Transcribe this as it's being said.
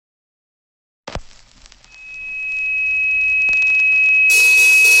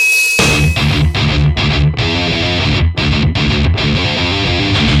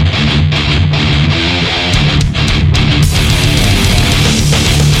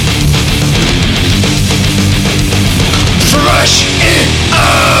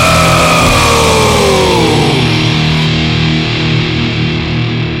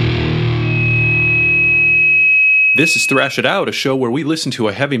This is Thrash It Out, a show where we listen to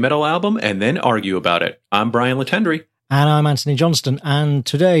a heavy metal album and then argue about it. I'm Brian Latendry. And I'm Anthony Johnston, and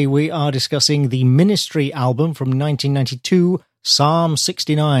today we are discussing the Ministry album from 1992, Psalm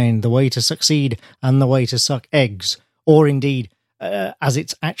 69, The Way to Succeed and The Way to Suck Eggs. Or indeed, as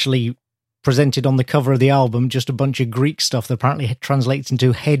it's actually presented on the cover of the album, just a bunch of Greek stuff that apparently translates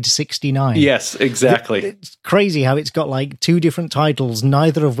into Head 69. Yes, exactly. It's crazy how it's got like two different titles,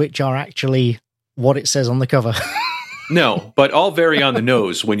 neither of which are actually what it says on the cover. No, but all very on the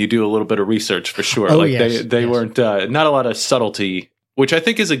nose when you do a little bit of research, for sure. Oh, like yes, they weren't, not a lot of subtlety, which I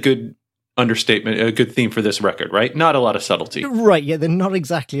think is a good understatement, a good theme for this record, right? Not a lot of subtlety. Right, yeah, they're not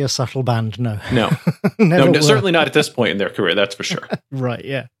exactly a subtle band, no. No, certainly not at this point in their career, that's for sure. Right,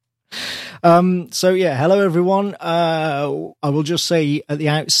 yeah. So yeah, hello everyone. I will just say at the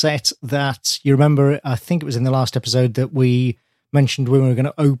outset that you remember, I think it was in the last episode that we mentioned we were going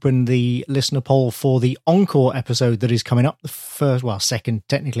to open the listener poll for the encore episode that is coming up, the second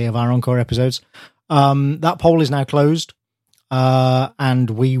technically of our encore episodes. That poll is now closed, and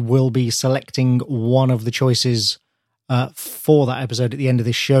we will be selecting one of the choices for that episode at the end of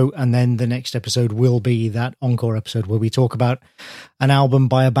this show, and then the next episode will be that encore episode where we talk about an album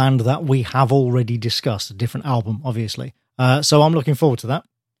by a band that we have already discussed, a different album, obviously. So I'm looking forward to that.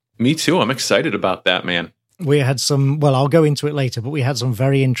 Me too. I'm excited about that, man. We had some, well, I'll go into it later, but we had some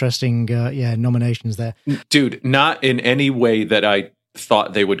very interesting nominations there. Dude, not in any way that I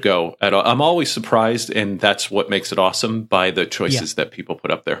thought they would go at all. I'm always surprised, and that's what makes it awesome, by the choices that people put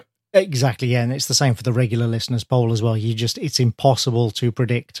up there. Exactly, yeah, and it's the same for the regular listeners poll as well. It's impossible to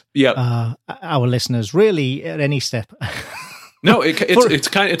predict our listeners really at any step. No,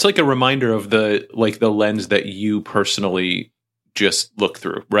 it's like a reminder of the lens that you personally just look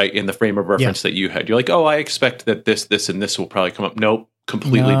through, right? In the frame of reference that you had. You're like, oh, I expect that this, and this will probably come up. Nope,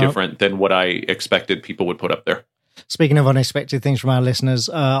 completely different than what I expected people would put up there. Speaking of unexpected things from our listeners,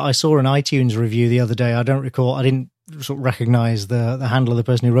 I saw an iTunes review the other day. I didn't sort of recognize the handle of the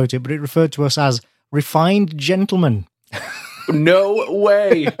person who wrote it, but it referred to us as refined gentlemen. No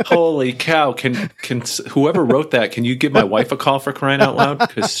way. Holy cow. Can whoever wrote that, can you give my wife a call for crying out loud?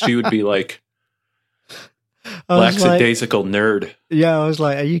 Because she would be like, lackadaisical nerd. Yeah, I was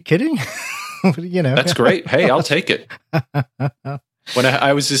like, are you kidding? That's great. Hey, I'll take it.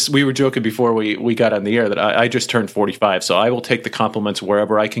 When we were joking before we got on the air that I just turned 45, so I will take the compliments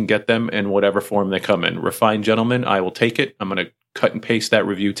wherever I can get them in whatever form they come in. Refined gentlemen, I will take it. I'm going to cut and paste that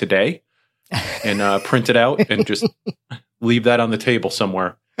review today and print it out and just leave that on the table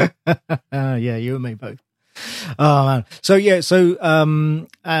somewhere. Yeah, you and me both. Oh man.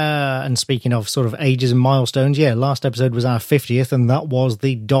 And speaking of sort of ages and milestones, last episode was our 50th, and that was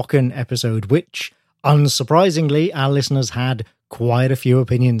the Dokken episode, which unsurprisingly our listeners had quite a few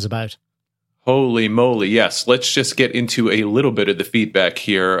opinions about. Holy moly, yes. Let's just get into a little bit of the feedback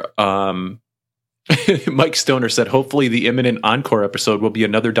here. Mike Stoner said, hopefully the imminent encore episode will be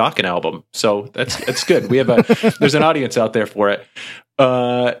another Dokken album. So that's good. There's an audience out there for it.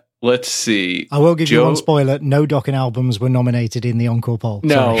 Let's see. I will give you one spoiler. No Dokken albums were nominated in the encore poll.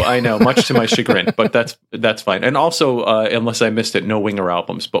 No, I know, much to my chagrin, but that's fine. And also, unless I missed it, no Winger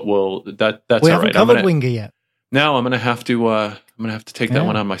albums. But that's all right. We haven't covered Winger yet. No, I'm gonna have to take that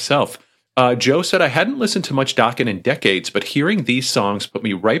one on myself. Joe said, I hadn't listened to much Dokken in decades, but hearing these songs put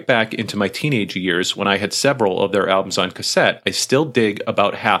me right back into my teenage years when I had several of their albums on cassette. I still dig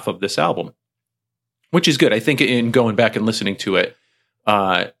about half of this album, which is good. I think in going back and listening to it,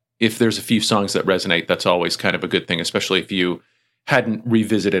 if there's a few songs that resonate, that's always kind of a good thing, especially if you hadn't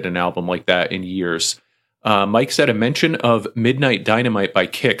revisited an album like that in years. Mike said, a mention of Midnight Dynamite by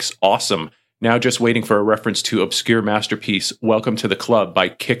Kix. Awesome. Now just waiting for a reference to obscure masterpiece Welcome to the Club by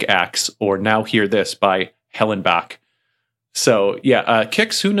Kick Axe, or Now Hear This by Hellenbach. So yeah,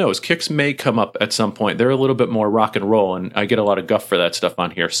 Kix, who knows? Kix may come up at some point. They're a little bit more rock and roll, and I get a lot of guff for that stuff on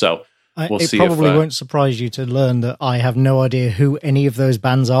here. So we'll see. It probably won't surprise you to learn that I have no idea who any of those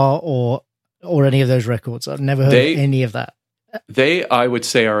bands are or any of those records. I've never heard of any of that. They, I would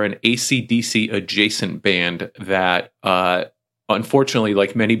say, are an AC/DC adjacent band that, unfortunately,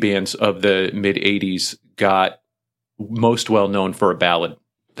 like many bands of the mid-'80s, got most well known for a ballad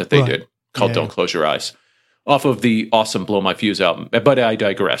that they did called Don't Close Your Eyes, off of the awesome Blow My Fuse album. But I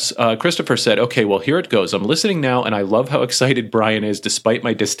digress. Christopher said, okay, well, here it goes. I'm listening now, and I love how excited Brian is despite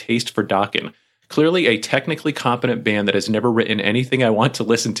my distaste for Dokken. Clearly a technically competent band that has never written anything I want to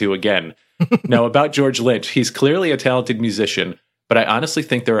listen to again. Now, about George Lynch, he's clearly a talented musician, but I honestly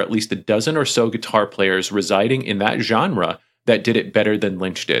think there are at least a dozen or so guitar players residing in that genre that did it better than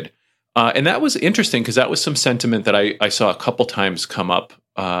Lynch did. And that was interesting because that was some sentiment that I saw a couple times come up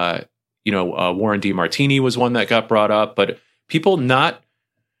Warren DeMartini was one that got brought up, but people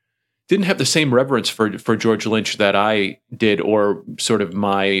didn't have the same reverence for George Lynch that I did, or sort of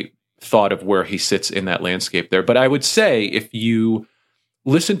my thought of where he sits in that landscape there. But I would say if you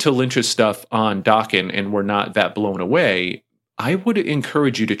listen to Lynch's stuff on Dokken and were not that blown away, I would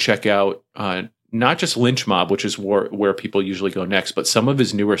encourage you to check out not just Lynch Mob, which is where people usually go next, but some of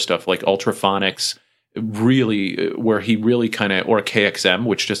his newer stuff like Ultraphonics, really where he really or KXM,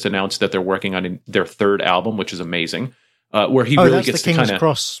 which just announced that they're working on their third album, which is amazing. Where he really gets the King's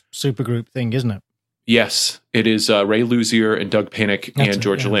Cross supergroup thing, isn't it? Yes, it is Ray Luzier and Doug Pinnick and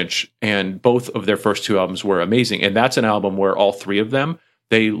George Lynch, and both of their first two albums were amazing. And that's an album where all three of them,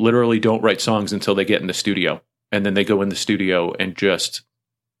 they literally don't write songs until they get in the studio, and then they go in the studio and just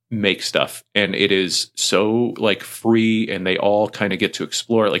make stuff. And it is so like free, and they all kind of get to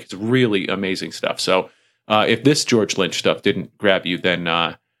explore it. Like, it's really amazing stuff. So if this George Lynch stuff didn't grab you, then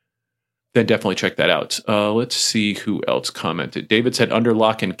definitely check that out. Let's see who else commented. David said Under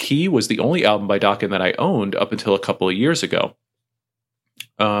Lock and Key was the only album by Dokken that I owned up until a couple of years ago.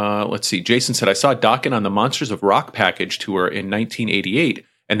 Let's see. Jason said, I saw Dokken on the Monsters of Rock package tour in 1988,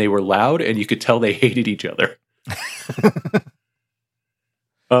 and they were loud, and you could tell they hated each other.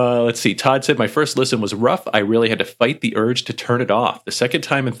 Let's see. Todd said, my first listen was rough. I really had to fight the urge to turn it off. The second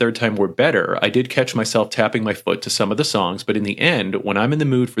time and third time were better. I did catch myself tapping my foot to some of the songs, but in the end, when I'm in the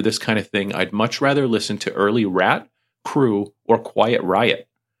mood for this kind of thing, I'd much rather listen to early Rat, Crew, or Quiet Riot.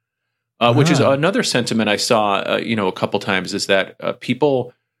 Which is another sentiment I saw, a couple times, is that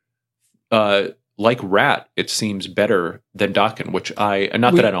people like Rat, it seems, better than Dokken, which that I don't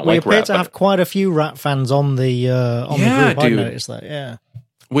like Rat. We appear to have quite a few Rat fans on the group. I noticed that, yeah.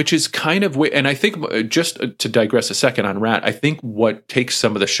 Which is kind of, and I think, just to digress a second on Rat, I think what takes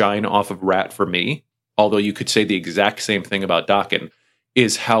some of the shine off of Rat for me, although you could say the exact same thing about Dokken,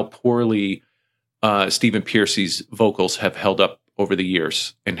 is how poorly Stephen Pearcy's vocals have held up over the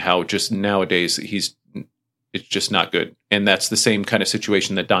years, and how just nowadays it's just not good. And that's the same kind of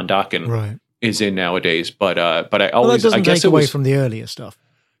situation that Don Dokken is in nowadays. But I always, that doesn't I guess take away from the earlier stuff.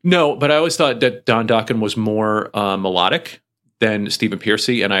 No, but I always thought that Don Dokken was more melodic than Stephen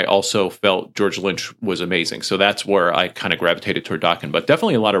Pearcy, and I also felt George Lynch was amazing. So that's where I kind of gravitated toward Dokken, but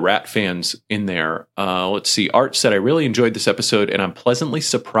definitely a lot of Rat fans in there. Let's see. Art said, I really enjoyed this episode, and I'm pleasantly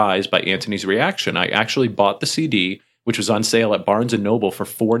surprised by Anthony's reaction. I actually bought the CD, which was on sale at Barnes & Noble for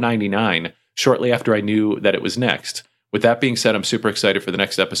 $4.99, shortly after I knew that it was next. With that being said, I'm super excited for the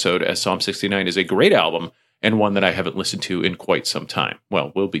next episode, as Psalm 69 is a great album, and one that I haven't listened to in quite some time.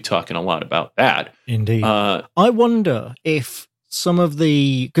 Well, we'll be talking a lot about that. Indeed. I wonder if some of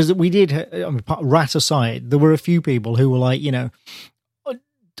the, because we did, Rat aside, there were a few people who were like,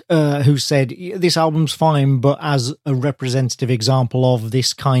 who said this album's fine, but as a representative example of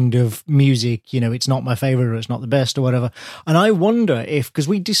this kind of music, it's not my favorite, or it's not the best, or whatever. And I wonder if, because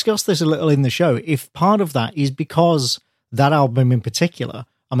we discussed this a little in the show, if part of that is because that album in particular,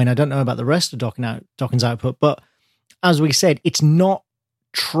 I mean, I don't know about the rest of Dokken's output, but as we said, it's not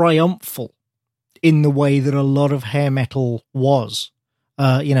triumphal in the way that a lot of hair metal was.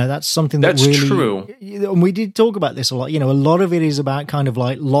 That's something that's really true. And we did talk about this a lot. A lot of it is about kind of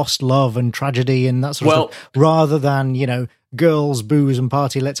like lost love and tragedy and that sort of stuff, rather than, girls, booze and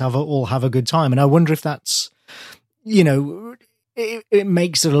party, let's all have a good time. And I wonder if that's, it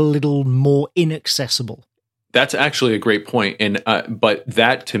makes it a little more inaccessible. That's actually a great point. And but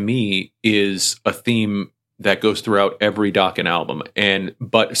that to me is a theme that goes throughout every Dokken album.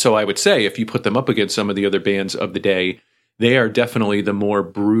 So I would say, if you put them up against some of the other bands of the day, they are definitely the more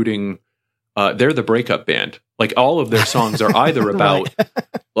brooding, they're the breakup band. Like, all of their songs are either about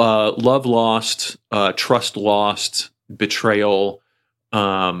love lost, trust lost, betrayal,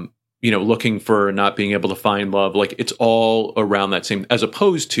 looking for not being able to find love. Like, it's all around that same, as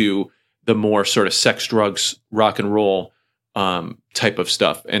opposed to the more sort of sex, drugs, rock and roll type of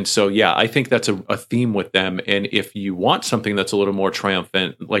stuff. And so, yeah, I think that's a theme with them. And if you want something that's a little more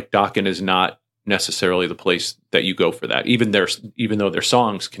triumphant, like, Dokken is not necessarily the place that you go for that. Even though their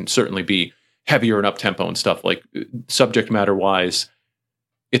songs can certainly be heavier and up tempo and stuff, like, subject matter wise,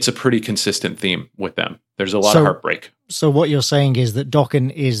 it's a pretty consistent theme with them. There's a lot of heartbreak. So what you're saying is that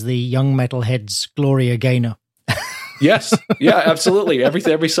Dokken is the young metalhead's Gloria Gaynor. Yes. Yeah, absolutely.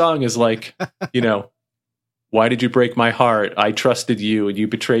 Every song is like, why did you break my heart? I trusted you and you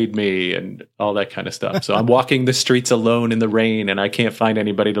betrayed me, and all that kind of stuff. So I'm walking the streets alone in the rain and I can't find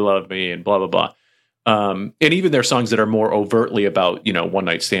anybody to love me, and blah, blah, blah. And even their songs that are more overtly about, one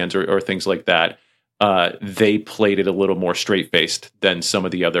night stands or things like that, they played it a little more straight faced than some of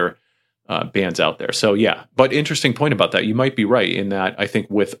the other bands out there. So yeah, but interesting point about that. You might be right in that. I think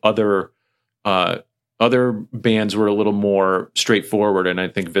with other bands were a little more straightforward, and I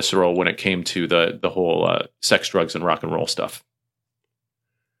think visceral when it came to the whole sex, drugs, and rock and roll stuff.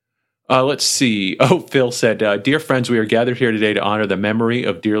 Let's see. Oh, Phil said, "Dear friends, we are gathered here today to honor the memory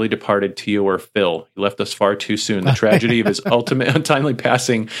of dearly departed T.O.R. Phil. He left us far too soon. The tragedy of his ultimate untimely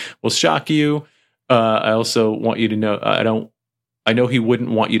passing will shock you. I also want you to know I know he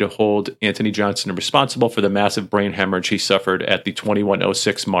wouldn't want you to hold Anthony Johnson responsible for the massive brain hemorrhage he suffered at the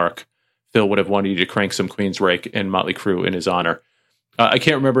 21:06 mark. Phil would have wanted you to crank some Queensryche and Motley Crue in his honor." I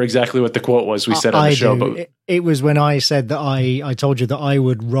can't remember exactly what the quote was we said on the show, but it was when I said that I told you that I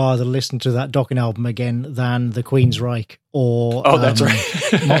would rather listen to that Dokken album again than the Queensryche or that's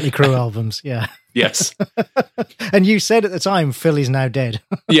right. Motley Crue albums. Yeah. Yes. And you said at the time, Phil is now dead.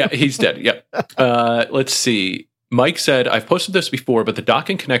 Yeah, he's dead. Yep. Let's see. Mike said, "I've posted this before, but the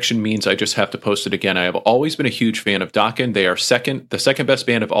Dokken connection means I just have to post it again. I have always been a huge fan of Dokken. They are the second best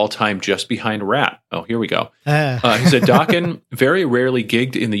band of all time, just behind Rat." Oh, here we go. He said, "Dokken very rarely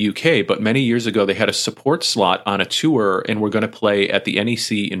gigged in the UK, but many years ago they had a support slot on a tour and were going to play at the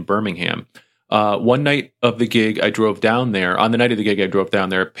NEC in Birmingham. One night of the gig, I drove down there. On the night of the gig, I drove down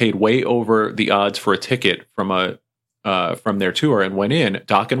there, paid way over the odds for a ticket from their tour, and went in.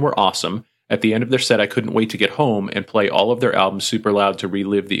 Dokken were awesome. At the end of their set, I couldn't wait to get home and play all of their albums super loud to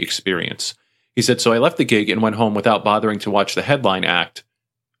relive the experience." He said, "So I left the gig and went home without bothering to watch the headline act,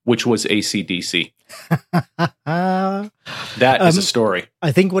 which was AC/DC. That is a story.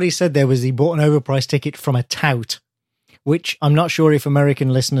 I think what he said there was he bought an overpriced ticket from a tout, which I'm not sure if American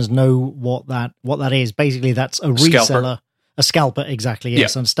listeners know what that is. Basically, that's a reseller. A scalper, exactly,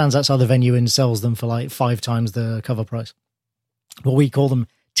 yes. And stands outside the venue and sells them for like 5 times the cover price. But we call them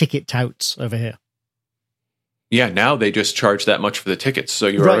ticket touts over here. Yeah, now they just charge that much for the tickets, so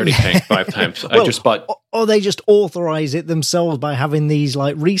you're already paying 5 times. Well, I just bought, or they just authorize it themselves by having these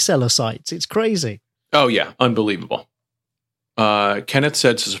like reseller sites. It's crazy. Oh yeah, unbelievable. Kenneth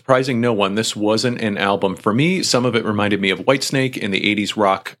said, "So surprising no one, this wasn't an album for me. Some of it reminded me of Whitesnake, and the 80s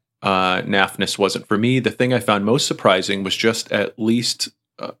rock naffness wasn't for me. The thing I found most surprising was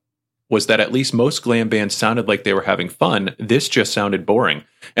that at least most glam bands sounded like they were having fun. This just sounded boring."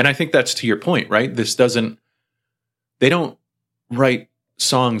 And I think that's to your point, right? They don't write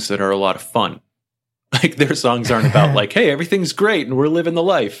songs that are a lot of fun. Like their songs aren't about like, hey, everything's great and we're living the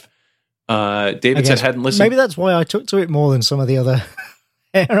life. David said hadn't listened. Maybe that's why I took to it more than some of the other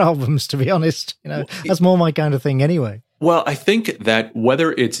Hair albums, to be honest. That's more my kind of thing anyway. Well, I think that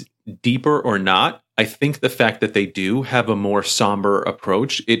whether it's deeper or not, I think the fact that they do have a more somber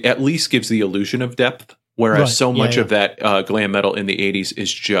approach, it at least gives the illusion of depth, whereas so much of that glam metal in the 80s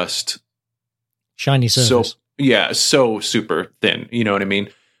is just shiny surface. So super thin. You know what I mean?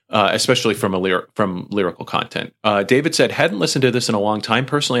 Especially from lyrical content. David said, "Hadn't listened to this in a long time.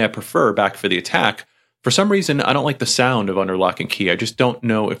 Personally, I prefer Back for the Attack. For some reason, I don't like the sound of Under Lock and Key. I just don't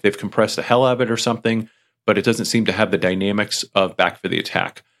know if they've compressed the hell out of it or something, but it doesn't seem to have the dynamics of Back for the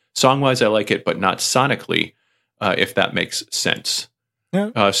Attack. Song-wise, I like it, but not sonically, if that makes sense."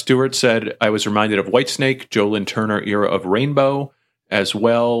 Yeah. Stewart said, "I was reminded of Whitesnake, Joe Lynn Turner era of Rainbow, as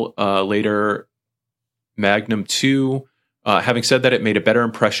well, later Magnum 2. Having said that, it made a better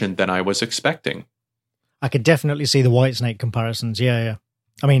impression than I was expecting." I could definitely see the Whitesnake comparisons. Yeah.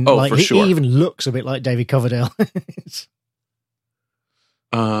 I mean, for sure. He even looks a bit like David Coverdale.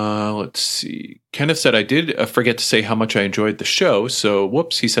 Let's see. Kenneth said, "I did forget to say how much I enjoyed the show. So,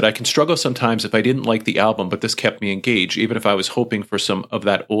 whoops." He said, "I can struggle sometimes if I didn't like the album, but this kept me engaged, even if I was hoping for some of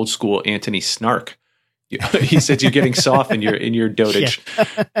that old school Anthony snark." He said, "You're getting soft in your dotage."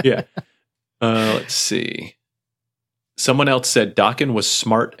 Yeah. Let's see. Someone else said Dokken was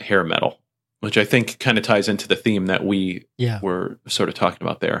smart hair metal, which I think kind of ties into the theme that we were sort of talking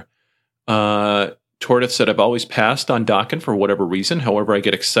about there. Tortoise said, "I've always passed on Dokken for whatever reason. However, I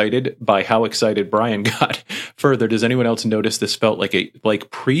get excited by how excited Brian got. Further, does anyone else notice this felt like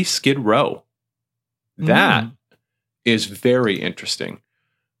pre-Skid Row? That is very interesting."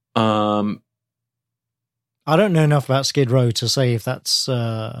 I don't know enough about Skid Row to say if that's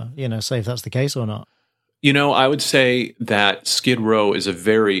the case or not. I would say that Skid Row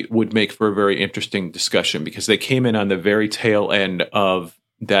would make for a very interesting discussion because they came in on the very tail end of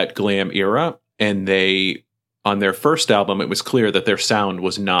that glam era. And on their first album, it was clear that their sound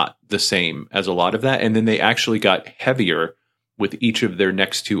was not the same as a lot of that. And then they actually got heavier with each of their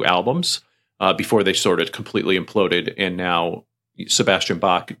next 2 albums before they sort of completely imploded. And now Sebastian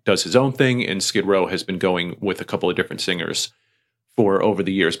Bach does his own thing, and Skid Row has been going with a couple of different singers for over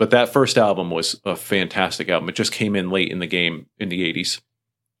the years. But that first album was a fantastic album. It just came in late in the game in the 80s.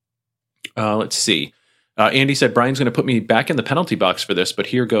 Let's see. Andy said, Brian's going to put me back in the penalty box for this, but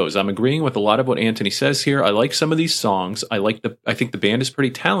here goes. I'm agreeing with a lot of what Anthony says here. I like some of these songs. I think the band is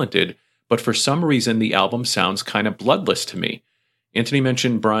pretty talented, but for some reason, the album sounds kind of bloodless to me. Anthony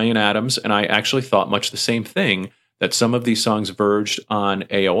mentioned Bryan Adams, and I actually thought much the same thing, that some of these songs verged on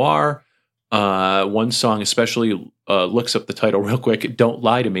AOR. One song especially looks up the title real quick. Don't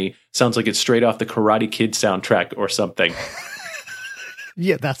Lie to Me. Sounds like it's straight off the Karate Kid soundtrack or something.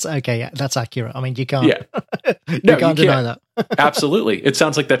 Yeah, that's okay. Yeah, that's accurate. I mean, you can't. Yeah. you can't deny that. Absolutely. It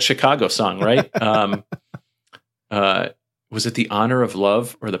sounds like that Chicago song, right? Was it The Honor of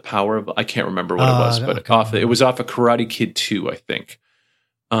Love or The Power of? I can't remember what it was, but it was off of Karate Kid 2, I think.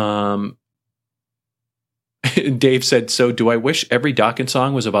 Dave said, so do I wish every Dokken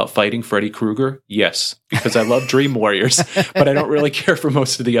song was about fighting Freddy Krueger? Yes, because I love Dream Warriors, but I don't really care for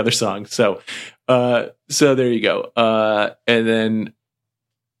most of the other songs. So there you go. And then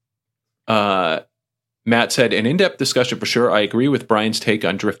Matt said, an in-depth discussion for sure. I agree with Brian's take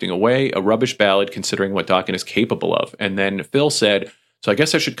on Drifting Away, a rubbish ballad considering what Dokken is capable of. And then Phil said, so I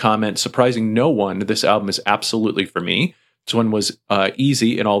guess I should comment, surprising no one, this album is absolutely for me. This one was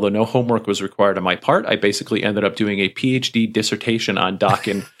easy, and although no homework was required on my part, I basically ended up doing a PhD dissertation on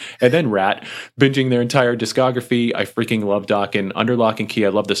Dokken and then Rat, binging their entire discography. I freaking love Dokken. Under Lock and Key, I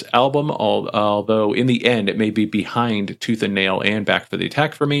love this album, although in the end, it may be behind Tooth and Nail and Back for the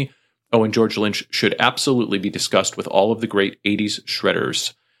Attack for me. Oh, and George Lynch should absolutely be discussed with all of the great 80s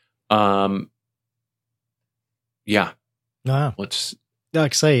shredders. Yeah. Wow.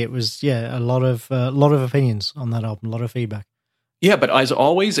 Like I say, it was, a lot of opinions on that album, a lot of feedback. Yeah, but as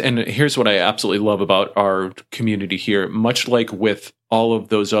always, and here's what I absolutely love about our community here, much like with all of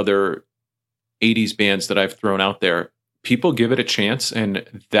those other 80s bands that I've thrown out there, people give it a chance, and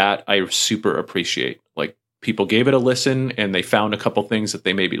that I super appreciate. Like, people gave it a listen, and they found a couple things that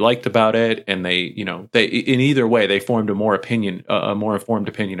they maybe liked about it, and they in either way, they formed a more informed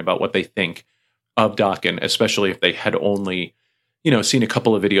opinion about what they think of Dokken, especially if they had only seen a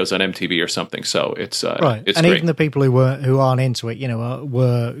couple of videos on MTV or something. So it's right. It's and great. Even the people who aren't into it,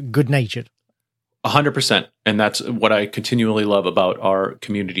 were good natured. 100%. And that's what I continually love about our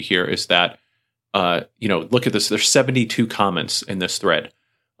community here is that, look at this. There's 72 comments in this thread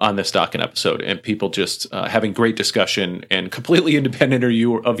on this Dokken episode, and people just having great discussion and completely independent of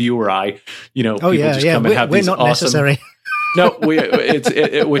you or I. People just come and have these not awesome. Necessary. No,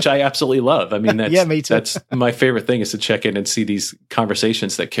 which I absolutely love. I mean, me too. That's my favorite thing is to check in and see these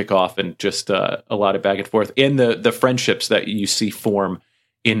conversations that kick off and just a lot of back and forth, and the friendships that you see form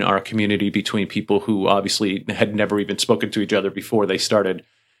in our community between people who obviously had never even spoken to each other before they started,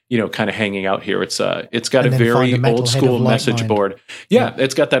 kind of hanging out here. It's got a very old school message board. Yeah,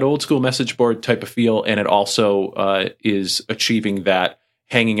 it's got that old school message board type of feel, and it also is achieving that.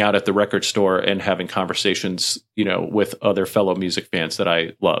 Hanging out at the record store and having conversations, with other fellow music fans that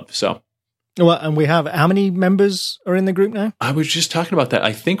I love. So, well, and we have how many members are in the group now? I was just talking about that.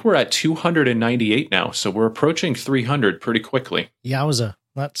 I think we're at 298 now, so we're approaching 300 pretty quickly. Yowza!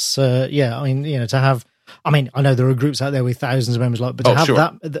 That's I mean, to have. I mean, I know there are groups out there with thousands of members, but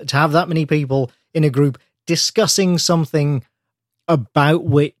to have that many people in a group discussing something about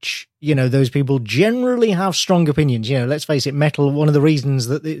which those people generally have strong opinions. Let's face it, metal, one of the reasons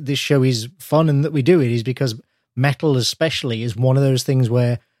that this show is fun and that we do it is because metal especially is one of those things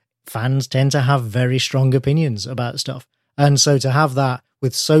where fans tend to have very strong opinions about stuff, and so to have that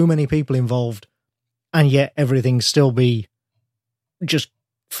with so many people involved and yet everything still be just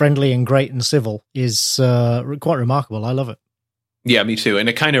friendly and great and civil is quite remarkable. I love it. Yeah, me too. And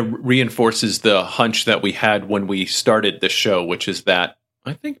it kind of reinforces the hunch that we had when we started this show, which is that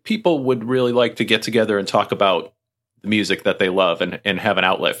I think people would really like to get together and talk about the music that they love and have an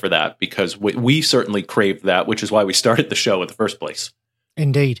outlet for that, because we certainly craved that, which is why we started the show in the first place.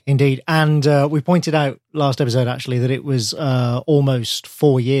 Indeed. And we pointed out last episode, actually, that it was almost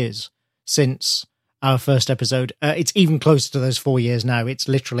 4 years since our first episode. It's even closer to those 4 years now. It's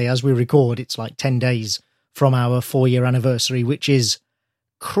literally, as we record, it's like 10 days from our 4-year anniversary, which is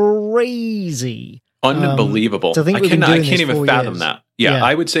crazy. Unbelievable. I can't even fathom years. that. Yeah,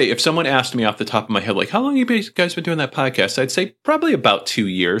 I would say if someone asked me off the top of my head, like, how long have you guys been doing that podcast? I'd say probably about 2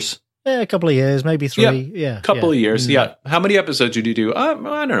 years. Yeah, a couple of years, maybe 3. A couple of years. Yeah. How many episodes did you do? I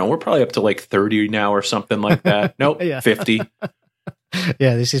don't know. We're probably up to like 30 now or something like that. Nope, 50.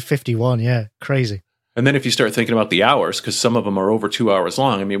 Yeah, this is 51. Yeah, crazy. And then if you start thinking about the hours, because some of them are over 2 hours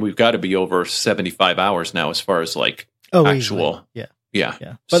long, I mean, we've got to be over 75 hours now as far as like actual. Easily. Yeah.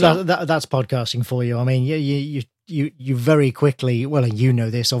 But that's podcasting for you. I mean, you very quickly, well,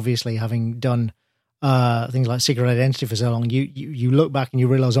 this obviously having done things like Secret Identity for so long, you look back and you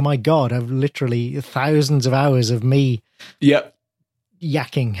realize, oh my God, I've literally thousands of hours of me. Yep.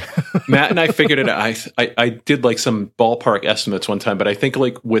 Yakking. Matt and I figured it out. I did like some ballpark estimates one time, but I think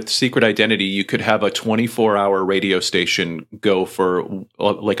like with Secret Identity, you could have a 24-hour radio station go for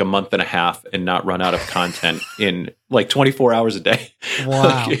like a month and a half and not run out of content in like 24 hours a day.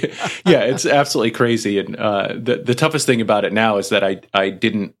 Wow. Yeah, it's absolutely crazy. And the toughest thing about it now is that I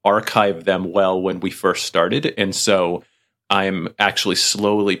didn't archive them well when we first started. And so I'm actually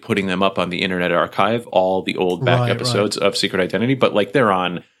slowly putting them up on the Internet Archive, all the old back episodes of Secret Identity, but like they're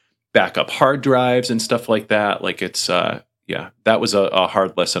on backup hard drives and stuff like that. Like it's, that was a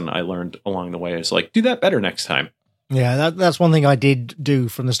hard lesson I learned along the way, is like, do that better next time. Yeah, that's one thing I did do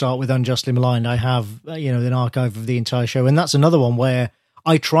from the start with Unjustly Maligned. I have, an archive of the entire show. And that's another one where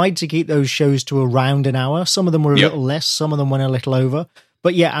I tried to keep those shows to around an hour. Some of them were a little less, some of them went a little over.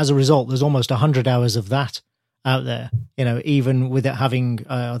 But yeah, as a result, there's almost 100 hours of that out there, even with it having,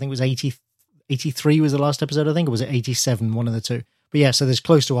 I think it was 83 was the last episode, I think, or was it 87, one of the two. But yeah, so there's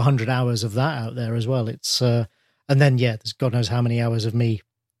close to 100 hours of that out there as well. It's, and then, there's God knows how many hours of me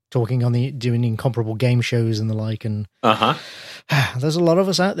talking doing incomparable game shows and the like. And there's a lot of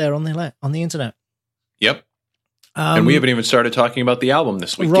us out there on the internet. Yep. And we haven't even started talking about the album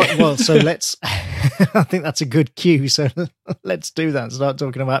this week. Right, well, so let's, I think that's a good cue. So let's do that and start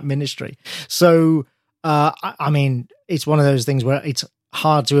talking about Ministry. So, I mean, it's one of those things where it's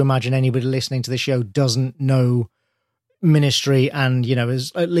hard to imagine anybody listening to the show doesn't know Ministry and,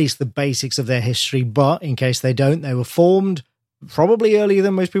 is at least the basics of their history. But in case they don't, they were formed probably earlier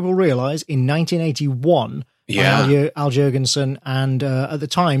than most people realize in 1981 by Al Jourgensen and at the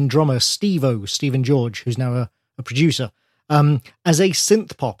time drummer Stephen George, who's now a producer, as a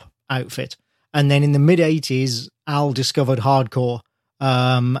synth pop outfit. And then in the mid 80s, Al discovered hardcore.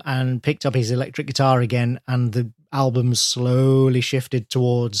 And picked up his electric guitar again, and the album slowly shifted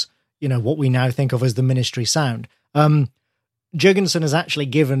towards, what we now think of as the Ministry sound. Jourgensen has actually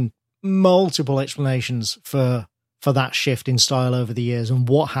given multiple explanations for that shift in style over the years and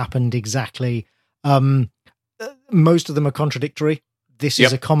what happened exactly. Most of them are contradictory. This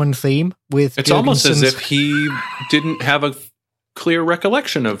is a common theme with It's almost as if he didn't have a clear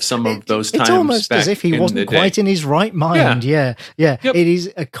recollection of some of those times. It's almost as if he wasn't quite in his right mind. Yeah. Yep. It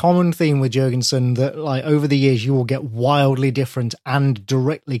is a common theme with Jourgensen that, like, over the years, you will get wildly different and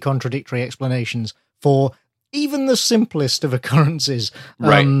directly contradictory explanations for even the simplest of occurrences.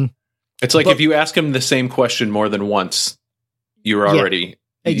 Right. It's like if you ask him the same question more than once, you've already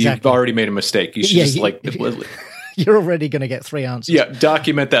made a mistake. You should you're already going to get three answers. Yeah,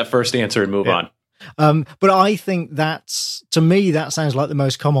 document that first answer and move on. But I think to me, that sounds like the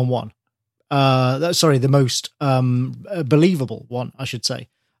most common one. The most believable one, I should say.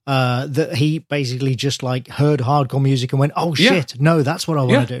 That he basically just like heard hardcore music and went, oh shit, no, that's what I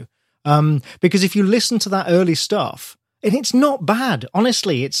want to do. Because if you listen to that early stuff, and it's not bad,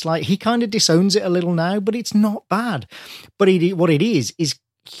 honestly, it's like he kind of disowns it a little now, but it's not bad. But what it is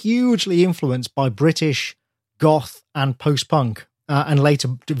hugely influenced by British goth and post-punk. And later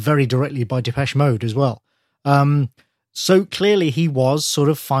very directly by Depeche Mode as well. So clearly he was sort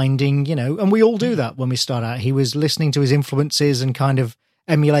of finding, and we all do that when we start out. He was listening to his influences and kind of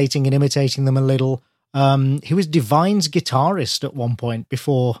emulating and imitating them a little. He was Divine's guitarist at one point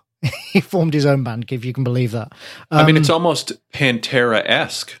before he formed his own band, if you can believe that. I mean, it's almost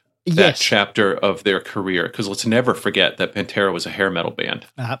Pantera-esque, that chapter of their career, because let's never forget that Pantera was a hair metal band.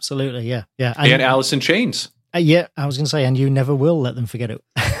 Absolutely, yeah. And Alice in Chains. I was going to say, and you never will let them forget it.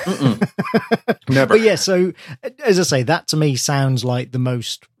 Never. But yeah, so as I say, that to me sounds like the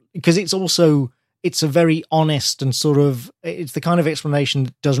most, because it's a very honest and sort of, it's the kind of explanation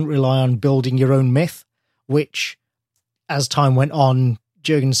that doesn't rely on building your own myth, which as time went on,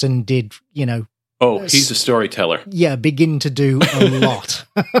 Jourgensen did, Oh, he's a storyteller. Yeah, begin to do a lot.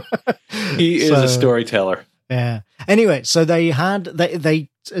 He is a storyteller. Yeah. Anyway, so they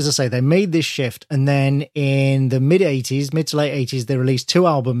as I say, they made this shift, and then in the mid to late 80s, they released two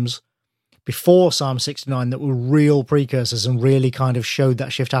albums before Psalm 69 that were real precursors and really kind of showed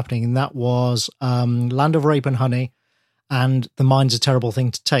that shift happening. And that was Land of Rape and Honey and The Mind's a Terrible Thing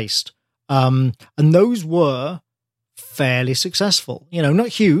to Taste. And those were fairly successful. Not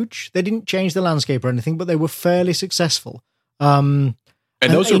huge. They didn't change the landscape or anything, but they were fairly successful.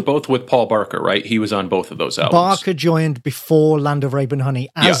 And those are both with Paul Barker, right? He was on both of those albums. Barker joined before Land of Rape and Honey,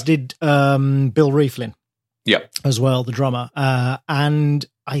 as did Bill Rieflin. Yeah. As well, the drummer. And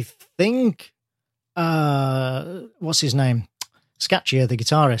I think, what's his name? Scaccia, the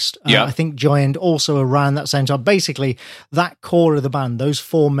guitarist, I think joined also around that same time. Basically, that core of the band, those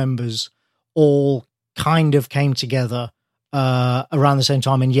four members, all kind of came together around the same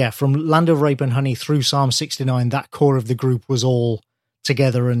time. And yeah, from Land of Rape and Honey through Psalm 69, that core of the group was all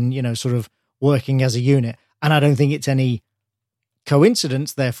together and, sort of working as a unit. And I don't think it's any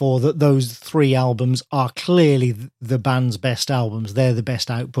coincidence, therefore, that those 3 albums are clearly the band's best albums. They're the best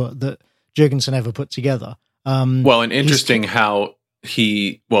output that Jurgensen ever put together. And interesting how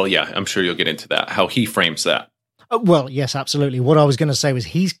I'm sure you'll get into that, how he frames that. Well, yes, absolutely. What I was going to say was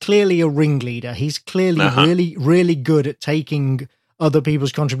he's clearly a ringleader. He's clearly really, really good at taking other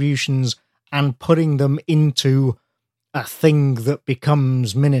people's contributions and putting them into a thing that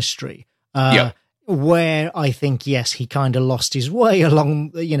becomes Ministry. Where I think, yes, he kind of lost his way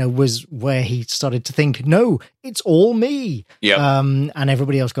along, was where he started to think, no, it's all me. And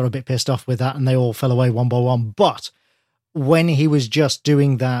everybody else got a bit pissed off with that and they all fell away one by one. But when he was just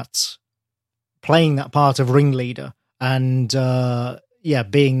doing that, playing that part of ringleader and,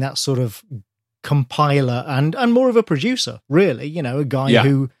 being that sort of compiler and more of a producer, really, a guy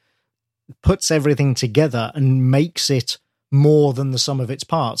who puts everything together and makes it more than the sum of its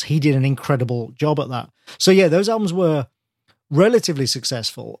parts. He did an incredible job at that. So yeah, those albums were relatively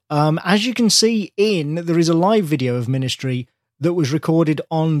successful. As you can see there is a live video of Ministry that was recorded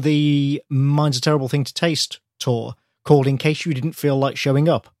on the Mind's a Terrible Thing to Taste tour called In Case You Didn't Feel Like Showing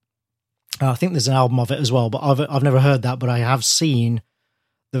Up. I think there's an album of it as well, but I've never heard that, but I have seen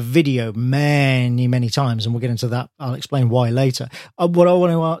the video many, many times, and we'll get into that. I'll explain why later. What I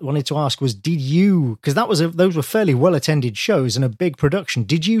wanted to ask was, did you, because those were fairly well-attended shows and a big production,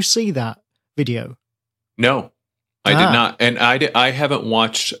 did you see that video? No, I did not. And I haven't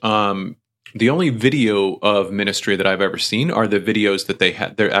watched, the only video of Ministry that I've ever seen are the videos that they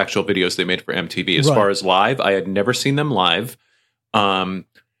had, their actual videos they made for MTV. As far as live, I had never seen them live.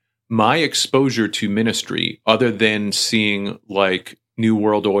 My exposure to Ministry, other than seeing like New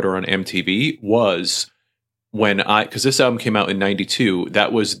World Order on MTV, was because this album came out in 92.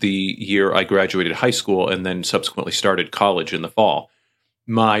 That was the year I graduated high school and then subsequently started college in the fall.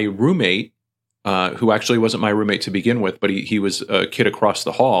 My roommate, who actually wasn't my roommate to begin with, but he was a kid across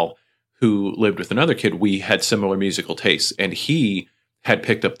the hall who lived with another kid, we had similar musical tastes, and he had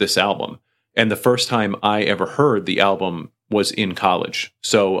picked up this album. And the first time I ever heard the album was in college.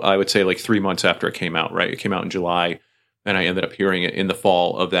 So I would say like 3 months after it came out, right? It came out in July, and I ended up hearing it in the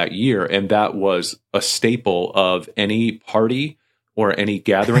fall of that year. And that was a staple of any party or any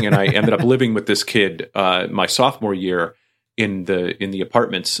gathering. And I ended up living with this kid my sophomore year in the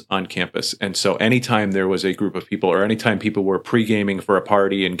apartments on campus. And so anytime there was a group of people, or anytime people were pre-gaming for a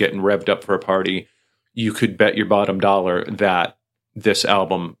party and getting revved up for a party, you could bet your bottom dollar that this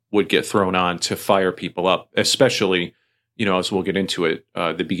album would get thrown on to fire people up, especially, as we'll get into it,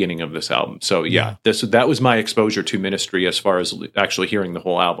 the beginning of this album. So that was my exposure to Ministry as far as actually hearing the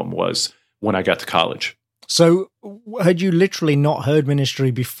whole album, was when I got to college. So had you literally not heard Ministry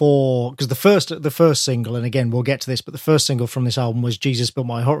before? Because the first single, and again, we'll get to this, but the first single from this album was Jesus Built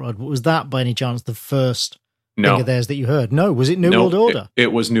My Hot Rod. Was that by any chance the first thing of theirs that you heard? No. Was it New World Order?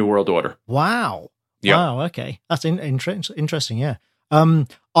 It was New World Order. Wow. Yep. Wow. Okay. That's interesting. Yeah.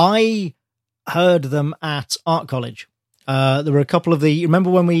 I heard them at art college. There were a couple of remember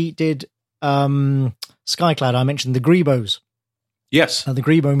when we did Skyclad, I mentioned the Grebos. Yes. The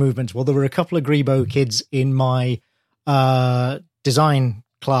Grebo movement. Well, there were a couple of Grebo kids in my design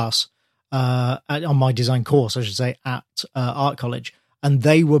class, on my design course, I should say, at art college. And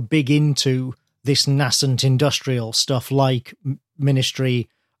they were big into this nascent industrial stuff like Ministry,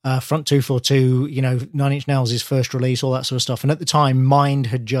 Front 242, 9 Inch Nails' first release, all that sort of stuff. And at the time, Mind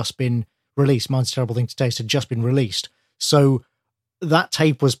had just been released. Mind's a Terrible Thing to Taste had just been released. So that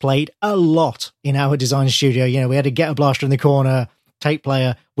tape was played a lot in our design studio. We had a Ghetto Blaster in the corner, tape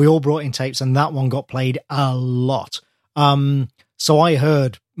player. We all brought in tapes, and that one got played a lot. So I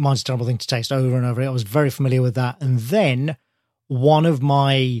heard Mind's a Terrible Thing to Taste over and over. I was very familiar with that. And then one of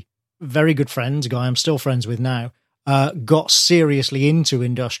my very good friends, a guy I'm still friends with now, got seriously into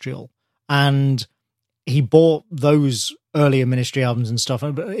industrial, and he bought those earlier Ministry albums and stuff.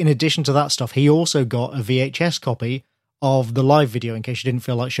 But in addition to that stuff, he also got a VHS copy of the live video, In Case You Didn't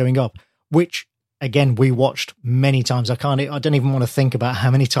Feel Like Showing Up, which again we watched many times. I don't even want to think about how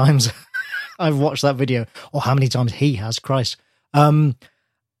many times I've watched that video, or how many times he has. Christ. And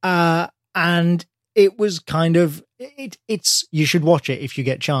it was kind of it's you should watch it if you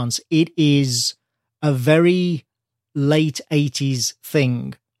get a chance. It is a very late 80s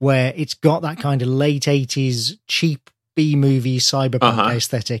thing where it's got that kind of late 80s cheap B-movie cyberpunk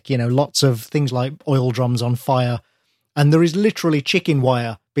aesthetic, lots of things like oil drums on fire. And there is literally chicken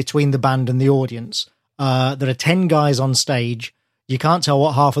wire between the band and the audience. There are 10 guys on stage You can't tell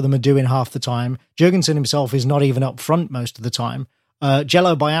what half of them are doing half the time. Jurgensen himself is not even up front most of the time.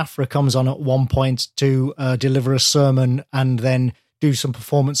 Jello Biafra comes on at one point to deliver a sermon and then do some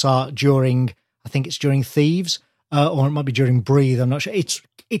performance art during, I think it's during Thieves, or it might be during Breathe. I'm not sure.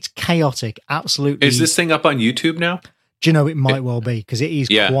 It's chaotic, absolutely. Is this thing up on YouTube now? Do you know, it might well be, because it is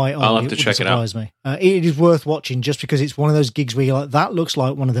quite odd. I'll have to check it out. Me. It is worth watching just because it's one of those gigs where you're like, that looks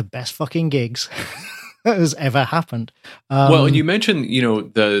like one of the best fucking gigs that has ever happened. Well, and you mentioned,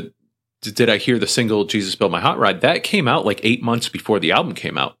 did I hear the single Jesus Built My Hot Rod? That came out like 8 months before the album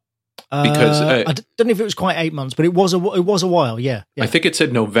came out. Because I don't know if it was quite 8 months, but it was a while. Yeah. I think it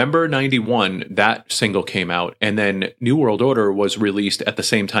said November 91 that single came out, and then New World Order was released at the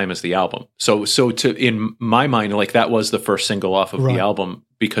same time as the album. So in my mind, like, that was the first single off of the album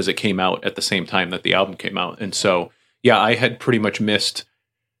because it came out at the same time that the album came out. And so yeah, I had pretty much missed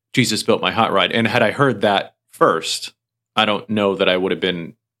Jesus Built My Hot Rod, and had I heard that first, I don't know that I would have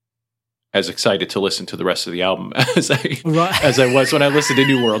been as excited to listen to the rest of the album as I was when I listened to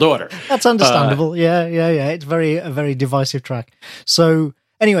New World Order. That's understandable. Yeah. It's a very divisive track. So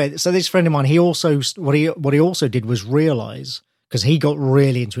anyway, so this friend of mine, he also, what he also did was realize, because he got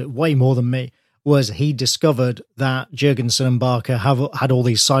really into it way more than me, was he discovered that Jurgensen and Barker had all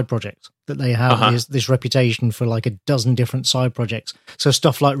these side projects, that they have this reputation for like a dozen different side projects. So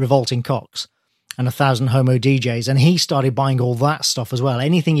stuff like Revolting Cocks and 1,000 Homo DJs, and he started buying all that stuff as well.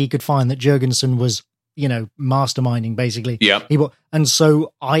 Anything he could find that Jurgensen was, masterminding, basically. Yeah. And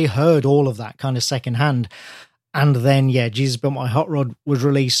so I heard all of that kind of secondhand. And then, Jesus Built My Hot Rod was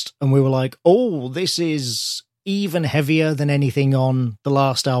released, and we were like, oh, this is even heavier than anything on the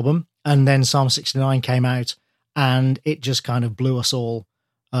last album. And then Psalm 69 came out, and it just kind of blew us all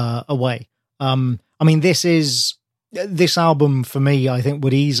away. This album, for me, I think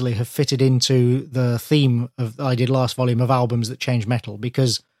would easily have fitted into the theme of I did last volume of albums that changed metal,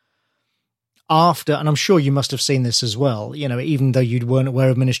 because after, and I'm sure you must have seen this as well, even though you weren't aware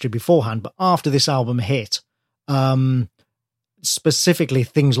of Ministry beforehand, but after this album hit, specifically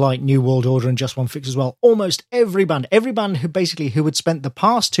things like New World Order and Just One Fix as well, almost every band who had spent the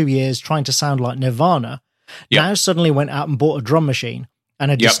past 2 years trying to sound like Nirvana, now suddenly went out and bought a drum machine and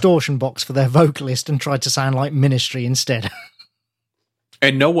a distortion box for their vocalist and tried to sound like Ministry instead.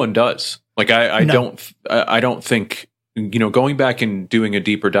 And no one does. Like, I don't think, going back and doing a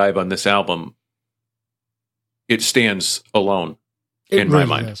deeper dive on this album, it stands alone in my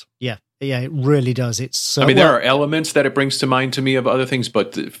mind. Does. Yeah, it really does. It's there are elements that it brings to mind to me of other things,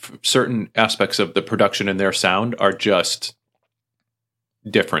 but certain aspects of the production and their sound are just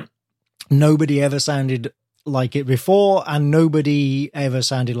different. Nobody ever sounded like it before, and nobody ever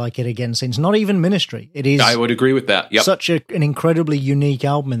sounded like it again since. Not even Ministry. It is. I would agree with that. Yep. Such an incredibly unique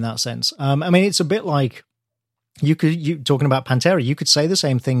album in that sense. It's a bit like you talking about Pantera. You could say the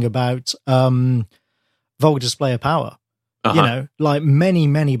same thing about Vulgar Display of Power. Like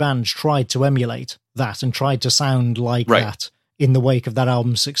many bands tried to emulate that and tried to sound like that in the wake of that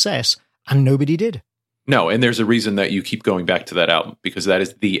album's success, and nobody did. No, and there's a reason that you keep going back to that album, because that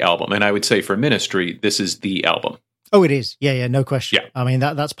is the album. And I would say for Ministry, this is the album. Oh, it is. Yeah, no question.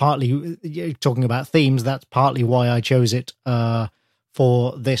 Yeah. That's partly, talking about themes, that's partly why I chose it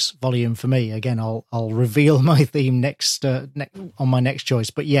for this volume for me. Again, I'll reveal my theme next on my next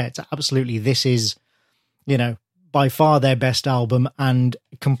choice. But yeah, it's absolutely, this is, by far their best album, and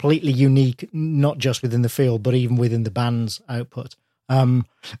completely unique, not just within the field, but even within the band's output.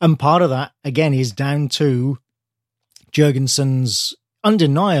 And part of that, again, is down to Jurgensen's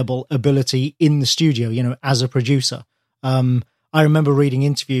undeniable ability in the studio, as a producer. I remember reading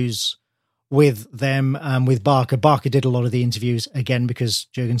interviews with them, with Barker. Barker did a lot of the interviews, again, because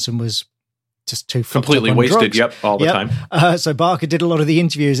Jurgensen was just too completely wasted, drugs. All the time. So Barker did a lot of the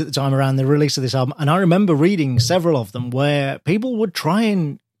interviews at the time around the release of this album, and I remember reading several of them where people would try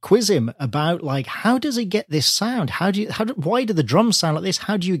and quiz him about, like, how does he get this sound? Why do the drums sound like this?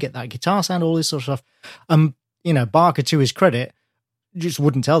 How do you get that guitar sound? All this sort of stuff. Barker, to his credit, just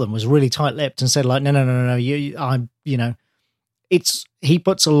wouldn't tell them, was really tight-lipped and said, like, no, he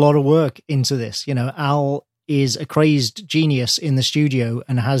puts a lot of work into this. Al is a crazed genius in the studio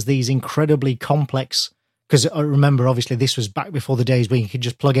and has these incredibly complex, because I remember, obviously, this was back before the days where you could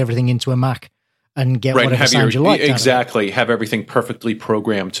just plug everything into a Mac and get whatever sound you like. Exactly. Have everything perfectly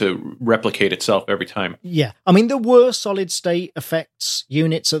programmed to replicate itself every time. Yeah. There were solid state effects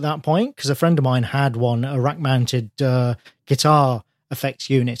units at that point, because a friend of mine had one, a rack-mounted guitar effects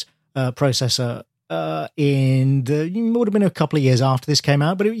unit processor it would have been a couple of years after this came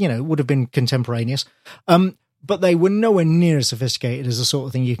out, but it would have been contemporaneous. But they were nowhere near as sophisticated as the sort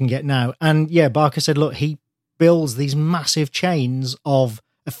of thing you can get now. And yeah, Barker said, look, he builds these massive chains of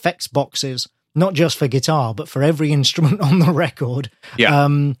effects boxes, not just for guitar, but for every instrument on the record. Yeah.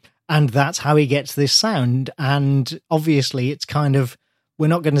 And that's how he gets this sound. And obviously it's kind of, we're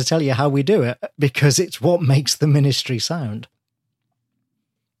not going to tell you how we do it because it's what makes the Ministry sound.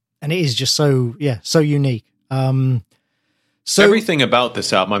 And it is just so unique. So everything about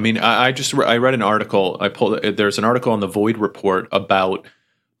this album. I mean, I read an article. There's an article on the Void Report about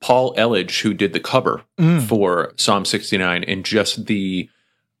Paul Elledge, who did the cover for Psalm 69, and just the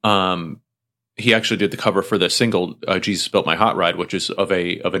he actually did the cover for the single "Jesus Built My Hot Rod," which is of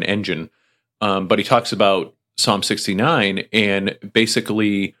an engine. But he talks about Psalm 69 and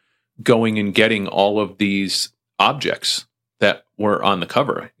basically going and getting all of these objects that were on the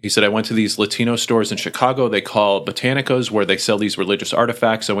cover. He said, I went to these Latino stores in Chicago they call Botanicas, where they sell these religious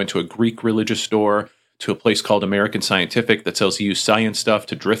artifacts. I went to a Greek religious store, to a place called American Scientific that sells used science stuff,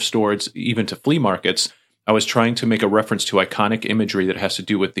 to thrift stores, even to flea markets. I was trying to make a reference to iconic imagery that has to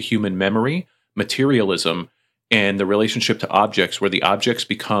do with the human memory, materialism, and the relationship to objects, where the objects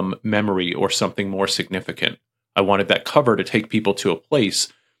become memory or something more significant. I wanted that cover to take people to a place,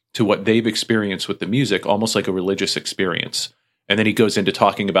 to what they've experienced with the music, almost like a religious experience. And then he goes into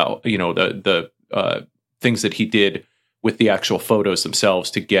talking about, the things that he did with the actual photos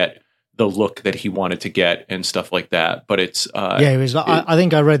themselves to get the look that he wanted to get and stuff like that. But it's it was. I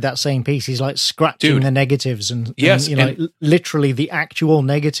think I read that same piece. He's like scratching the negatives and yes, literally the actual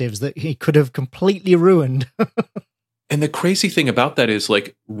negatives that he could have completely ruined. And the crazy thing about that is,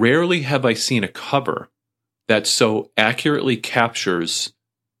 like, rarely have I seen a cover that so accurately captures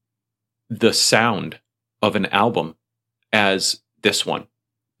the sound of an album as this one.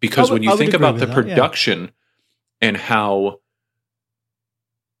 Because when you think about the production and how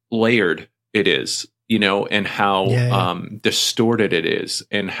layered it is, and how distorted it is,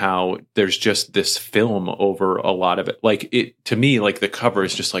 and how there's just this film over a lot of it. Like, it, to me, like, the cover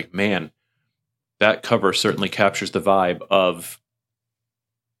is just like, man, that cover certainly captures the vibe of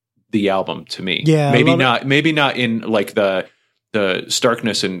the album to me. Yeah, maybe not in like the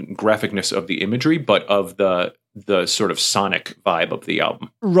starkness and graphicness of the imagery, but of the sort of sonic vibe of the album.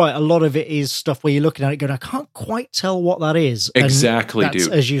 Right. A lot of it is stuff where you're looking at it going, I can't quite tell what that is. Exactly,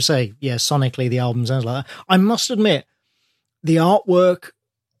 dude. As you say, sonically the album sounds like that. I must admit, the artwork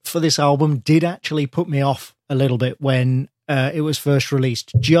for this album did actually put me off a little bit when it was first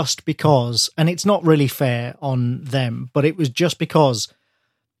released, just because, and it's not really fair on them, but it was just because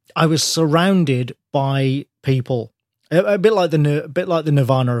I was surrounded by people. A bit like the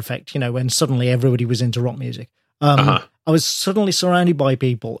Nirvana effect, when suddenly everybody was into rock music. I was suddenly surrounded by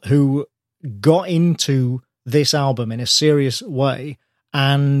people who got into this album in a serious way,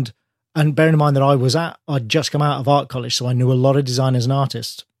 and bearing in mind that I'd just come out of art college, so I knew a lot of designers and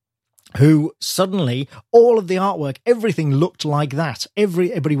artists who suddenly all of the artwork, everything looked like that.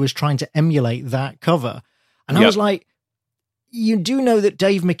 Everybody was trying to emulate that cover, and I was like, you do know that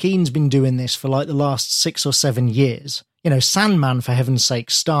Dave McKean's been doing this for like the last 6 or 7 years. Sandman, for heaven's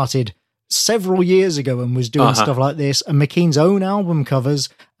sake, started several years ago and was doing stuff like this, and McKean's own album covers.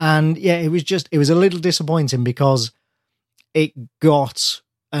 And it was a little disappointing because it got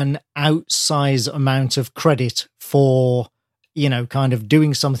an outsized amount of credit for, kind of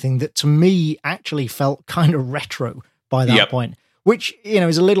doing something that to me actually felt kind of retro by that point. Which,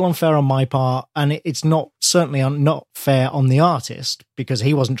 is a little unfair on my part, and it's certainly not fair on the artist, because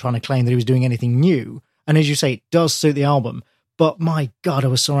he wasn't trying to claim that he was doing anything new. And as you say, it does suit the album. But my God, I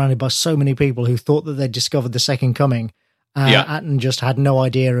was surrounded by so many people who thought that they'd discovered the Second Coming and just had no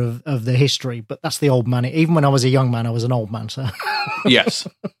idea of the history. But that's the old man. Even when I was a young man, I was an old man. So yes,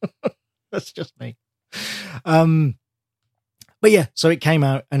 that's just me. But so it came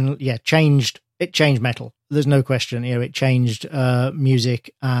out and changed metal. There's no question. It changed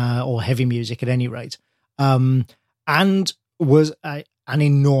music or heavy music at any rate, and was an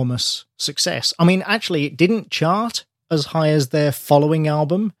enormous success. I mean, actually, it didn't chart as high as their following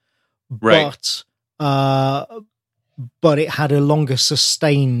album, but it had a longer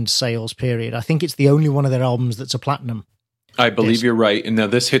sustained sales period. I think it's the only one of their albums that's a platinum. I believe you're right. And now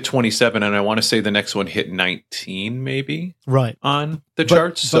this hit 27, and I want to say the next one hit 19, maybe, on the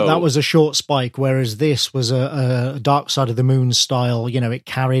charts. But that was a short spike, whereas this was a Dark Side of the Moon style.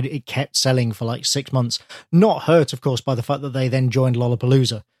 It kept selling for like 6 months. Not hurt, of course, by the fact that they then joined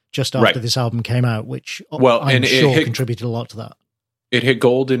Lollapalooza just after this album came out, which I'm sure contributed a lot to that. It hit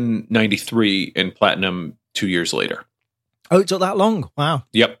gold in 93 and platinum 2 years later. Oh, it took that long? Wow.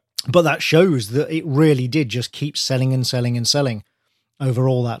 Yep. But that shows that it really did just keep selling and selling and selling over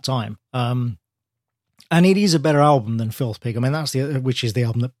all that time. And it is a better album than Filth Pig. I mean, which is the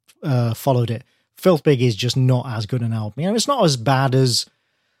album that followed it. Filth Pig is just not as good an album. You know, it's not as bad as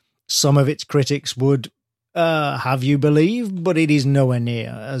some of its critics would have you believe, but it is nowhere near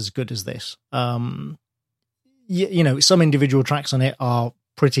as good as this. You know, some individual tracks on it are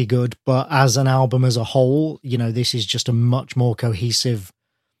pretty good, but as an album as a whole, you know, this is just a much more cohesive,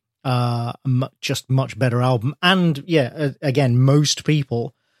 just much better album. And yeah, again, most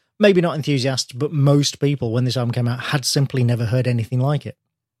people, maybe not enthusiasts, but most people, when this album came out, had simply never heard anything like it.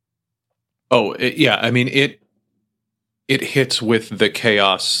 Oh, yeah. I mean, it hits with the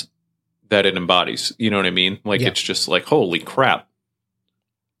chaos that it embodies. You know what I mean? Like, It's just like, holy crap.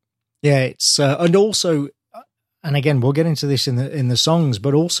 Yeah, it's and also, and again, we'll get into this in the songs,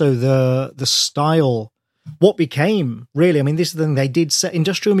 but also the style. What became really, I mean, this is the thing, they did set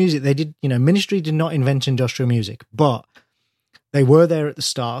industrial music. They did, you know, Ministry did not invent industrial music, but they were there at the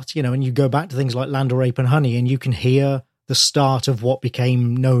start, you know, and you go back to things like Land of Rape and Honey, and you can hear the start of what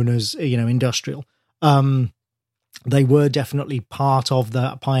became known as, you know, industrial. They were definitely part of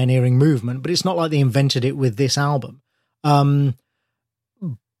that pioneering movement, but it's not like they invented it with this album. But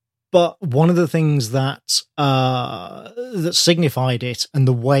one of the things that that signified it and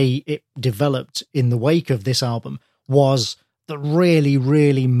the way it developed in the wake of this album was the really,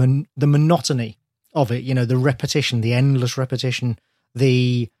 really the monotony of it. You know, the repetition, the endless repetition,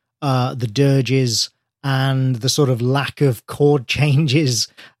 the dirges, and the sort of lack of chord changes.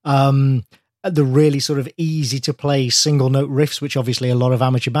 The really sort of easy to play single note riffs, which obviously a lot of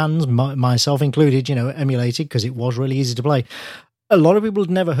amateur bands, myself included, you know, emulated because it was really easy to play. A lot of people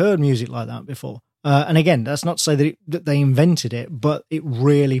had never heard music like that before. And again, that's not to say that they invented it, but it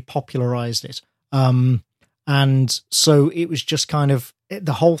really popularized it. And so it was just kind of,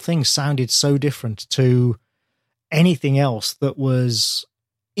 the whole thing sounded so different to anything else that was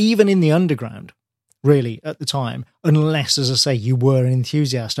even in the underground, really, at the time, unless, as I say, you were an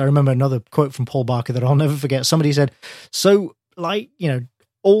enthusiast. I remember another quote from Paul Barker that I'll never forget. Somebody said, so, like, you know,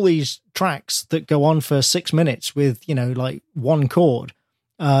 all these tracks that go on for 6 minutes with, you know, like one chord,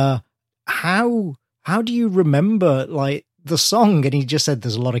 how do you remember, like, the song? And he just said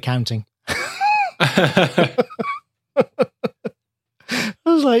there's a lot of counting. I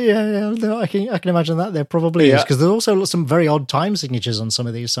was like, yeah, no, I can imagine that. There probably is, because there's also some very odd time signatures on some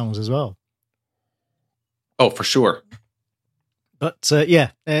of these songs as well. Oh, for sure. But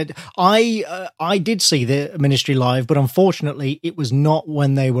I did see the Ministry live, but unfortunately, it was not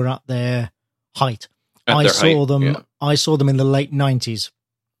when they were at their height. I saw them in the late 90s.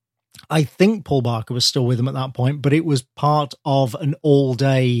 I think Paul Barker was still with them at that point, but it was part of an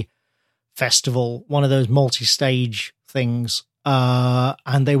all-day festival, one of those multi-stage things,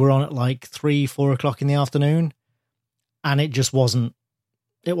 and they were on at like 3-4 o'clock in the afternoon, and it just wasn't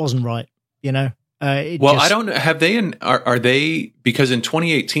right, you know. I don't have they are they, because in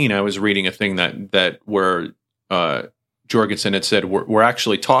 2018 I was reading a thing that where Jorgensen had said we're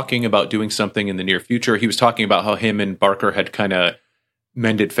actually talking about doing something in the near future. He was talking about how him and Barker had kind of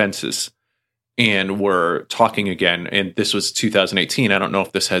mended fences and were talking again, and this was 2018. I don't know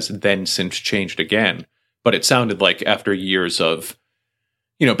if this has then since changed again, but it sounded like after years of,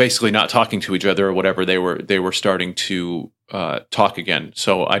 you know, basically not talking to each other or whatever, they were starting to talk again.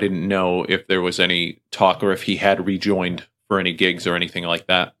 So I didn't know if there was any talk or if he had rejoined for any gigs or anything like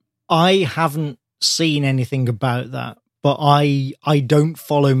that. I haven't seen anything about that, but I don't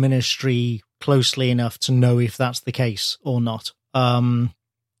follow Ministry closely enough to know if that's the case or not.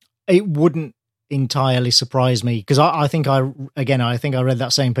 It wouldn't entirely surprise me, because I think I read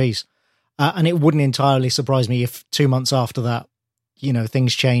that same piece, and it wouldn't entirely surprise me if 2 months after that, you know,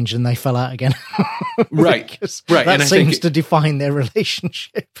 things changed and they fell out again. Right. That and seems to define their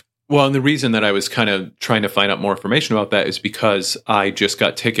relationship. Well, and the reason that I was kind of trying to find out more information about that is because I just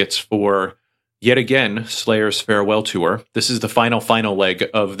got tickets for, yet again, Slayer's farewell tour. This is the final leg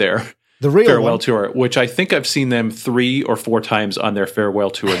of their farewell tour, which I think I've seen them 3 or 4 times on their farewell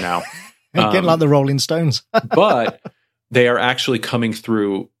tour now. Again, like the Rolling Stones. But they are actually coming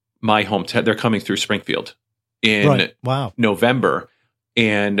through my hometown. They're coming through Springfield in November.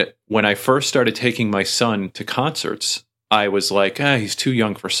 And when I first started taking my son to concerts, I was like, he's too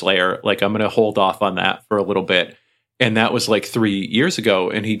young for Slayer. Like, I'm going to hold off on that for a little bit. And that was like 3 years ago,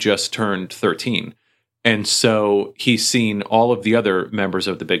 and he just turned 13. And so he's seen all of the other members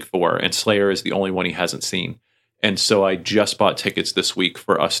of the Big Four, and Slayer is the only one he hasn't seen. And so I just bought tickets this week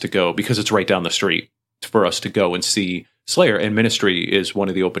for us to go, because it's right down the street, for us to go and see Slayer, and Ministry is one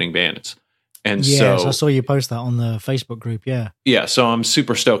of the opening bands. And so I saw you post that on the Facebook group. Yeah. So I'm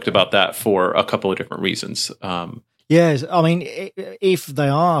super stoked about that for a couple of different reasons. Yes. I mean, if they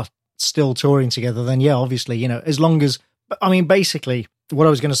are still touring together, then yeah, obviously, you know, as long as, I mean, basically what I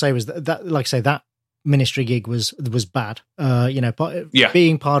was going to say was that, like I say, that Ministry gig was bad. Yeah.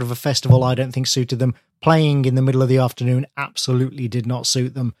 Being part of a festival, I don't think suited them. Playing in the middle of the afternoon absolutely did not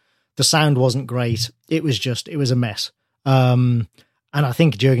suit them. The sound wasn't great. It was a mess. And I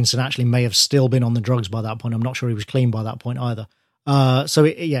think Jurgensen actually may have still been on the drugs by that point. I'm not sure he was clean by that point either.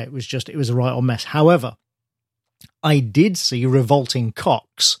 It was a right old mess. However, I did see Revolting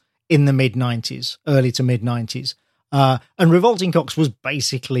Cocks in the mid-90s, early to mid-90s. And Revolting Cocks was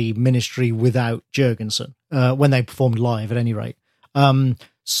basically Ministry without Jurgensen, when they performed live at any rate.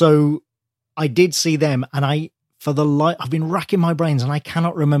 So I did see them, and I've been racking my brains, and I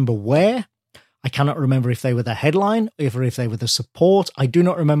cannot remember where. I cannot remember if they were the headline, if they were the support. I do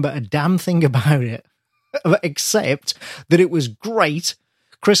not remember a damn thing about it, except that it was great.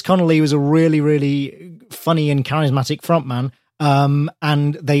 Chris Connolly was a really, really funny and charismatic frontman,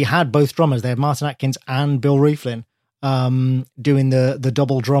 and they had both drummers. They had Martin Atkins and Bill Rieflin doing the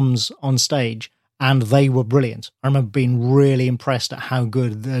double drums on stage, and they were brilliant. I remember being really impressed at how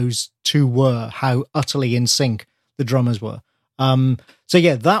good those two were, how utterly in sync the drummers were. So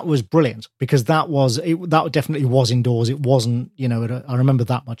yeah, that was brilliant, because that definitely was indoors. It wasn't, I remember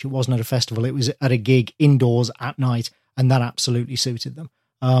that much. It wasn't at a festival. It was at a gig indoors at night, and that absolutely suited them.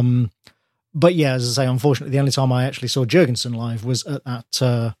 But yeah, as I say, unfortunately, the only time I actually saw Jurgensen live was at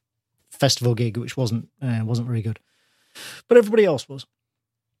that festival gig, which wasn't very good. But everybody else was.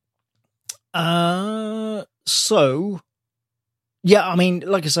 So, yeah, I mean,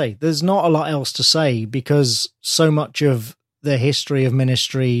 like I say, there's not a lot else to say, because so much of the history of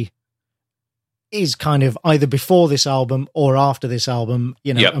Ministry is kind of either before this album or after this album,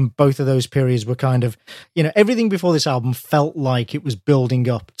 Yep. And both of those periods were kind of, everything before this album felt like it was building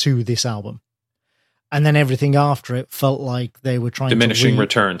up to this album. And then everything after it felt like they were trying Diminishing to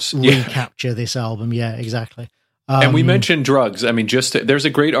returns. recapture this album. Yeah, exactly. And we mentioned drugs. I mean, there's a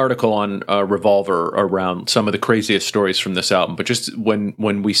great article on Revolver around some of the craziest stories from this album. But just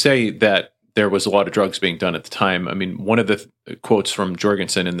when we say that there was a lot of drugs being done at the time, I mean, one of the quotes from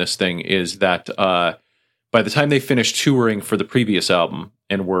Jorgensen in this thing is that by the time they finished touring for the previous album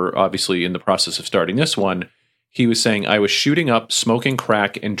and were obviously in the process of starting this one, he was saying, "I was shooting up, smoking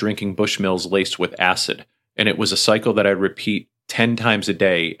crack, and drinking Bushmills laced with acid. And it was a cycle that I'd repeat 10 times a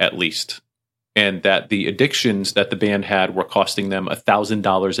day at least. And that the addictions that the band had were costing them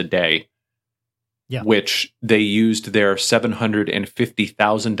 $1,000 a day, which they used their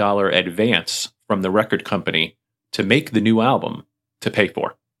 $750,000 advance from the record company to make the new album to pay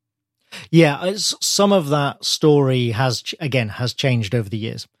for." Yeah, some of that story has changed over the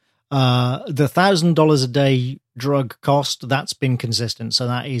years. The $1,000 a day drug cost, that's been consistent, so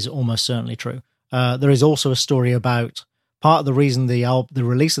that is almost certainly true. There is also a story about part of the reason the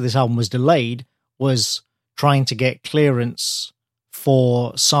release of this album was delayed was trying to get clearance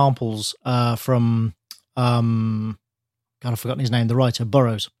for samples from God, I've forgotten his name, the writer,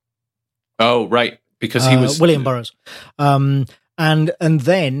 Burroughs. Oh, right, because he was William Burroughs. And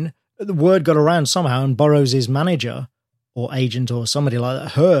then the word got around somehow, and Burroughs' manager or agent or somebody like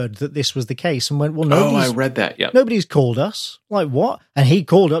that heard that this was the case and went, "Well, I read that. Yeah, nobody's called us. Like, what?" And he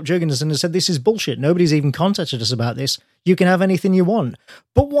called up Jurgensen and said, "This is bullshit. Nobody's even contacted us about this. You can have anything you want,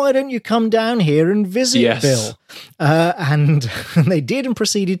 but why don't you come down here and visit Bill?" And they did, and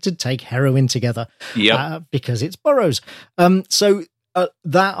proceeded to take heroin together. Because it's Burroughs. So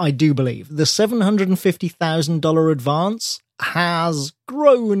that I do believe. The $750,000 advance has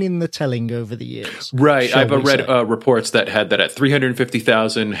grown in the telling over the years. Right. I've read reports that had that at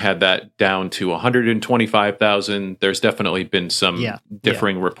 350,000, had that down to 125,000. There's definitely been some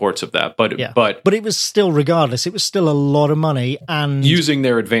differing reports of that. But it was still, regardless, it was still a lot of money, and using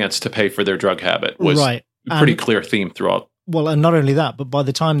their advance to pay for their drug habit was a pretty clear theme throughout. Well, and not only that, but by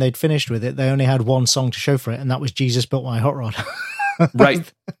the time they'd finished with it, they only had one song to show for it, and that was Jesus Built My Hot Rod.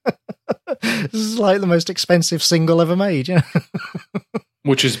 Right. This is like the most expensive single ever made,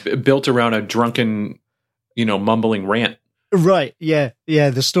 Which is built around a drunken, mumbling rant. Right, yeah.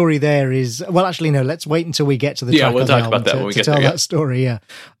 The story there is, well, actually, no, let's wait until we get to the track. We'll talk about that when we get there. That story,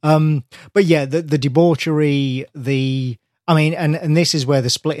 But yeah, the debauchery, and this is where the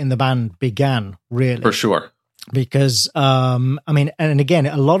split in the band began, really. For sure. Because, and again,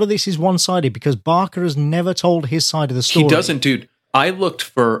 a lot of this is one-sided because Barker has never told his side of the story. He doesn't, dude. I looked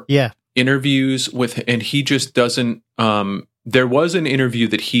for interviews with, and he just doesn't. There was an interview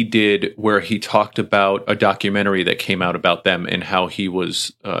that he did where he talked about a documentary that came out about them and how he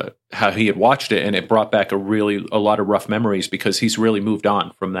was, how he had watched it, and it brought back a lot of rough memories because he's really moved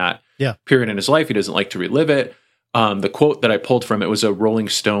on from that period in his life. He doesn't like to relive it. The quote that I pulled from it was a Rolling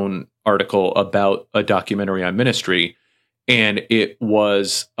Stone article about a documentary on Ministry. And it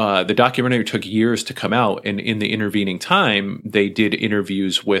was the documentary took years to come out, and in the intervening time, they did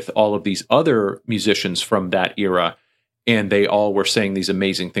interviews with all of these other musicians from that era, and they all were saying these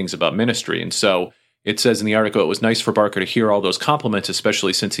amazing things about Ministry. And so it says in the article, it was nice for Barker to hear all those compliments,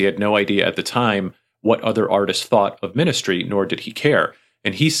 especially since he had no idea at the time what other artists thought of Ministry, nor did he care.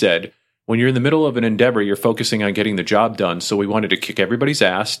 And he said, when you're in the middle of an endeavor, you're focusing on getting the job done. So we wanted to kick everybody's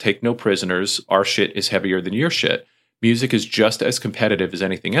ass, take no prisoners. Our shit is heavier than your shit. Music is just as competitive as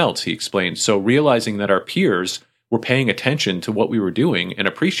anything else, he explained. So realizing that our peers were paying attention to what we were doing and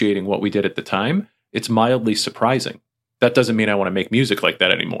appreciating what we did at the time, it's mildly surprising. That doesn't mean I want to make music like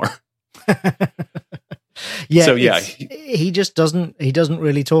that anymore. Yeah. So yeah, he just doesn't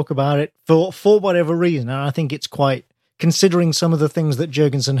really talk about it for whatever reason. And I think it's quite, considering some of the things that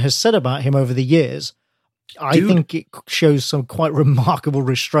Jurgensen has said about him over the years, I think it shows some quite remarkable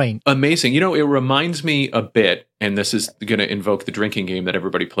restraint. Amazing. It reminds me a bit, and this is going to invoke the drinking game that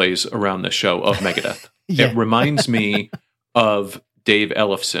everybody plays around the show, of Megadeth. Yeah. It reminds me of Dave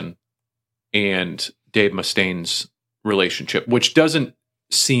Ellefson and Dave Mustaine's relationship, which doesn't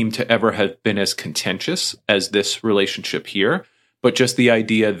seem to ever have been as contentious as this relationship here, but just the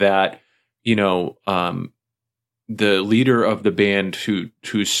idea that, the leader of the band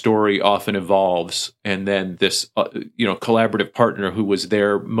whose story often evolves, and then this collaborative partner who was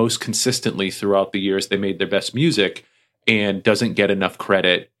there most consistently throughout the years they made their best music, and doesn't get enough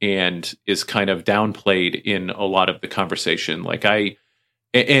credit and is kind of downplayed in a lot of the conversation.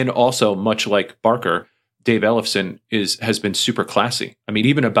 And also, much like Barker, Dave Ellefson has been super classy. I mean,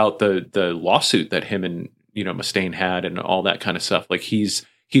 even about the lawsuit that him and Mustaine had and all that kind of stuff. Like he's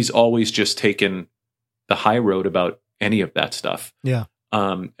always just taken the high road about any of that stuff. Yeah.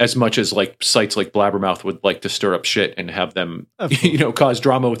 As much as like sites like Blabbermouth would like to stir up shit and have them, cause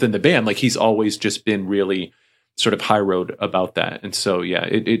drama within the band. Like he's always just been really sort of high road about that. And so, yeah,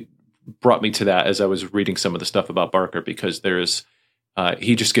 it brought me to that as I was reading some of the stuff about Barker, because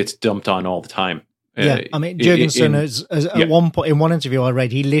he just gets dumped on all the time. Yeah, I mean, Jurgensen at one point in one interview I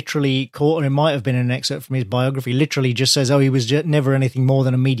read, he literally caught, or it might have been an excerpt from his biography, literally just says, he was never anything more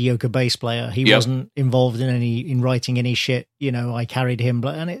than a mediocre bass player. He wasn't involved in writing any shit. I carried him,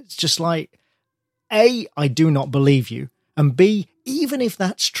 and it's just like, A, I do not believe you, and B, even if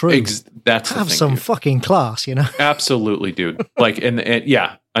that's true, that's have the thing, some dude. Fucking class, Absolutely, dude. Like, and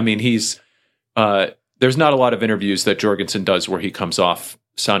yeah, I mean, he's there's not a lot of interviews that Jorgensen does where he comes off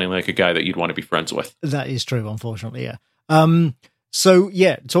sounding like a guy that you'd want to be friends with. That is true, unfortunately, yeah. So,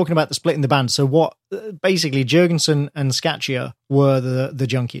 yeah, talking about the split in the band. So what, basically, Jurgensen and Scaccia were the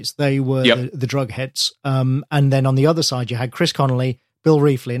junkies. They were the drug heads. And then on the other side, you had Chris Connolly, Bill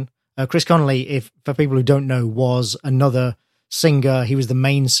Rieflin. Chris Connolly, for people who don't know, was another singer. He was the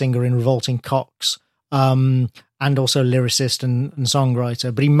main singer in Revolting Cocks, and also lyricist and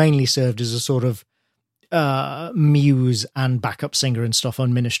songwriter. But he mainly served as a sort of muse and backup singer and stuff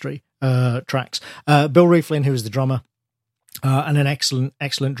on Ministry tracks. Bill Rieflin, who was the drummer, and an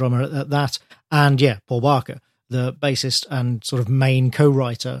excellent drummer at that. And yeah, Paul Barker, the bassist and sort of main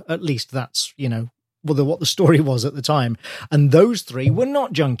co-writer. At least that's, what the story was at the time. And those three were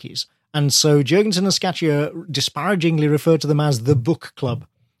not junkies. And so Jurgensen and Scaccia disparagingly referred to them as the book club,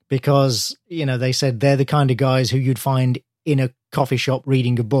 because, they said they're the kind of guys who you'd find in a coffee shop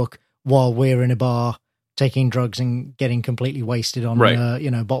reading a book while we're in a bar taking drugs and getting completely wasted on,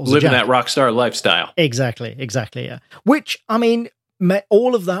 bottles living of Jack. that rock star lifestyle. Exactly, yeah. Which, I mean,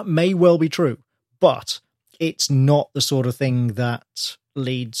 all of that may well be true, but it's not the sort of thing that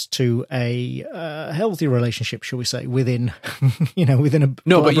leads to a healthy relationship, shall we say, within a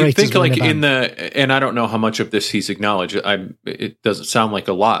no. But you think like and I don't know how much of this he's acknowledged. It doesn't sound like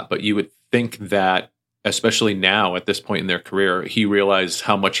a lot, but you would think that, especially now at this point in their career, he realized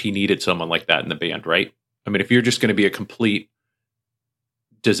how much he needed someone like that in the band, right? I mean, if you're just going to be a complete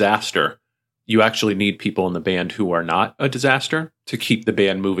disaster, you actually need people in the band who are not a disaster to keep the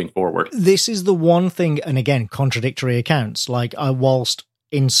band moving forward. This is the one thing, and again, contradictory accounts. Like, whilst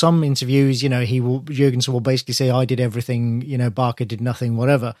in some interviews, Jurgensen will basically say, I did everything, Barker did nothing,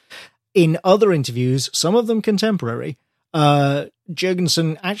 whatever. In other interviews, some of them contemporary,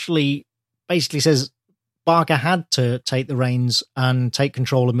 Jurgensen actually basically says, Barker had to take the reins and take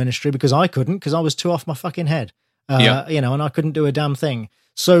control of Ministry because I couldn't, because I was too off my fucking head, and I couldn't do a damn thing.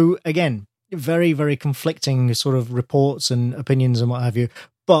 So again, very, very conflicting sort of reports and opinions and what have you.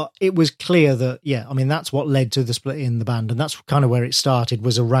 But it was clear that, that's what led to the split in the band. And that's kind of where it started,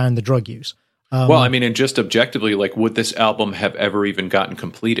 was around the drug use. Well, I mean, and just objectively, like, would this album have ever even gotten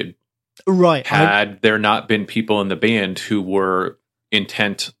completed? Right. Had there not been people in the band who were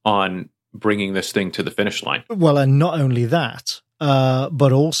intent on bringing this thing to the finish line. Well, and not only that,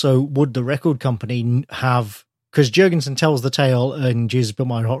 but also would the record company have, because Jurgensen tells the tale in Jesus Built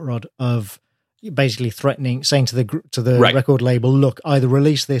My Hot Rod of basically threatening, saying to the Right. record label, look, either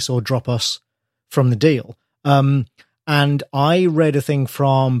release this or drop us from the deal. And I read a thing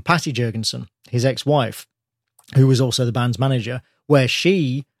from Patty Jurgensen, his ex-wife, who was also the band's manager, where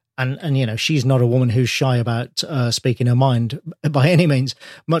she, and you know, she's not a woman who's shy about speaking her mind by any means,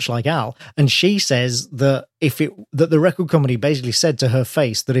 much like Al. And she says that that the record company basically said to her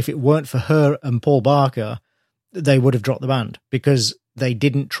face that if it weren't for her and Paul Barker, they would have dropped the band because they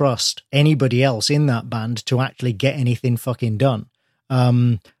didn't trust anybody else in that band to actually get anything fucking done.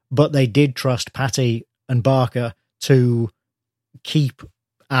 But they did trust Patty and Barker to keep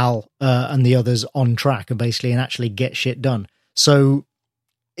Al and the others on track and actually get shit done. So,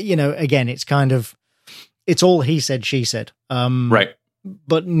 you know, again, it's all he said, she said. Right.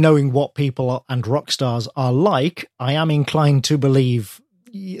 But knowing what people and rock stars are like, I am inclined to believe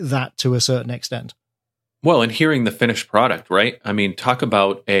that to a certain extent. Well, and hearing the finished product, right? I mean, talk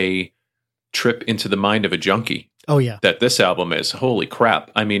about a trip into the mind of a junkie. Oh, yeah. That this album is. Holy crap.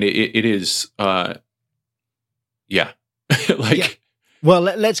 I mean, it is, yeah. Like... Yeah. Well,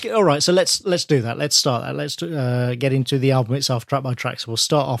 let's get all right. So let's do that. Let's start that. Let's get into the album itself, track by track. So we'll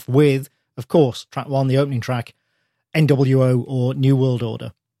start off with, of course, track 1, the opening track, NWO or New World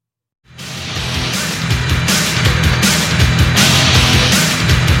Order.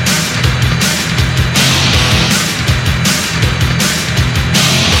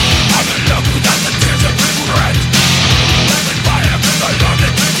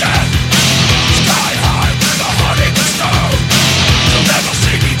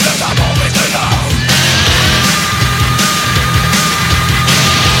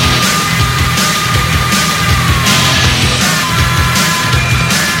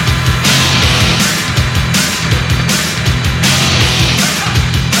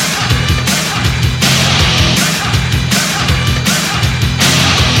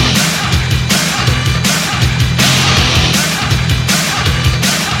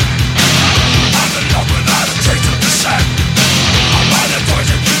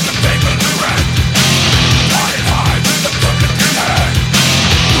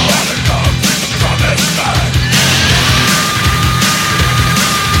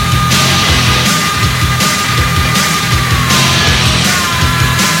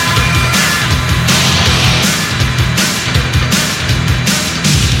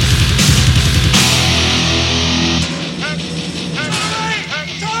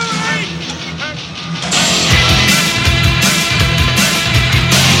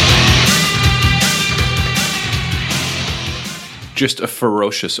 Just a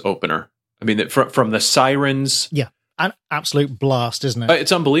ferocious opener. I mean, from the sirens. Yeah, an absolute blast, isn't it?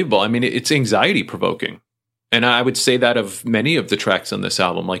 It's unbelievable. I mean, it's anxiety provoking. And I would say that of many of the tracks on this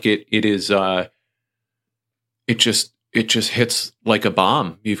album. Like it is, it just hits like a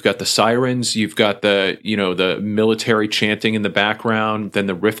bomb. You've got the sirens, you've got the military chanting in the background. Then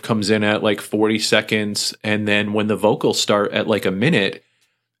the riff comes in at like 40 seconds. And then when the vocals start at like a minute,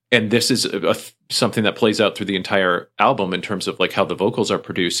 and this is something that plays out through the entire album in terms of like how the vocals are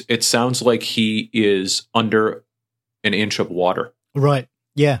produced. It sounds like he is under an inch of water. Right.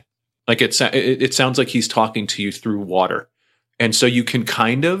 Yeah. Like it sounds like he's talking to you through water. And so you can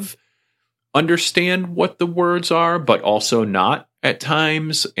kind of understand what the words are, but also not at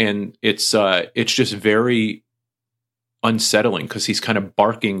times. And it's just very unsettling because he's kind of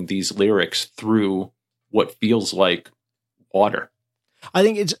barking these lyrics through what feels like water. I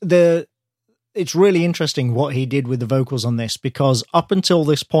think it's really interesting what he did with the vocals on this, because up until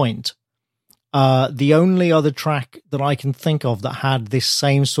this point, the only other track that I can think of that had this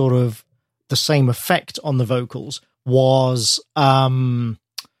same the same effect on the vocals was Burning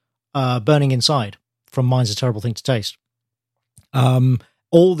Inside from Mind's a Terrible Thing to Taste.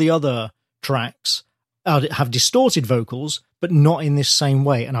 All the other tracks have distorted vocals, but not in this same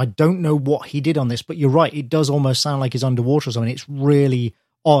way. And I don't know what he did on this, but you're right. It does almost sound like he's underwater or something. It's really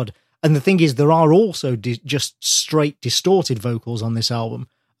odd. And the thing is, there are also just straight distorted vocals on this album.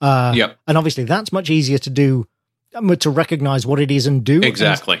 Yep. And obviously that's much easier to do, to recognize what it is and do.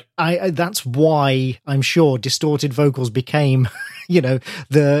 Exactly. And that's why I'm sure distorted vocals became,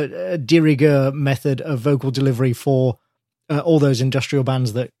 the de rigueur method of vocal delivery for all those industrial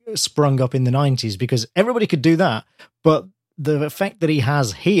bands that sprung up in the 90s, because everybody could do that. But the effect that he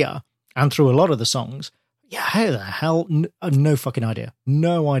has here and through a lot of the songs, how the hell? No fucking idea.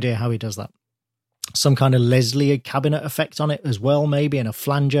 No idea how he does that. Some kind of Leslie cabinet effect on it as well, maybe, and a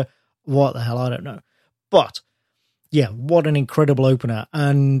flanger. What the hell? I don't know. But Yeah, what an incredible opener.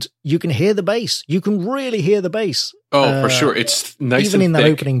 And you can hear the bass. You can really hear the bass. Oh, for sure. It's nice even and in that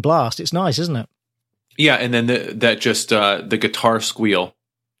thick. opening blast. It's nice, isn't it? Yeah, and then the guitar squeal.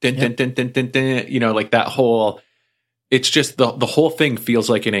 Dun, dun, dun, dun, dun, dun, you know, like that whole... It's just the whole thing feels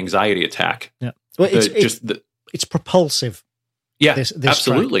like an anxiety attack. Yeah. Well, it's propulsive. Yeah, this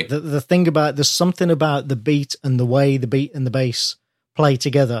absolutely. Track. The thing about, there's something about the beat and the way the beat and the bass play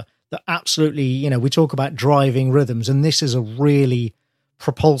together that absolutely, you know, we talk about driving rhythms, and this is a really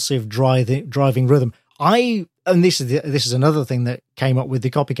propulsive driving rhythm. And this is another thing that came up with the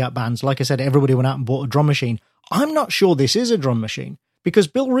copycat bands. Like I said, everybody went out and bought a drum machine. I'm not sure this is a drum machine, because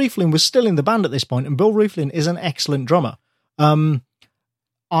Bill Rieflin was still in the band at this point, and Bill Rieflin is an excellent drummer.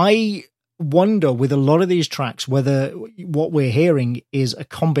 I wonder with a lot of these tracks whether what we're hearing is a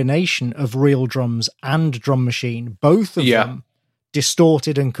combination of real drums and drum machine, both of them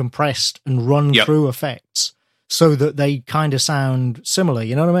distorted and compressed and run through effects so that they kind of sound similar.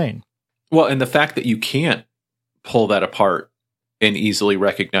 You know what I mean? Well, and the fact that you can't pull that apart and easily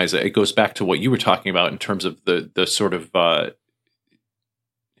recognize it goes back to what you were talking about in terms of the sort of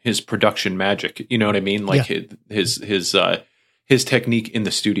his production magic. You know what I mean? Like his technique in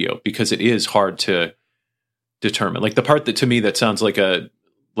the studio, because it is hard to determine. Like the part that to me that sounds like a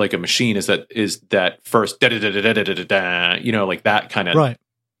machine is that first da da da da da da da, you know, like that kind of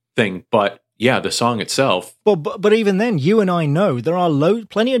thing. But yeah, the song itself. But even then, you and I know there are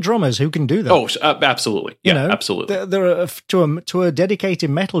plenty of drummers who can do that. Oh, absolutely. Yeah, absolutely. There are to a dedicated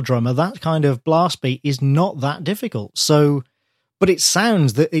metal drummer, that kind of blast beat is not that difficult. So, but it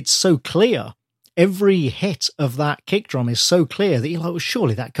sounds that it's so clear. Every hit of that kick drum is so clear that you're like, well,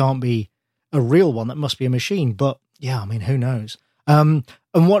 surely that can't be a real one. That must be a machine. But yeah, I mean, who knows? And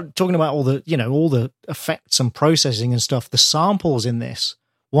talking about all the effects and processing and stuff, the samples in this.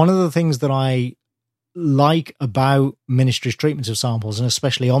 One of the things that I like about Ministry's treatments of samples, and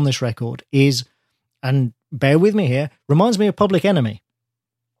especially on this record, is, and bear with me here, reminds me of Public Enemy.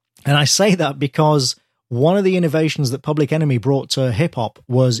 And I say that because one of the innovations that Public Enemy brought to hip-hop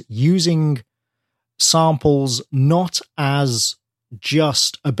was using samples not as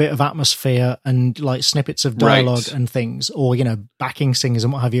just a bit of atmosphere and like snippets of dialogue and things, or, you know, backing singers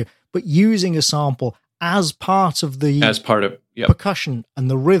and what have you, but using a sample as part of percussion and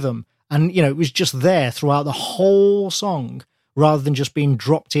the rhythm. And, you know, it was just there throughout the whole song rather than just being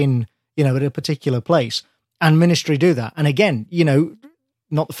dropped in, you know, at a particular place. And Ministry do that. And again, you know,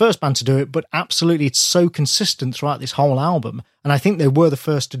 not the first band to do it, but absolutely it's so consistent throughout this whole album. And I think they were the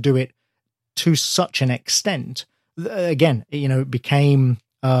first to do it to such an extent. Again, you know, it became,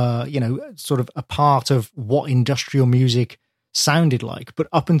 you know, sort of a part of what industrial music sounded like. But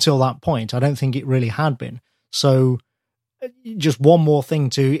up until that point, I don't think it really had been. So just one more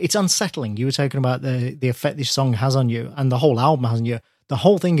thing it's unsettling. You were talking about the effect this song has on you and the whole album has on you. The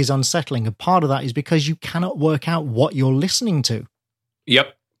whole thing is unsettling. And part of that is because you cannot work out what you're listening to.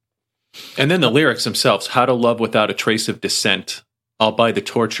 Yep. And then the lyrics themselves, how to love without a trace of dissent. I'll buy the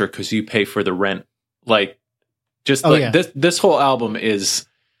torture because you pay for the rent. Like, just this whole album is,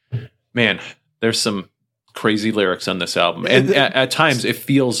 man, there's some crazy lyrics on this album. And at times it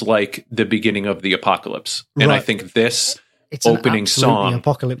feels like the beginning of the apocalypse. And I think this opening song,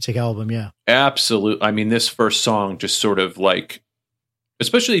 apocalyptic album. Yeah, absolutely. I mean, this first song just sort of like,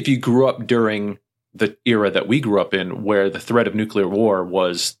 especially if you grew up during the era that we grew up in, where the threat of nuclear war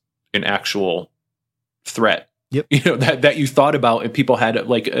was an actual threat. Yep. You know, that you thought about and people had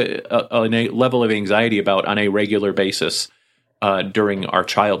like a level of anxiety about on a regular basis during our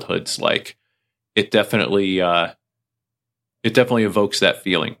childhoods. Like it definitely evokes that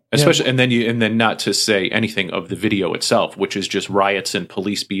feeling, especially. And then not to say anything of the video itself, which is just riots and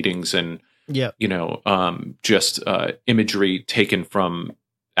police beatings and, you know, just imagery taken from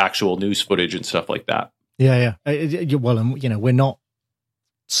actual news footage and stuff like that. Yeah. Well, and, you know, we're not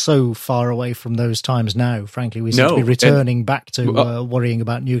so far away from those times now. Frankly, we seem to be returning back to worrying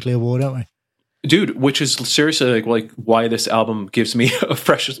about nuclear war, don't we? Dude, which is seriously like why this album gives me a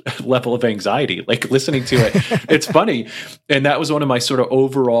fresh level of anxiety. Like listening to it, it's funny, and that was one of my sort of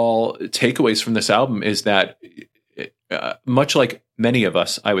overall takeaways from this album is that much like many of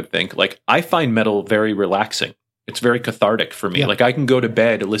us, I would think, like I find metal very relaxing. It's very cathartic for me. Yeah. Like I can go to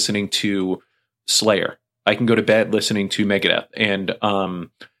bed listening to Slayer. I can go to bed listening to Megadeth. And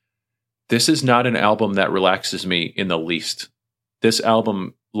this is not an album that relaxes me in the least. This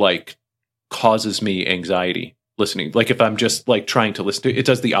album, like, causes me anxiety listening. Like, if I'm just, like, trying to listen to it, it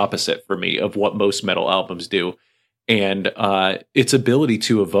does the opposite for me of what most metal albums do. And its ability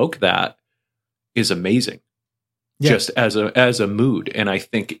to evoke that is amazing. Yeah. Just as a mood. And I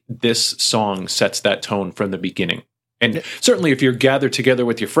think this song sets that tone from the beginning. And certainly if you're gathered together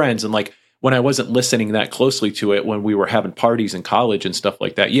with your friends and like when I wasn't listening that closely to it, when we were having parties in college and stuff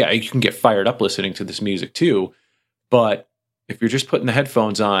like that, yeah, you can get fired up listening to this music too. But if you're just putting the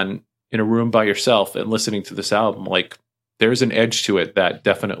headphones on in a room by yourself and listening to this album, like there's an edge to it that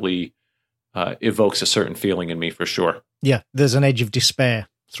definitely evokes a certain feeling in me for sure. Yeah, there's an edge of despair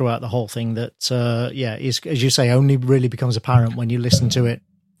throughout the whole thing that, is, as you say, only really becomes apparent when you listen to it,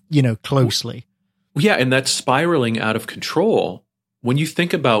 closely. Yeah, and that's spiraling out of control. When you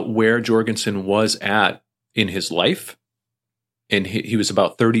think about where Jorgensen was at in his life, and he was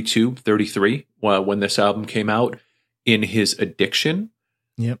about 32, 33 when this album came out, in his addiction,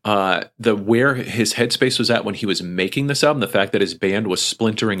 yep. Where his headspace was at when he was making this album, the fact that his band was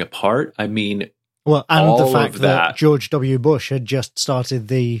splintering apart, I mean, well, and the fact that George W. Bush had just started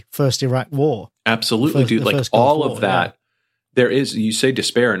the first Iraq War. Absolutely, dude. Like all of that. Yeah. There is, you say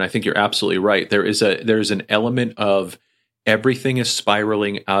despair, and I think you're absolutely right. There's an element of everything is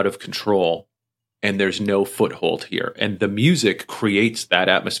spiraling out of control, and there's no foothold here. And the music creates that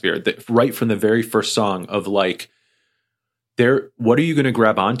atmosphere that right from the very first song of like, what are you going to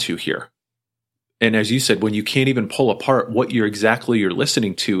grab onto here? And as you said, when you can't even pull apart what you're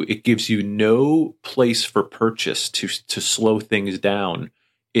listening to, it gives you no place for purchase to slow things down.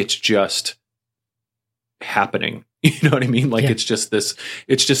 It's just happening. You know what I mean? Like it's just this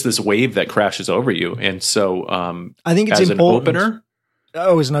wave that crashes over you. And so I think it's as important. An opener.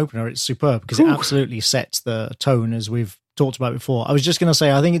 Oh, as an opener, it's superb because it absolutely sets the tone, as we've talked about before. I was just going to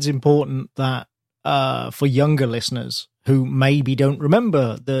say, I think it's important that for younger listeners who maybe don't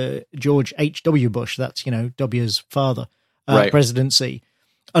remember the George H.W. Bush, that's, W's father, presidency,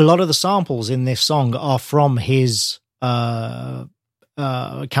 a lot of the samples in this song are from his campaign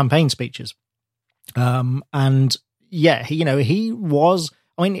speeches. And yeah, he was,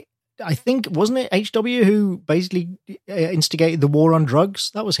 I think, wasn't it H.W. who basically instigated the war on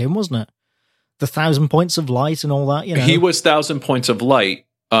drugs? That was him, wasn't it? The 1,000 Points of Light and all that, He was 1,000 Points of Light.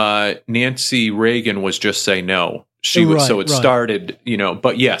 Nancy Reagan was Just Say No. She was, so it started,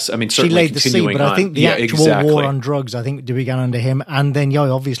 but yes, certainly she laid the seed, but I think the actual war on drugs, I think, began under him. And then,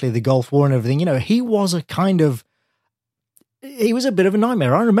 obviously the Gulf War and everything, he was a bit of a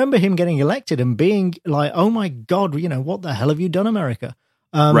nightmare. I remember him getting elected and being like, oh my God, what the hell have you done, America?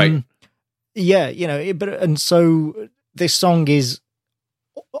 Right. Yeah, and so this song is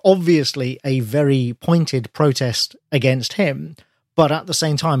obviously a very pointed protest against him, but at the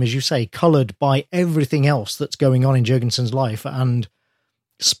same time, as you say, coloured by everything else that's going on in Jorgensen's life and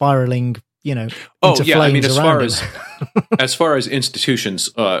spiraling, into flames around him. As far as institutions,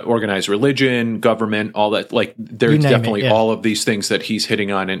 organized religion, government, all that, like there's definitely all of these things that he's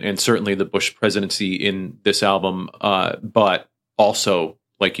hitting on, and certainly the Bush presidency in this album, but also,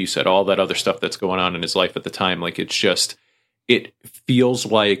 like you said, all that other stuff that's going on in his life at the time. Like it feels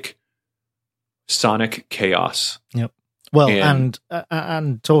like sonic chaos. Yep. Well, and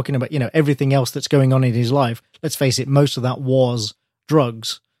talking about, everything else that's going on in his life, let's face it, most of that was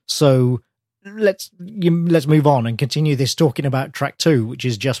drugs. So let's move on and continue this talking about track 2, which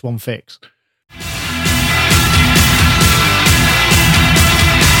is Just One Fix.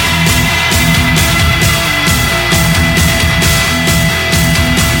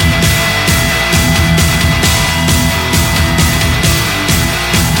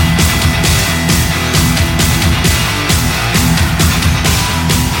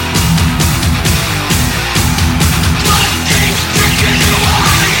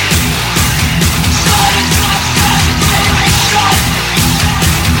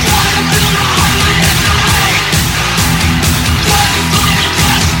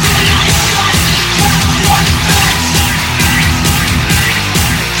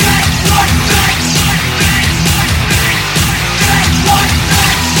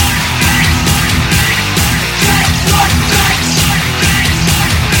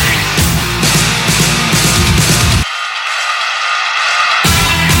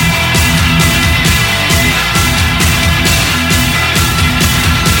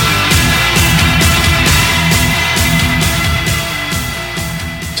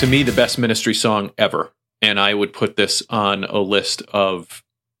 To me, the best Ministry song ever. And I would put this on a list of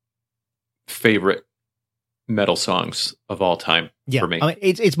favorite metal songs of all time for me.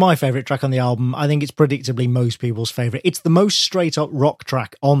 It's my favorite track on the album. I think it's predictably most people's favorite. It's the most straight up rock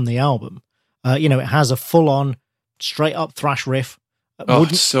track on the album. It has a full on straight up thrash riff.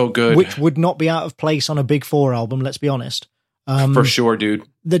 It's so good. Which would not be out of place on a Big Four album, let's be honest. For sure, dude.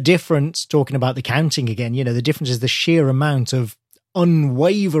 The difference, talking about the counting again, the difference is the sheer amount of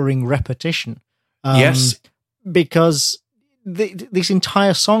unwavering repetition. Yes. Because this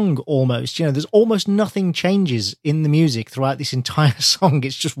entire song almost, there's almost nothing changes in the music throughout this entire song.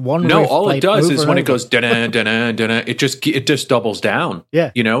 It's just one. No, riff all it does is when over. it goes da da da, it just doubles down.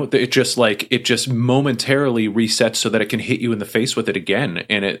 Yeah, it just momentarily resets so that it can hit you in the face with it again,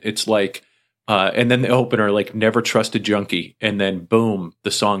 and it's like, and then the opener, like Never Trust a Junkie, and then boom,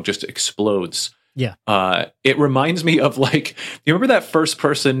 the song just explodes. Yeah. It reminds me of like, you remember that first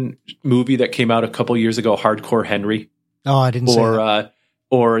person movie that came out a couple years ago, Hardcore Henry? Oh, I didn't see that.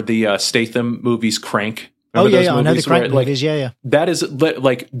 Or the Statham movies, Crank. Remember those movies? I know the Crank movies, yeah. That is,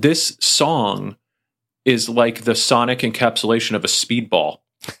 like, this song is like the sonic encapsulation of a speedball.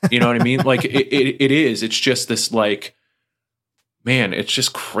 You know what I mean? Like, it is. It's just this, like, man, it's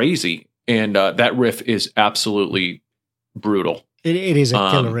just crazy. And that riff is absolutely brutal. It is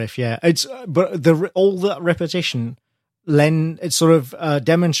a killer riff, yeah. But all that repetition, it sort of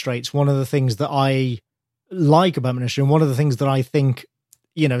demonstrates one of the things that I like about Ministry, and one of the things that I think,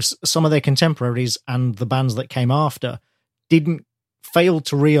 some of their contemporaries and the bands that came after didn't fail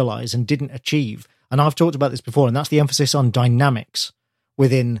to realize and didn't achieve. And I've talked about this before, and that's the emphasis on dynamics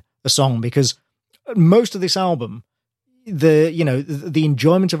within the song, because most of this album, the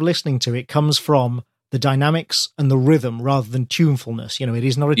enjoyment of listening to it comes from the dynamics and the rhythm rather than tunefulness. It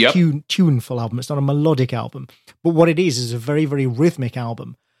is not a tuneful album. It's not a melodic album. But what it is a very, very rhythmic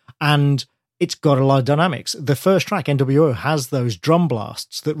album. And it's got a lot of dynamics. The first track, NWO, has those drum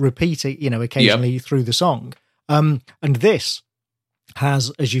blasts that repeat, occasionally through the song. And this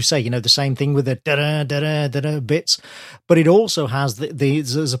has, as you say, the same thing with the da-da-da-da-da bits. But it also has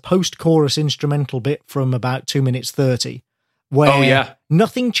there's a post-chorus instrumental bit from about 2 minutes 30 where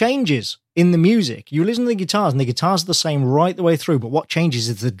nothing changes in the music. You listen to the guitars, and the guitars are the same right the way through, but what changes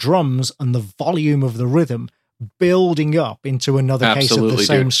is the drums and the volume of the rhythm building up into another case of the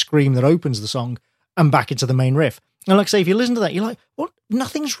same scream that opens the song and back into the main riff. And like I say, if you listen to that, you're like, what?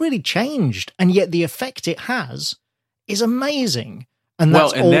 Nothing's really changed. And yet the effect it has is amazing. And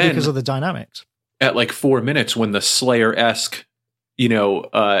that's all because of the dynamics. At like 4 minutes, when the Slayer-esque,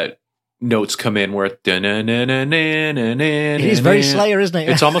 notes come in where it is very Slayer, isn't it?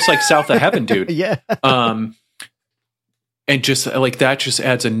 It's almost like South of Heaven, dude. Yeah. And just like that just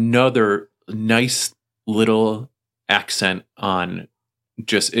adds another nice little accent on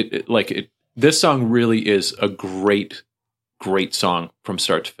just it. This song really is a great song from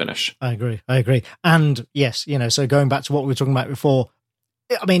start to finish. I agree. And yes, so going back to what we were talking about before,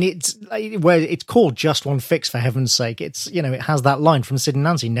 I mean, it's called Just One Fix, for heaven's sake. It's, it has that line from Sid and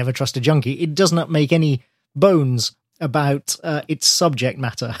Nancy, never trust a junkie. It does not make any bones about its subject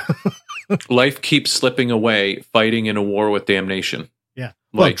matter. Life keeps slipping away, fighting in a war with damnation. Yeah.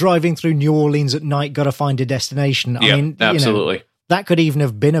 Well, driving through New Orleans at night, got to find a destination. I mean, absolutely. That could even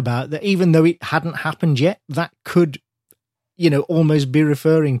have been about that, even though it hadn't happened yet, that could, almost be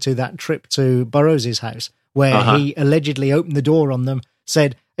referring to that trip to Burroughs' house, where he allegedly opened the door on them,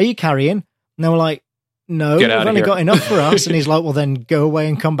 said, "Are you carrying?" And they were like, "No, we've only got enough for us." And he's like, "Well, then go away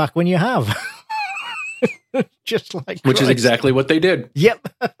and come back when you have." Just like Which Christ. Is exactly what they did. Yep.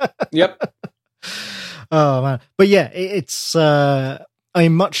 Oh man, but yeah, it's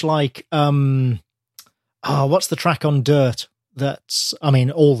much like what's the track on Dirt?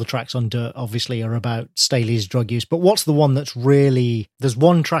 All the tracks on Dirt obviously are about Staley's drug use, but what's the one that's really? There's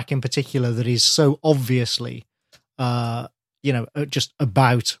one track in particular that is so obviously, just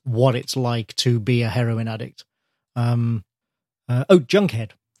about what it's like to be a heroin addict.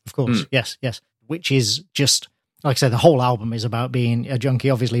 Junkhead, of course. Yes. Which is just, like I said, the whole album is about being a junkie,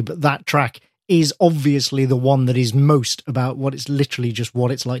 obviously, but that track is obviously the one that is most about what it's literally just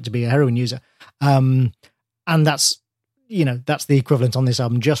what it's like to be a heroin user. And that's the equivalent on this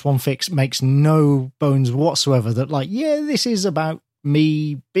album. Just One Fix makes no bones whatsoever that this is about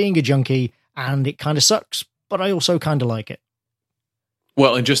me being a junkie and it kind of sucks, but I also kind of like it.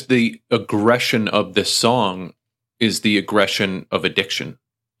 Well, and just the aggression of this song is the aggression of addiction.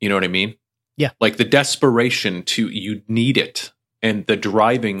 You know what I mean? Yeah. Like the desperation you need it. And the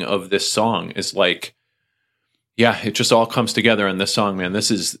driving of this song is like, it just all comes together in this song, man.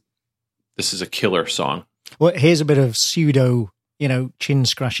 This is a killer song. Well, here's a bit of pseudo, chin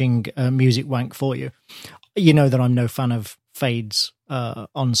scratching music wank for you. You know that I'm no fan of fades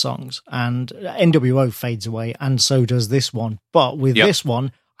on songs, and NWO fades away, and so does this one. But with this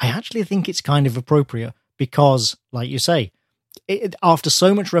one, I actually think it's kind of appropriate because, like you say, after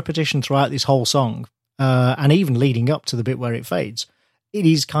so much repetition throughout this whole song, and even leading up to the bit where it fades, it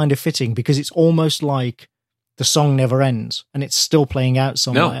is kind of fitting because it's almost like the song never ends and it's still playing out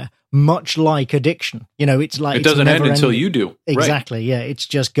somewhere. much like addiction. It's like it doesn't end until you do. Exactly. Right. Yeah. It's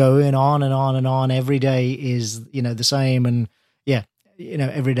just going on and on and on. Every day is, the same. And yeah,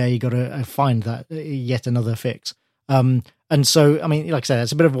 every day you got to find that yet another fix. And so, I mean, like I said,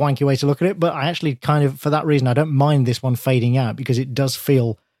 it's a bit of a wanky way to look at it, but I actually kind of, for that reason, I don't mind this one fading out because it does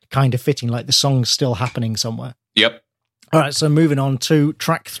feel kind of fitting, like the song's still happening somewhere. Yep. All right. So moving on to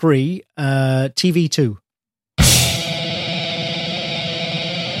track 3, TV2.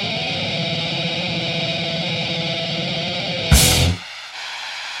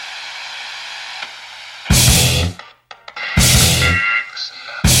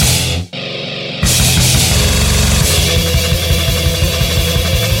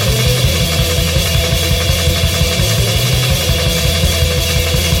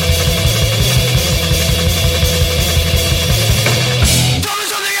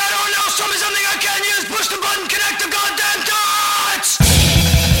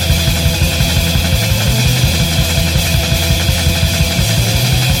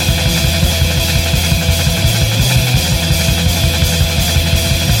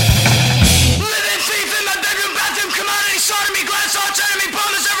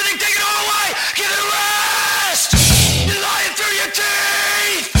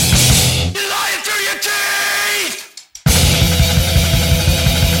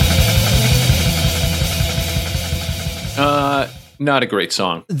 Not a great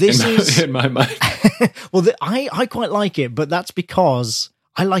song. This is in my mind. Well, I quite like it, but that's because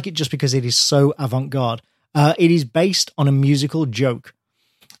I like it just because it is so avant-garde. It is based on a musical joke.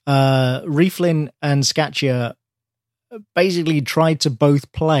 Rieflin and Scaccia basically tried to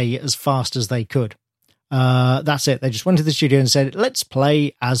both play as fast as they could. That's it. They just went to the studio and said, let's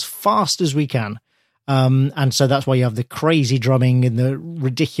play as fast as we can. And so that's why you have the crazy drumming and the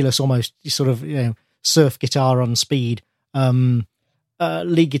ridiculous, almost sort of, surf guitar on speed.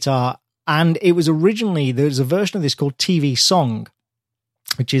 Lead guitar, and it was originally, there's a version of this called TV Song,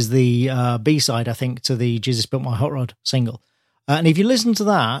 which is the B-side, I think, to the Jesus Built My Hot Rod single. And if you listen to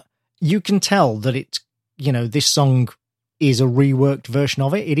that, you can tell that it's, this song is a reworked version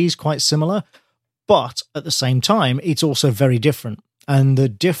of it. It is quite similar, but at the same time, it's also very different. And the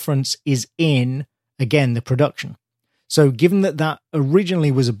difference is in, again, the production. So given that originally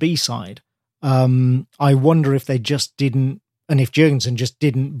was a B-side, I wonder if they just didn't, and if Jurgensen just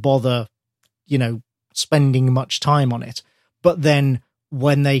didn't bother, spending much time on it. But then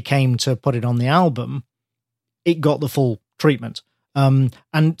when they came to put it on the album, it got the full treatment. And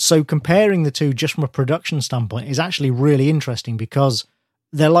so comparing the two just from a production standpoint is actually really interesting because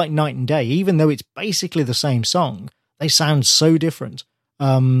they're like night and day. Even though it's basically the same song, they sound so different.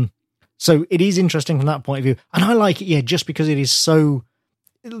 So it is interesting from that point of view. And I like it, just because it is so...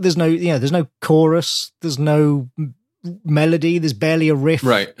 There's no chorus, there's no melody, there's barely a riff.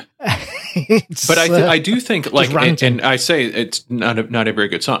 Right. But I do think, like, and I say it's not a very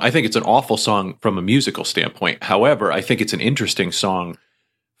good song. I think it's an awful song from a musical standpoint. However, I think it's an interesting song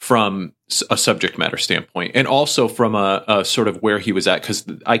from a subject matter standpoint, and also from a sort of where he was at, because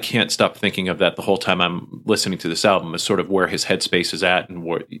I can't stop thinking of that the whole time I'm listening to this album, is sort of where his headspace is at, and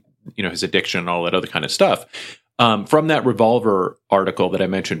where, his addiction and all that other kind of stuff. From that Revolver article that I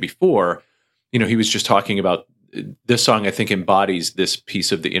mentioned before, he was just talking about this song, I think, embodies this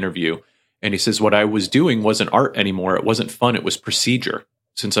piece of the interview. And he says, what I was doing wasn't art anymore. It wasn't fun. It was procedure.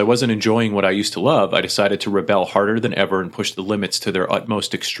 Since I wasn't enjoying what I used to love, I decided to rebel harder than ever and push the limits to their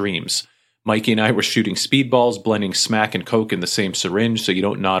utmost extremes. Mikey and I were shooting speedballs, blending smack and coke in the same syringe so you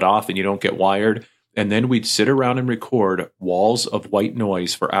don't nod off and you don't get wired. And then we'd sit around and record walls of white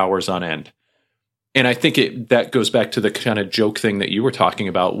noise for hours on end. And I think that goes back to the kind of joke thing that you were talking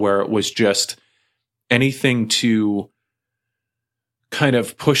about, where it was just anything to kind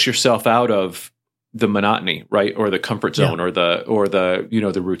of push yourself out of the monotony, right? Or the comfort zone, or the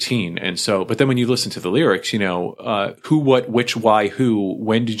the routine. And so, but then when you listen to the lyrics, who, what, which, why, who,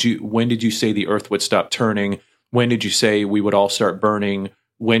 when did you say the earth would stop turning? When did you say we would all start burning?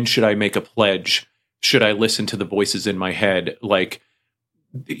 When should I make a pledge? Should I listen to the voices in my head? Like,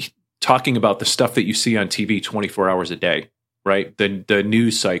 talking about the stuff that you see on TV 24 hours a day, right? The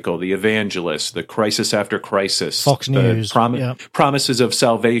news cycle, the evangelist, the crisis after crisis, Fox News, promises of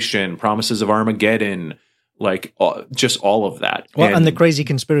salvation, promises of Armageddon, like just all of that. Well, and the crazy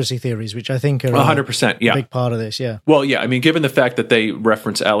conspiracy theories, which I think are 100%, a big part of this. Yeah. Well, yeah. I mean, given the fact that they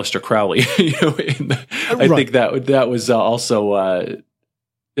reference Aleister Crowley, I think that was also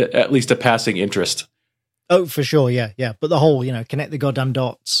at least a passing interest. Oh, for sure, yeah. But the whole, connect the goddamn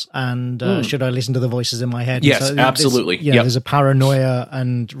dots, and should I listen to the voices in my head? Yes, so absolutely. There's a paranoia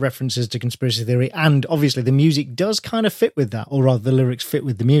and references to conspiracy theory, and obviously the music does kind of fit with that, or rather, the lyrics fit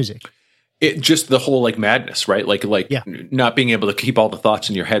with the music. It just the whole like madness, right? Like not being able to keep all the thoughts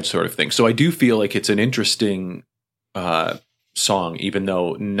in your head, sort of thing. So I do feel like it's an interesting song, even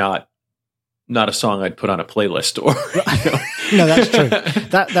though not a song I'd put on a playlist or. No, that's true.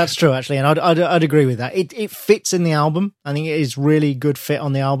 That's true actually, and I'd agree with that. It fits in the album. I think it is really good fit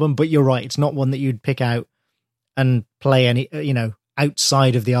on the album. But you're right, it's not one that you'd pick out and play any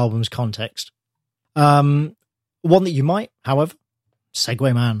outside of the album's context. One that you might, however,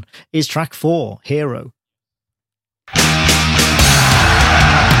 Segway Man, is track 4, Hero.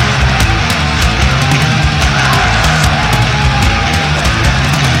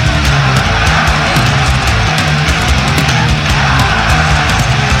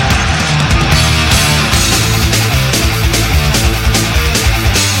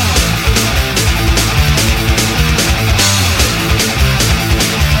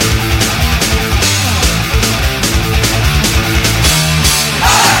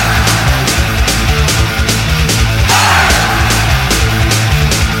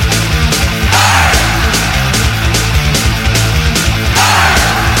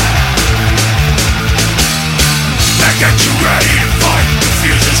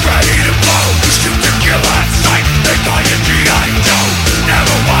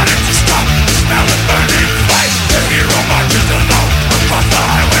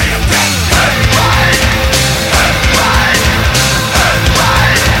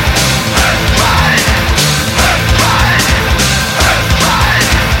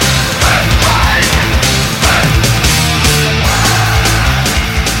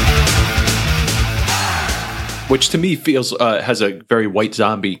 Which to me feels has a very White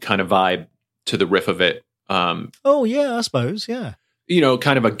Zombie kind of vibe to the riff of it. Oh yeah, I suppose, yeah.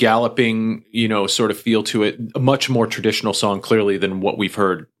 Kind of a galloping, sort of feel to it. A much more traditional song, clearly, than what we've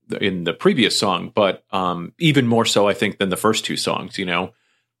heard in the previous song, but even more so, I think, than the first two songs.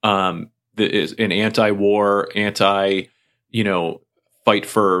 Is an anti-war, fight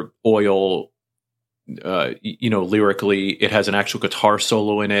for oil. Lyrically, it has an actual guitar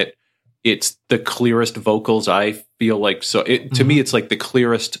solo in it. It's the clearest vocals, I feel like. So to me, it's like the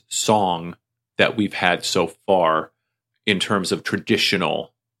clearest song that we've had so far in terms of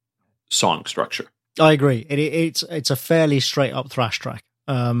traditional song structure. I agree. It's a fairly straight up thrash track.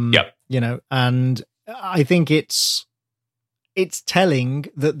 And I think it's telling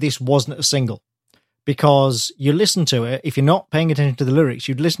that this wasn't a single, because you listen to it. If you're not paying attention to the lyrics,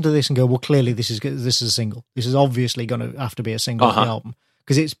 you'd listen to this and go, well, clearly this is a single. This is obviously going to have to be a single of the album,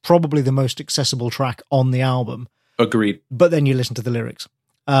 because it's probably the most accessible track on the album. Agreed. But then you listen to the lyrics.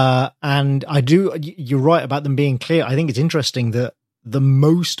 And you're right about them being clear. I think it's interesting that the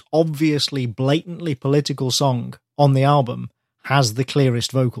most obviously, blatantly political song on the album has the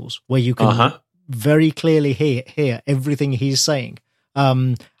clearest vocals, where you can very clearly hear everything he's saying.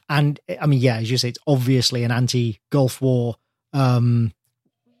 And I mean, yeah, as you say, it's obviously an anti-Gulf War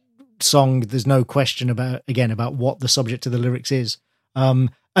song. There's no question about what the subject of the lyrics is. And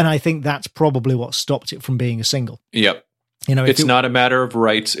I think that's probably what stopped it from being a single. Yep. It's not a matter of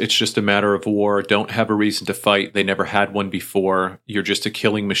rights. It's just a matter of war. Don't have a reason to fight. They never had one before. You're just a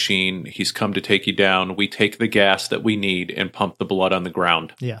killing machine. He's come to take you down. We take the gas that we need and pump the blood on the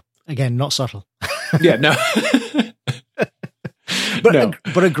ground. Yeah. Again, not subtle. Yeah, no.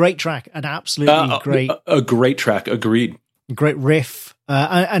 But a great track. An absolutely great. A great track. Agreed. Great riff.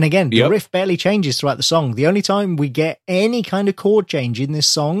 And again, the riff barely changes throughout the song. The only time we get any kind of chord change in this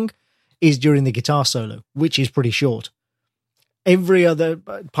song is during the guitar solo, which is pretty short. Every other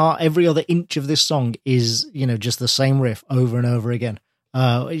part, every other inch of this song is, just the same riff over and over again.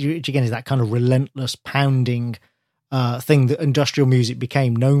 Which again is that kind of relentless pounding thing that industrial music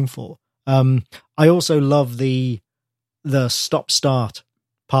became known for. I also love the stop-start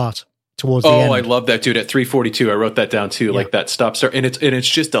part towards the end. Oh, I love that, dude. At 3:42, I wrote that down too, like that stop-start. And it's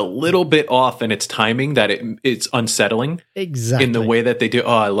just a little bit off in its timing that it's unsettling. Exactly. In the way that they do.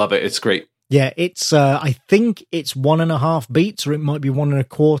 Oh, I love it. It's great. Yeah, it's. I think it's 1.5 beats, or it might be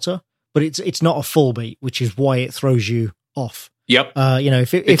 1.25, but it's not a full beat, which is why it throws you off. Yep.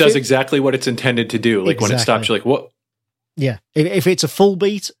 If it does exactly what it's intended to do. Like when it stops, you're like, what? Yeah. If it's a full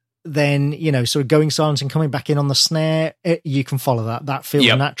beat, then sort of going silent and coming back in on the snare, you can follow that. That feels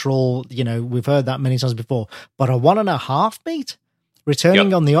natural. We've heard that many times before. But a 1.5 beat,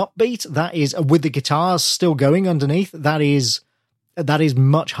 returning on the upbeat, that is with the guitars still going underneath. That is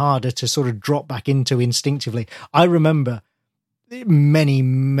much harder to sort of drop back into instinctively. I remember many,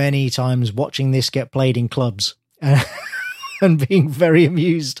 many times watching this get played in clubs and being very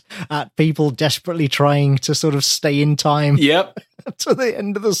amused at people desperately trying to sort of stay in time. Yep. To the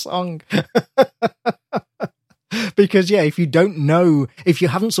end of the song. Because, yeah, if you don't know, if you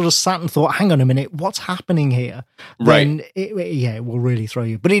haven't sort of sat and thought, hang on a minute, what's happening here? Then, it will really throw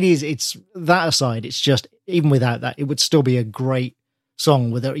you. But it's that aside, it's just, even without that, it would still be a great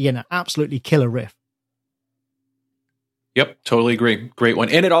song with a, absolutely killer riff. Yep, totally agree. Great one.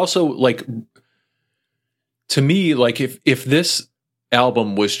 And it also, like, to me, like, if this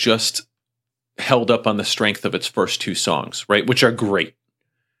album was just held up on the strength of its first two songs, right, which are great,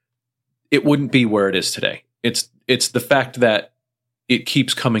 it wouldn't be where it is today. It's the fact that it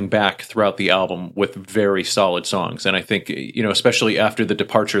keeps coming back throughout the album with very solid songs. And I think, especially after the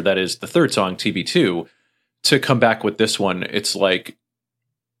departure that is the third song, TB2, to come back with this one, it's like,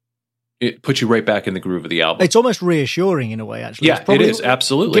 it puts you right back in the groove of the album. It's almost reassuring in a way, actually. Yeah, it is,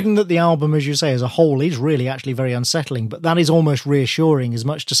 absolutely. Given that the album, as you say, as a whole is really actually very unsettling, but that is almost reassuring as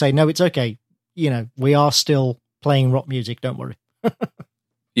much to say, no, it's okay. We are still playing rock music, don't worry.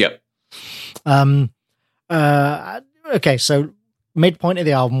 Yep. Okay, so midpoint of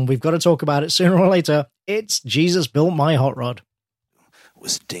the album, we've got to talk about it sooner or later. It's Jesus Built My Hot Rod.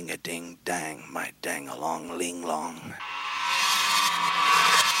 Was ding-a-ding-dang, my dang-along-ling-long.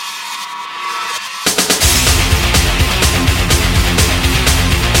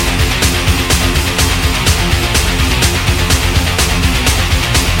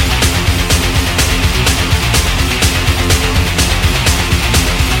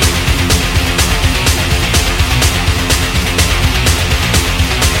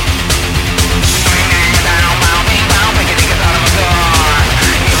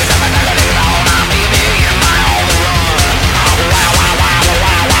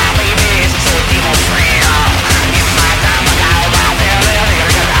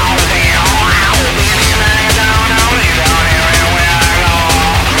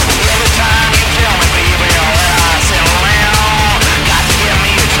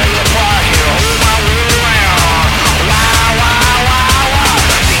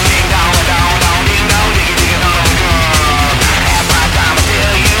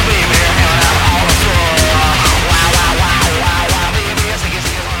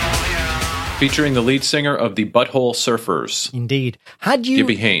 Featuring the lead singer of the Butthole Surfers. Indeed.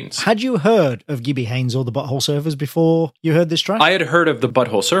 Gibby Haynes. Had you heard of Gibby Haynes or the Butthole Surfers before you heard this track? I had heard of the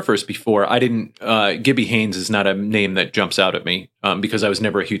Butthole Surfers before. I didn't. Gibby Haynes is not a name that jumps out at me because I was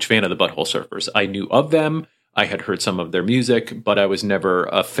never a huge fan of the Butthole Surfers. I knew of them. I had heard some of their music, but I was never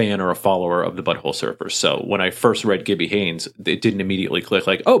a fan or a follower of the Butthole Surfers. So when I first read Gibby Haynes, it didn't immediately click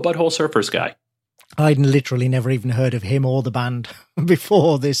like, oh, Butthole Surfers guy. I'd literally never even heard of him or the band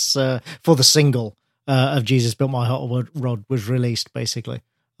before this, for the single of Jesus Built My Hot Rod was released, basically.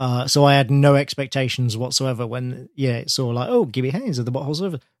 So I had no expectations whatsoever when, it's all like, oh, Gibby Haynes of the Butthole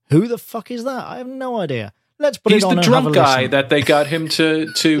Surfers. Who the fuck is that? I have no idea. Let's put it on. He's the drunk guy that they got him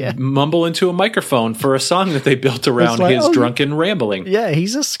to mumble into a microphone for a song that they built around his drunken rambling. Yeah,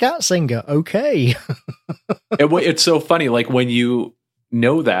 he's a scat singer. Okay. It's so funny, like when you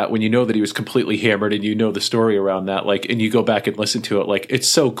know that he was completely hammered and you know the story around that, like, and you go back and listen to it, like, it's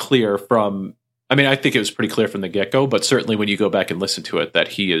so clear from, I mean, I think it was pretty clear from the get-go, but certainly when you go back and listen to it, that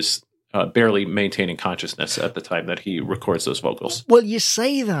he is barely maintaining consciousness at the time that he records those vocals. Well, you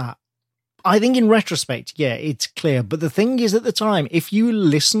say that. I think in retrospect, it's clear. But the thing is, at the time, if you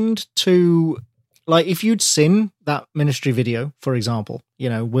listened to, like, if you'd seen that Ministry video, for example,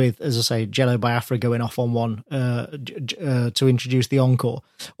 with, as I say, Jello Biafra going off on one to introduce the encore,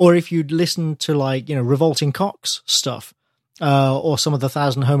 or if you'd listened to, like, Revolting Cocks stuff, or some of the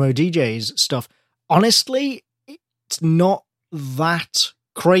Thousand Homo DJs stuff, honestly, it's not that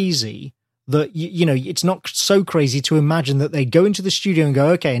crazy that, it's not so crazy to imagine that they go into the studio and go,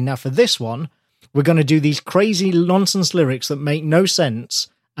 okay, now for this one, we're going to do these crazy nonsense lyrics that make no sense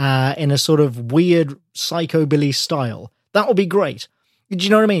in a sort of weird psychobilly style. That will be great. Do you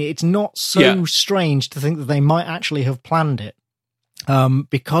know what I mean? It's not so strange to think that they might actually have planned it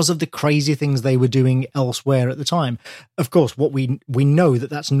because of the crazy things they were doing elsewhere at the time. Of course, what we know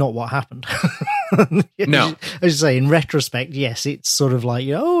that's not what happened. No. As you say, in retrospect, yes, it's sort of like,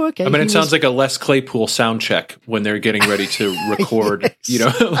 oh, okay. I mean, it sounds like a Les Claypool sound check when they're getting ready to record,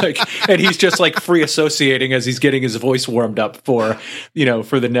 like, and he's just like free associating as he's getting his voice warmed up for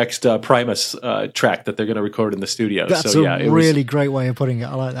the next Primus track that they're going to record in the studio. That's a really great way of putting it.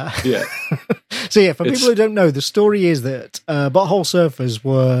 I like that. Yeah. So for people who don't know, the story is that Butthole Surfers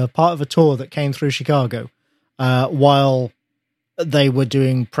were part of a tour that came through Chicago while they were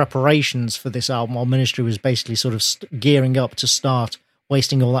doing preparations for this album, while Ministry was basically sort of gearing up to start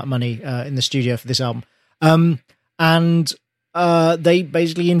wasting all that money in the studio for this album. And they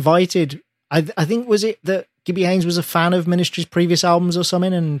basically invited, I think, was it that Gibby Haynes was a fan of Ministry's previous albums or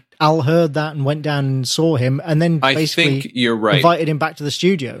something, and Al heard that and went down and saw him, and then basically I think you're right. Invited him back to the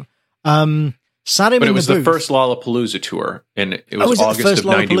studio. Sat him but in it was the the booth. first Lollapalooza tour, and it was August of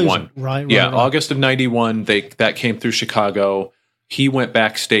Lollapalooza? '91. Right. Yeah, August of '91. That came through Chicago. He went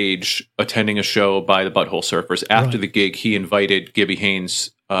backstage attending a show by the Butthole Surfers. After the gig, he invited Gibby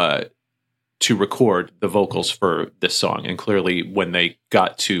Haynes to record the vocals for this song. And clearly, when they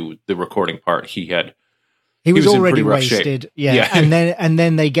got to the recording part, he was already in pretty rough shape. wasted. Yeah. and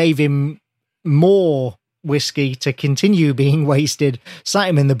then they gave him more whiskey to continue being wasted, sat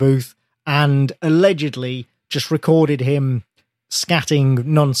him in the booth, and allegedly just recorded him scatting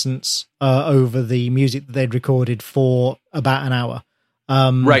nonsense over the music that they'd recorded for about an hour.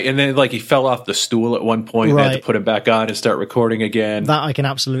 Right, and then he fell off the stool at one point. They had to put him back on and start recording again. That I can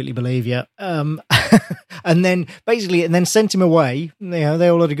absolutely believe, yeah. And then sent him away. You know, they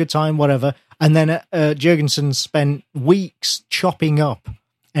all had a good time, whatever. And then Jurgensen spent weeks chopping up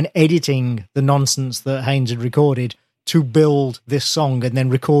and editing the nonsense that Haynes had recorded to build this song, and then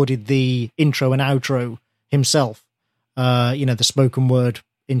recorded the intro and outro himself. The spoken word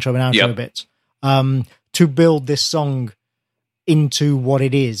intro and outro bits. To build this song into what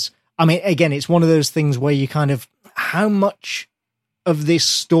it is. I mean, again, it's one of those things where you kind of, how much of this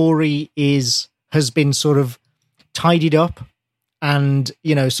story has been sort of tidied up and,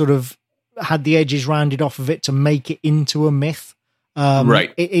 sort of had the edges rounded off of it to make it into a myth.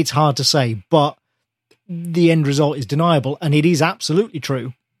 Right. It's hard to say, but the end result is deniable. And it is absolutely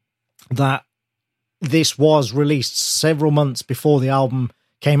true that this was released several months before the album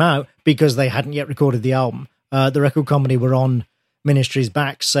came out, because they hadn't yet recorded the album. The record company were on Ministry's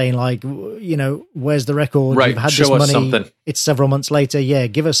back saying, where's the record? Right, You've had show this us money. something. It's several months later. Yeah,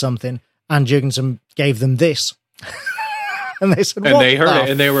 give us something. And Jurgensen gave them this. And they said, and they heard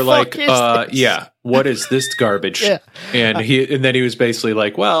it, and they were like, "Yeah, what is this garbage?" Yeah. And then he was basically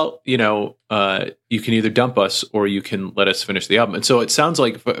like, "Well, you can either dump us or you can let us finish the album." And so it sounds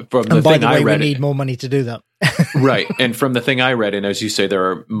like from the thing I read, we need more money to do that, right? And from the thing I read, and as you say, there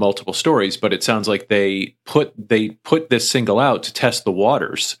are multiple stories, but it sounds like they put this single out to test the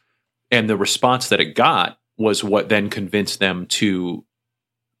waters, and the response that it got was what then convinced them to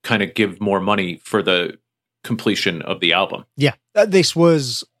kind of give more money for the completion of the album. Yeah, this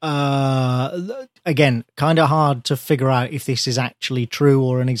was again kind of hard to figure out if this is actually true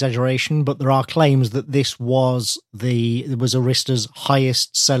or an exaggeration, but there are claims that this was Arista's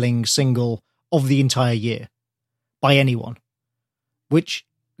highest selling single of the entire year by anyone, which,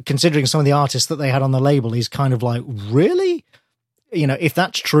 considering some of the artists that they had on the label, is kind of like, really? If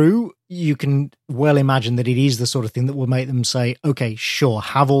that's true, you can well imagine that it is the sort of thing that will make them say, okay, sure,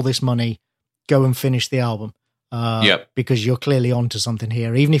 have all this money, go and finish the album. Because you're clearly onto something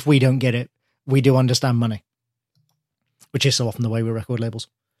here. Even if we don't get it, we do understand money, which is so often the way with record labels.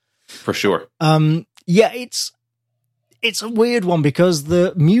 For sure. It's a weird one, because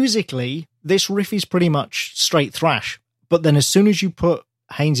musically, this riff is pretty much straight thrash. But then as soon as you put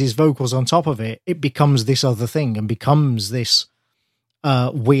Haynes's vocals on top of it, it becomes this other thing and becomes this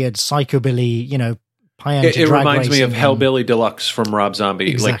weird psychobilly, It reminds me of Hellbilly Deluxe from Rob Zombie.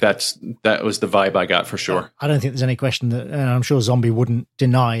 Exactly. Like that was the vibe I got for sure. I don't think there's any question that, and I'm sure Zombie wouldn't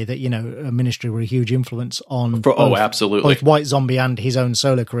deny that, Ministry were a huge influence on absolutely, both White Zombie and his own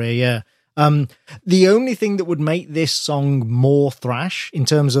solo career. Yeah. The only thing that would make this song more thrash in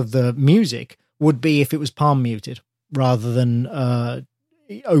terms of the music would be if it was palm muted rather than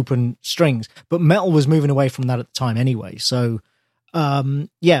open strings. But metal was moving away from that at the time anyway. So,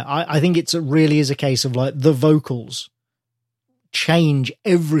 I think it really is a case of like the vocals change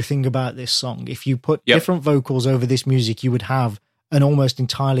everything about this song. If you put different vocals over this music, you would have an almost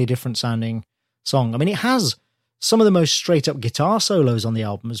entirely different sounding song. I mean, it has some of the most straight up guitar solos on the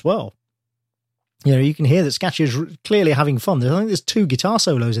album as well. You can hear that Scatchy is clearly having fun. I think there's 2 guitar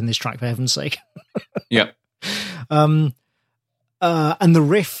solos in this track, for heaven's sake. Yeah. And the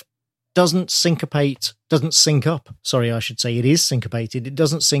riff doesn't sync up. Sorry, I should say it is syncopated. It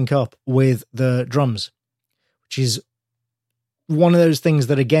doesn't sync up with the drums, which is one of those things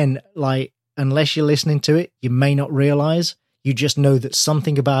that, again, like, unless you're listening to it, you may not realize. You just know that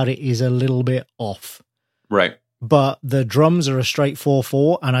something about it is a little bit off. Right. But the drums are a straight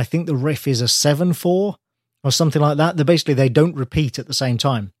 4/4, and I think the riff is a 7/4 or something like that. They don't repeat at the same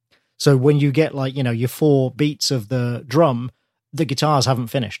time. So when you get your 4 beats of the drum, the guitars haven't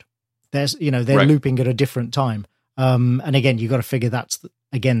finished. They're looping at a different time. And again, you've got to figure that's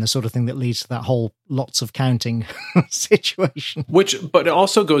again the sort of thing that leads to that whole lots of counting situation. But it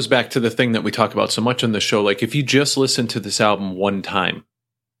also goes back to the thing that we talk about so much on the show. Like, if you just listen to this album one time,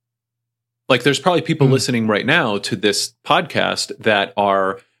 like there's probably people listening right now to this podcast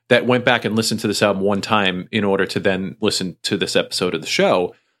that went back and listened to this album one time in order to then listen to this episode of the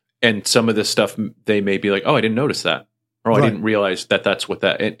show. And some of this stuff, they may be like, oh, I didn't notice that. Or I didn't realize that that's what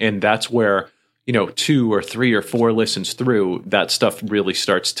that, and that's where, 2 or 3 or 4 listens through, that stuff really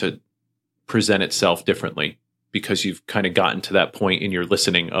starts to present itself differently, because you've kind of gotten to that point in your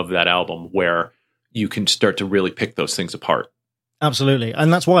listening of that album where you can start to really pick those things apart. Absolutely.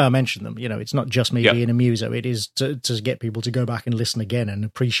 And that's why I mentioned them. It's not just me being a muso. It is to get people to go back and listen again and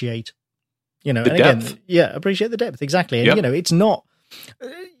appreciate, the depth. Again, appreciate the depth. Exactly. And, it's not,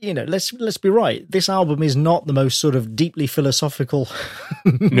 let's be right. This album is not the most sort of deeply philosophical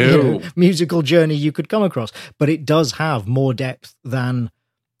musical journey you could come across, but it does have more depth than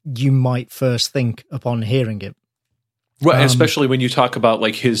you might first think upon hearing it. Right, especially when you talk about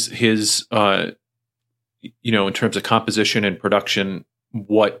like his in terms of composition and production,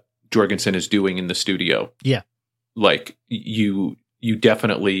 what Jorgensen is doing in the studio. Yeah. Like you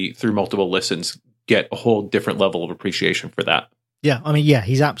definitely through multiple listens get a whole different level of appreciation for that. Yeah, I mean,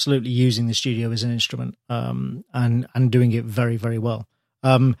 he's absolutely using the studio as an instrument, and doing it very, very well.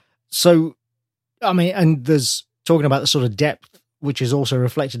 So, I mean, and there's talking about the sort of depth, which is also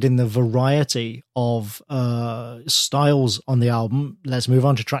reflected in the variety of styles on the album. Let's move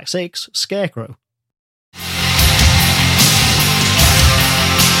on to track 6, Scarecrow.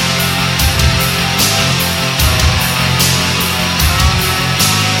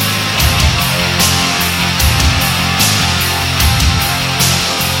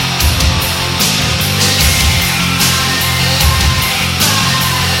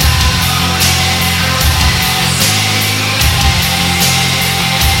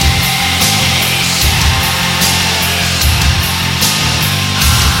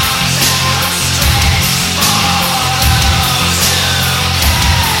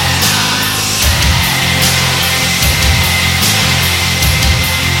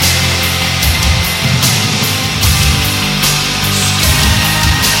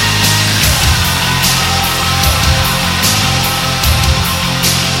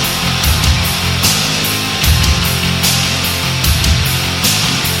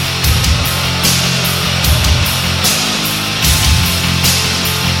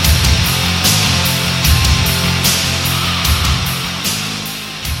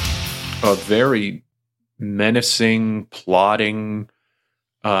 A very menacing, plotting,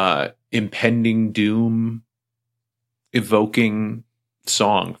 impending doom evoking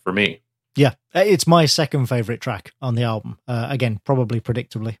song for me. Yeah, it's my second favorite track on the album. Again, probably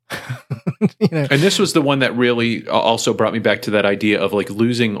predictably. And this was the one that really also brought me back to that idea of like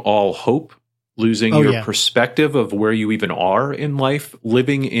losing all hope, losing your perspective of where you even are in life,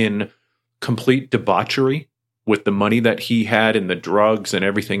 living in complete debauchery with the money that he had and the drugs and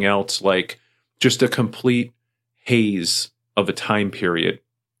everything else, like just a complete haze of a time period.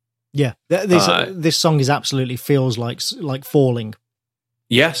 Yeah, this song is absolutely feels like Falling.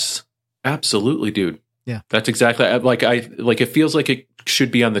 Yes, absolutely, dude. Yeah, that's exactly it feels like it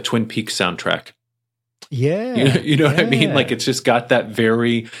should be on the Twin Peaks soundtrack. Yeah, you know what I mean? Like it's just got that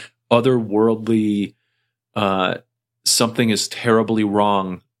very otherworldly, something is terribly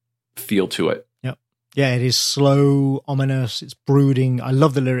wrong feel to it. Yeah, it is slow, ominous, it's brooding. I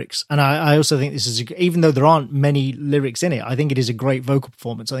love the lyrics. And I also think this is, even though there aren't many lyrics in it, I think it is a great vocal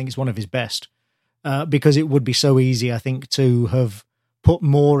performance. I think it's one of his best. Because it would be so easy, I think, to have put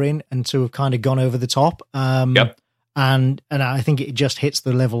more in and to have kind of gone over the top. Yep. And I think it just hits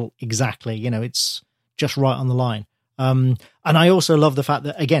the level exactly. It's just right on the line. And I also love the fact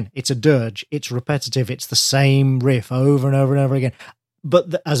that, again, it's a dirge. It's repetitive. It's the same riff over and over and over again.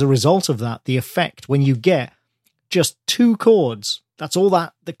 But as a result of that, the effect, when you get just 2 chords, that's all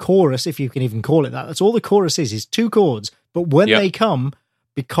that the chorus, if you can even call it that, that's all the chorus is 2 chords. But when they come,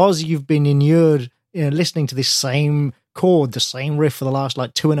 because you've been inured, listening to this same chord, the same riff for the last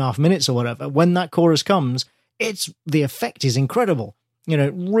 2.5 minutes or whatever, when that chorus comes, the effect is incredible.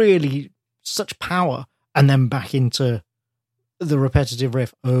 Really such power, and then back into the repetitive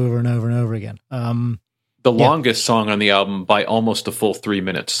riff over and over and over again. The longest song on the album by almost a full 3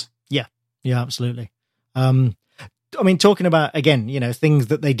 minutes. Yeah, absolutely. I mean, talking about, again, things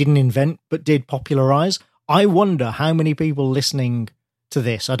that they didn't invent but did popularize, I wonder how many people listening to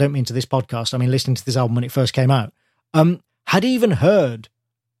this, I don't mean to this podcast, I mean listening to this album when it first came out, had even heard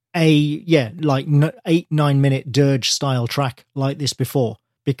a 8-9 minute dirge style track like this before,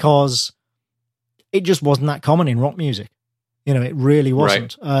 because it just wasn't that common in rock music. You know, it really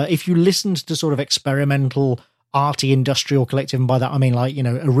wasn't. If you listened to sort of experimental, arty industrial collective, and by that I mean like, you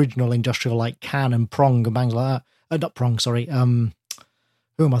know, original industrial like Can and Prong and bands like that. Not Prong, sorry.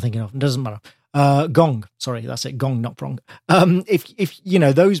 Who am I thinking of? It doesn't matter. Gong, sorry, that's it. Gong, not Prong. If you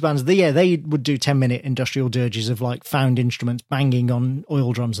know those bands, they would do 10-minute industrial dirges of like found instruments banging on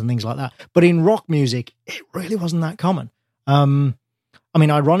oil drums and things like that. But in rock music, it really wasn't that common. I mean,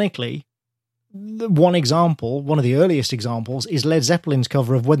 ironically, one of the earliest examples is Led Zeppelin's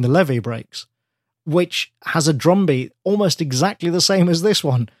cover of When the Levee Breaks, which has a drum beat almost exactly the same as this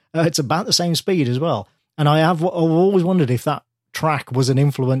one. It's about the same speed as well. And I've always wondered if that track was an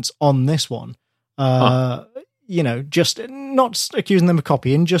influence on this one. You know, just not accusing them of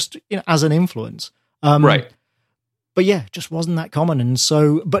copying, just, you know, as an influence. Right. But yeah, just wasn't that common. And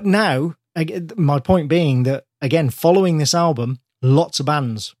so, but now, my point being that, again, following this album, lots of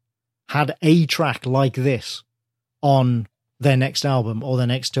bands had a track like this on their next album or their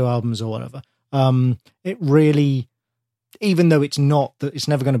next two albums or whatever. It really, even though it's never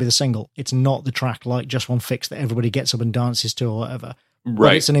going to be the single, it's not the track like Just One Fix that everybody gets up and dances to or whatever. Right.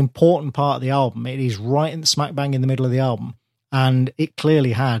 But it's an important part of the album. It is right in the smack bang in the middle of the album. And it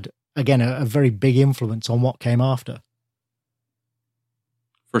clearly had, again, a very big influence on what came after.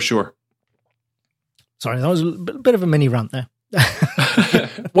 For sure. Sorry, that was a bit of a mini rant there.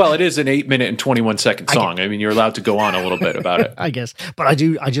 Well, it is an 8-minute and 21-second song. I mean, you're allowed to go on a little bit about it. I guess. But I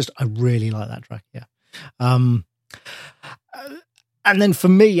really like that track, yeah. And then for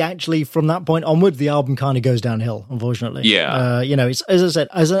me, actually, from that point onward, the album kind of goes downhill, unfortunately. Yeah. You know, it's, as I said,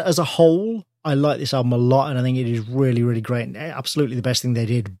 as a whole, I like this album a lot, and I think it is really, really great, and absolutely the best thing they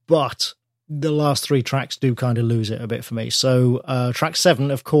did. But the last three tracks do kind of lose it a bit for me. So track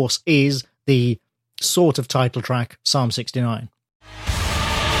 7, of course, is the sort of title track, Psalm 69.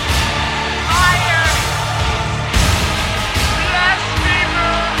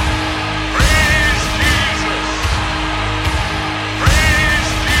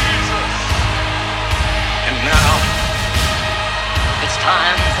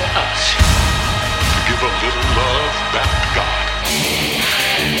 Time for us to give a little love back to God.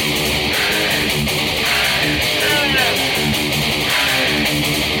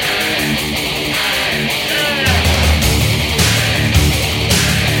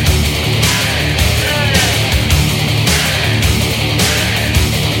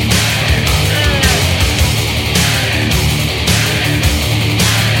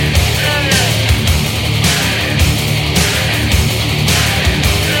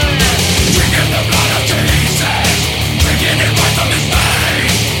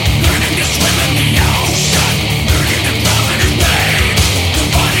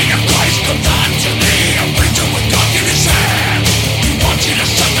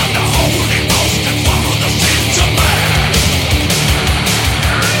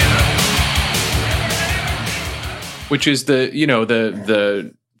 Which is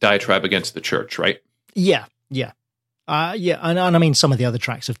the diatribe against the church, right? Yeah. And I mean, some of the other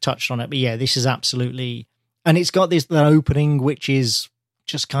tracks have touched on it, but yeah, this is absolutely, and it's got that opening, which is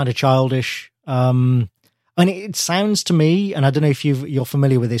just kind of childish. And it sounds to me, and I don't know if you're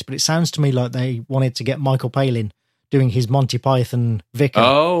familiar with this, but it sounds to me like they wanted to get Michael Palin doing his Monty Python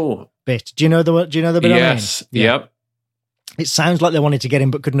vicar bit. Do you know the bit? Yes. I mean? Yeah. Yep. It sounds like they wanted to get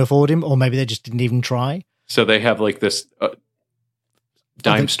him but couldn't afford him, or maybe they just didn't even try. So they have like this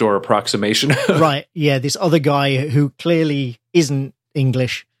dime store approximation. Right. Yeah. This other guy who clearly isn't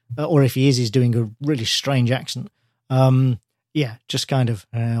English, or if he is, he's doing a really strange accent. Yeah, just kind of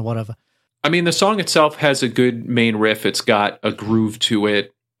whatever. I mean, the song itself has a good main riff. It's got a groove to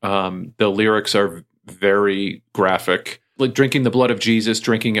it. The lyrics are very graphic. Like drinking the blood of Jesus,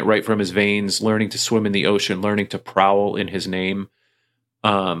 drinking it right from his veins, learning to swim in the ocean, learning to prowl in his name.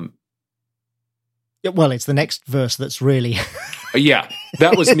 Well, it's the next verse that's really... Yeah,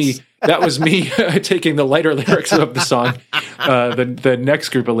 that was me. That was me taking the lighter lyrics of the song. The next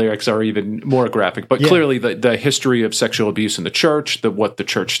group of lyrics are even more graphic, but clearly the history of sexual abuse in the church, what the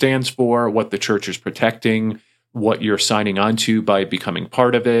church stands for, what the church is protecting, what you're signing on to by becoming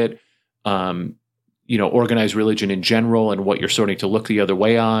part of it, organized religion in general, and what you're starting to look the other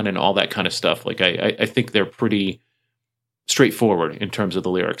way on, and all that kind of stuff. Like I think they're pretty straightforward in terms of the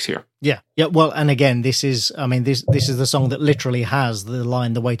lyrics here. Yeah. Well, and again, this is the song that literally has the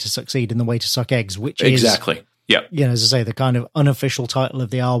line "The way to succeed and the way to suck eggs," which is exactly, yeah. As I say, the kind of unofficial title of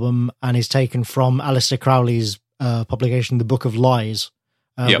the album, and is taken from Aleister Crowley's publication, "The Book of Lies,"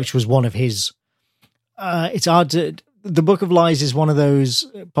 which was one of his. It's hard to. The Book of Lies is one of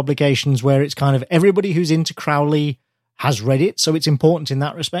those publications where it's kind of everybody who's into Crowley has read it, so it's important in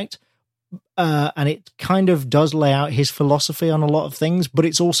that respect. and it kind of does lay out his philosophy on a lot of things, but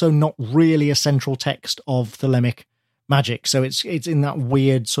it's also not really a central text of Thelemic magic. So it's in that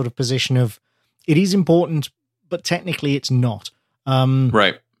weird sort of position of it is important, but technically it's not.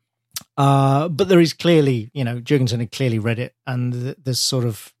 Right. But there is clearly, Jurgensen had clearly read it, and there's sort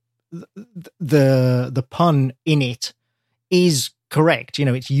of the pun in it is correct.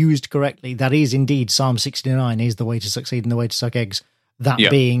 It's used correctly. That is indeed Psalm 69 is the way to succeed and the way to suck eggs. That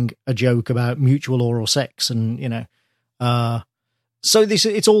being a joke about mutual oral sex, and so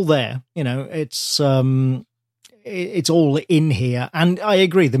it's all there. It's all in here, and I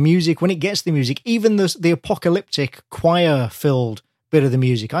agree. The music, when it gets to the music, even the apocalyptic choir-filled bit of the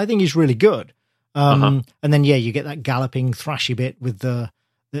music, I think is really good. And then you get that galloping, thrashy bit with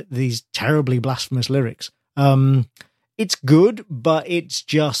these terribly blasphemous lyrics. It's good, but it's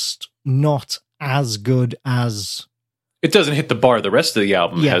just not as good as. It doesn't hit the bar the rest of the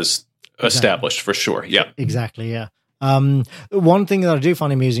album has established, for sure. Yeah. Exactly, yeah. One thing that I do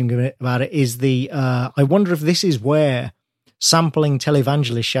find amusing about it is I wonder if this is where sampling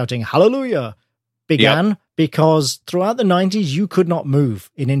televangelists shouting hallelujah began, because throughout the 90s you could not move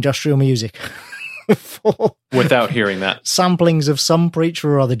in industrial music without hearing that. Samplings of some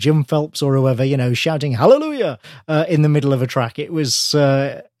preacher or other, Jim Phelps or whoever, shouting hallelujah in the middle of a track. It was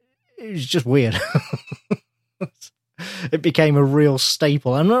just weird. It became a real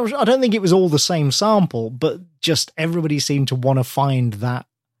staple. And I don't think it was all the same sample, but just everybody seemed to want to find that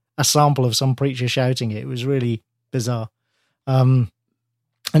a sample of some preacher shouting it. It was really bizarre. And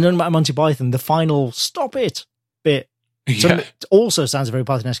then about Monty Python, the final "stop it" bit also sounds very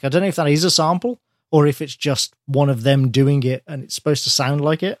Pythonesque. I don't know if that is a sample or if it's just one of them doing it and it's supposed to sound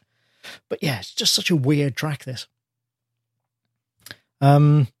like it. But yeah, it's just such a weird track, this.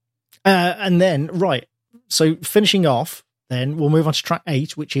 And then, right. So finishing off, then we'll move on to track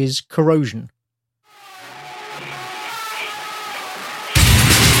 8, which is Corrosion.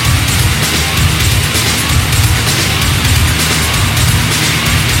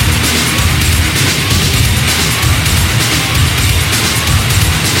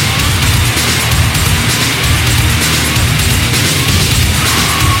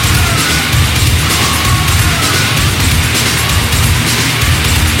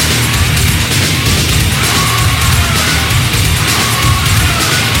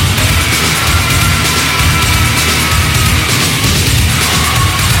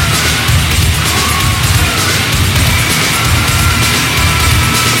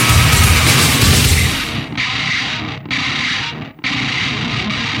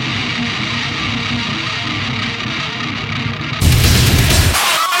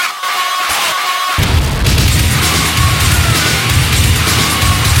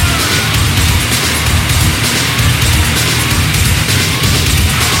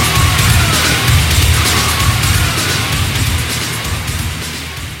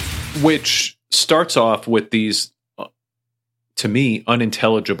 Which starts off with these, to me,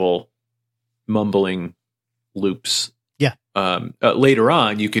 unintelligible mumbling loops. Yeah. Later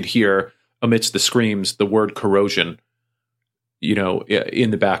on, you could hear, amidst the screams, the word corrosion,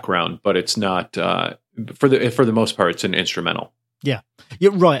 in the background, but it's not, for the most part, it's an instrumental. Yeah.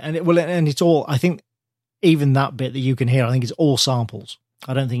 You're right. And it's all, I think, even that bit that you can hear, I think it's all samples.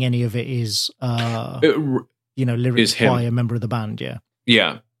 I don't think any of it is, lyrics by a member of the band. Yeah.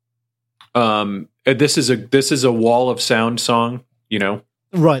 Yeah. This is a wall of sound song,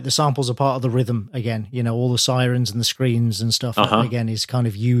 Right, the samples are part of the rhythm again. All the sirens and the screens and stuff again is kind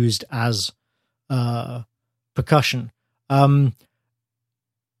of used as percussion.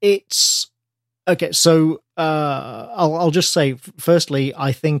 It's okay. So I'll just say, firstly,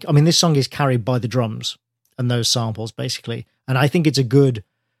 this song is carried by the drums and those samples basically, and I think it's a good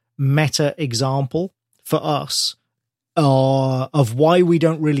meta example for us of why we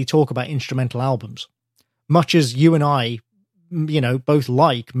don't really talk about instrumental albums, much as you and I, both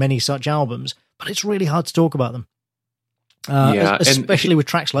like many such albums, but it's really hard to talk about them. Especially with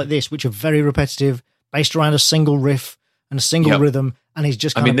tracks like this, which are very repetitive, based around a single riff and a single rhythm, and is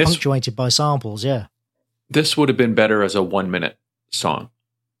just kind of punctuated by samples. Yeah. This would have been better as a 1-minute song,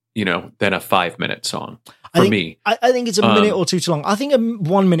 than a 5-minute song for me. I think it's a minute or two too long. I think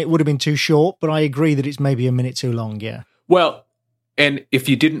 1 minute would have been too short, but I agree that it's maybe a minute too long. Yeah. Well, and if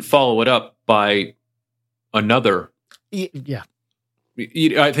you didn't follow it up by another, I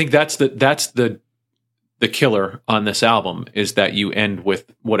think that's the killer on this album, is that you end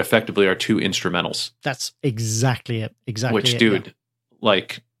with what effectively are 2 instrumentals. That's exactly it. Which, dude, well,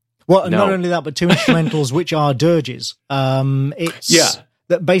 no. Not only that, but 2 instrumentals which are dirges.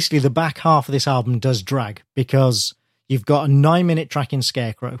 That basically the back half of this album does drag, because you've got a 9-minute track in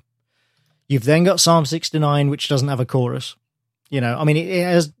Scarecrow. You've then got Psalm 69, which doesn't have a chorus. You know, I mean, it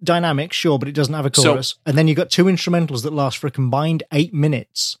has dynamics, sure, but it doesn't have a chorus. And then you've got 2 instrumentals that last for a combined 8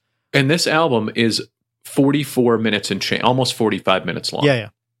 minutes. And this album is 44 minutes and almost 45 minutes long. Yeah.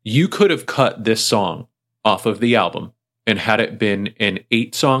 You could have cut this song off of the album and had it been an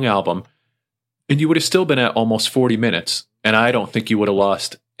 8-song album, and you would have still been at almost 40 minutes, and I don't think you would have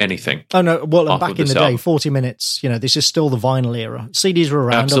lost anything. Oh, no, well, back in the day, 40 minutes, you know, this is still the vinyl era. CDs were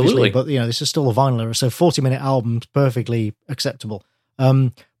around, Absolutely. obviously, but, you know, this is still the vinyl era, so 40-minute albums, perfectly acceptable.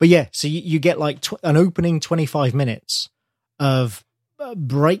 But yeah, so you get like an opening 25 minutes of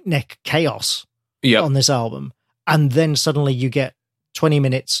breakneck chaos on this album, and then suddenly you get 20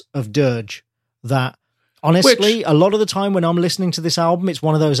 minutes of dirge that, honestly, a lot of the time when I'm listening to this album, it's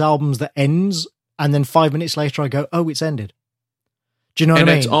one of those albums that ends, and then 5 minutes later I go, oh, it's ended. Do you know what I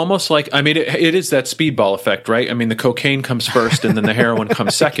mean? And it's almost like, I mean, it is that speedball effect, right? I mean, the cocaine comes first and then the heroin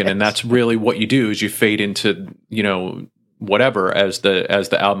comes second. And that's really what you do is you fade into, you know, whatever as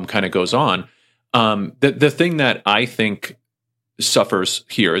the album kind of goes on. The thing that I think suffers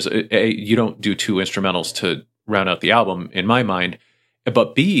here is A, you don't do 2 instrumentals to round out the album in my mind,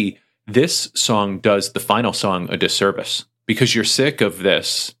 but B, this song does the final song a disservice because you're sick of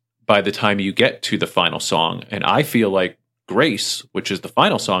this by the time you get to the final song. And I feel like Grace, which is the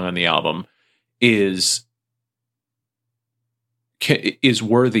final song on the album, is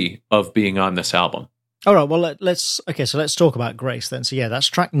worthy of being on this album. All right, well, let's talk about Grace then. So yeah, that's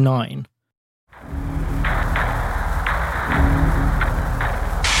track 9.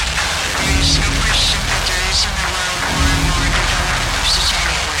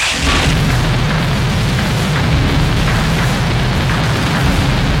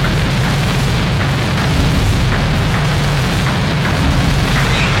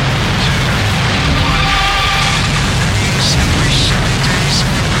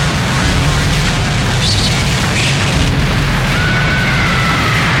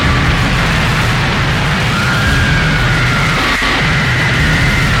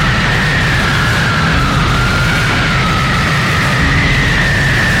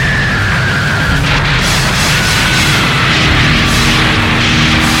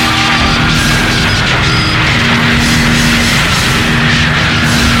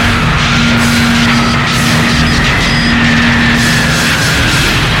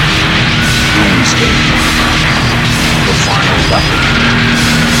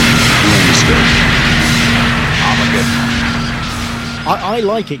 I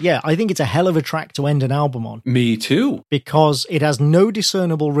like it, yeah. I think it's a hell of a track to end an album on. Me too. Because it has no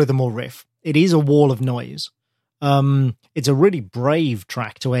discernible rhythm or riff. It is a wall of noise. It's a really brave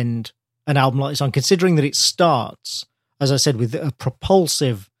track to end an album like this on, considering that it starts, as I said, with a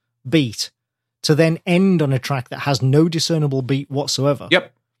propulsive beat to then end on a track that has no discernible beat whatsoever.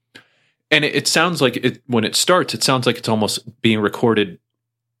 Yep. And it sounds like when it starts, it sounds like it's almost being recorded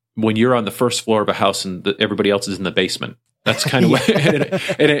when you're on the first floor of a house and everybody else is in the basement. That's kind of what,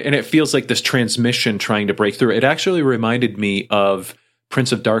 and it feels like this transmission trying to break through. It actually reminded me of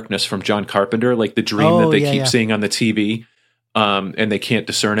Prince of Darkness from John Carpenter, like the dream that they keep seeing on the TV, and they can't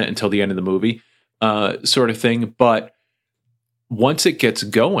discern it until the end of the movie, sort of thing. But once it gets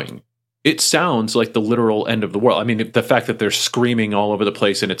going, it sounds like the literal end of the world. I mean, the fact that they're screaming all over the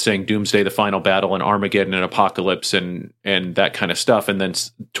place and it's saying Doomsday, the final battle, and Armageddon and Apocalypse and that kind of stuff. And then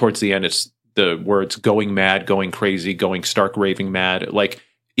towards the end, it's the words going mad, going crazy, going stark raving mad. Like,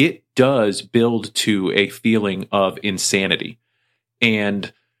 it does build to a feeling of insanity.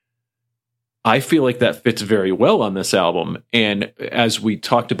 And I feel like that fits very well on this album. And as we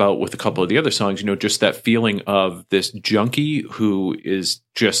talked about with a couple of the other songs, you know, just that feeling of this junkie who is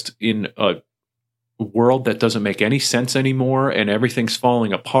just in a world that doesn't make any sense anymore and everything's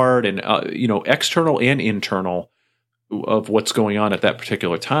falling apart and, you know, external and internal of what's going on at that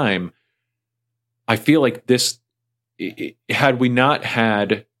particular time. I feel like this, had we not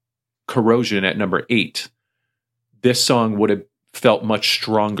had Corrosion at number 8, this song would have felt much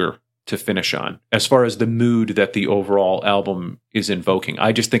stronger to finish on as far as the mood that the overall album is invoking.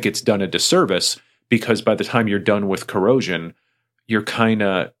 I just think it's done a disservice because by the time you're done with Corrosion, you're kind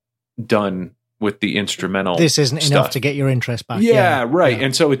of done with the instrumental. This isn't stuff. Enough to get your interest back. Yeah, right. Yeah.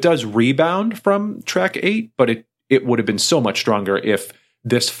 And so it does rebound from track 8, but it would have been so much stronger if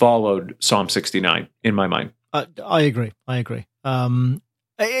this followed Psalm 69 in my mind. I agree.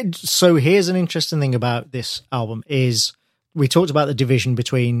 So here's an interesting thing about this album is we talked about the division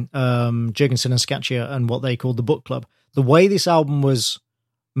between Jurgensen and Scaccia and what they called the book club. The way this album was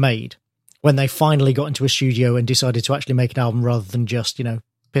made, when they finally got into a studio and decided to actually make an album rather than just, you know,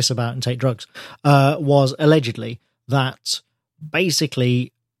 piss about and take drugs, was allegedly that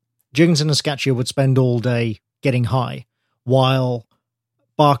basically Jurgensen and Scaccia would spend all day getting high, while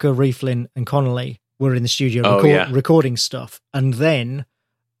Barker, Rieflin, and Connolly were in the studio recording stuff. And then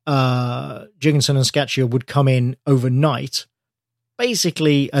Jurgensen and Scaccia would come in overnight,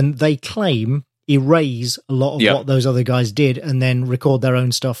 basically, and they claim erase a lot of what those other guys did and then record their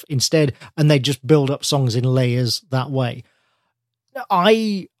own stuff instead, and they just build up songs in layers that way.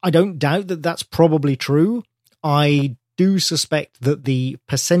 I don't doubt that that's probably true. I do suspect that the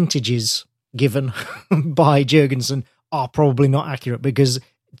percentages given by Jurgensen are probably not accurate, because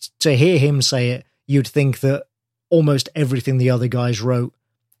to hear him say it, you'd think that almost everything the other guys wrote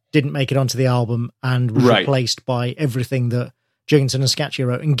didn't make it onto the album and was replaced by everything that Jurgensen and Scaccia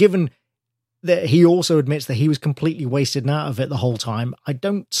wrote. And given that he also admits that he was completely wasted out of it the whole time, I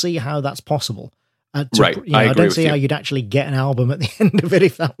don't see how that's possible. I don't see how you'd actually get an album at the end of it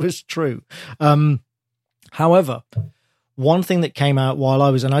if that was true. However, one thing that came out while I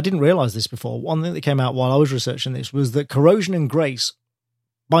was, and I didn't realize this before, one thing that came out while I was researching this was that Corrosion and Grace,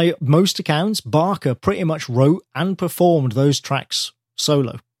 by most accounts, Barker pretty much wrote and performed those tracks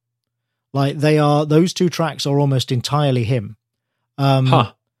solo. Like those two tracks are almost entirely him.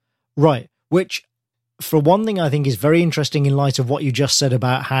 Right. Which, for one thing, I think is very interesting in light of what you just said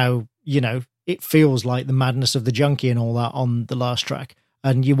about how, it feels like the madness of the junkie and all that on the last track.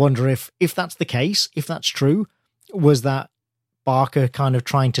 And you wonder if that's the case, if that's true, was that Barker kind of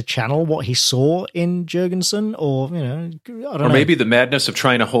trying to channel what he saw in Jurgensen, or, I don't know. Or maybe the madness of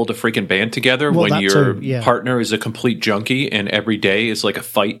trying to hold a freaking band together when your partner is a complete junkie and every day is like a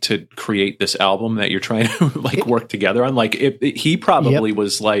fight to create this album that you're trying to work together on. Like he probably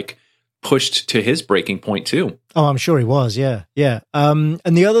was like pushed to his breaking point too. Oh, I'm sure he was. Yeah. Yeah. And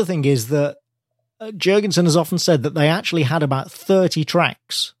the other thing is that Jurgensen has often said that they actually had about 30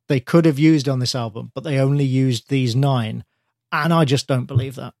 tracks they could have used on this album, but they only used these 9. And I just don't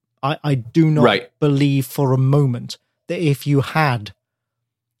believe that. I do not believe for a moment that if you had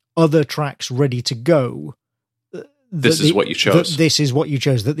other tracks ready to go, this is what you chose. This is what you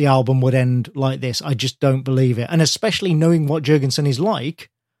chose, that the album would end like this. I just don't believe it. And especially knowing what Jurgensen is like,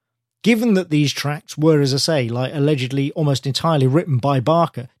 given that these tracks were, as I say, like allegedly almost entirely written by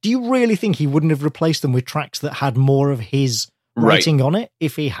Barker, do you really think he wouldn't have replaced them with tracks that had more of his writing on it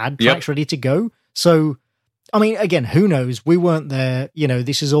if he had tracks ready to go? So, I mean, again, who knows? We weren't there.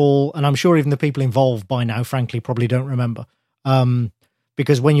 This is all, and I'm sure even the people involved by now, frankly, probably don't remember.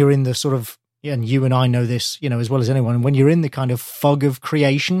 Because when you're in the sort of, and you and I know this, as well as anyone, when you're in the kind of fog of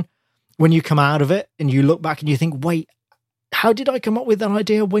creation, when you come out of it and you look back and you think, wait, how did I come up with that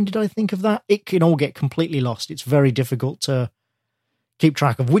idea? When did I think of that? It can all get completely lost. It's very difficult to keep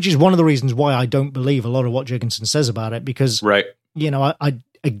track of, which is one of the reasons why I don't believe a lot of what Jurgensen says about it, because, I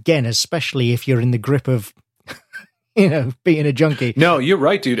again, especially if you're in the grip of, being a junkie. No, you're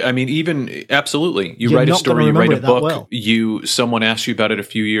right, dude. I mean, even absolutely. You write a story, you write a book, someone asks you about it a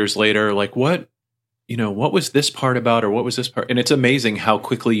few years later, like what was this part about, or what was this part? And it's amazing how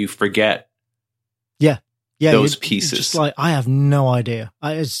quickly you forget. Yeah, those pieces. Just like, I have no idea.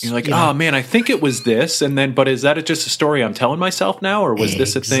 You're like, oh man, I think it was this, and then, but is that just a story I'm telling myself now, or was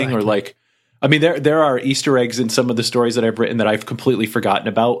this a thing, or like, I mean, there are Easter eggs in some of the stories that I've written that I've completely forgotten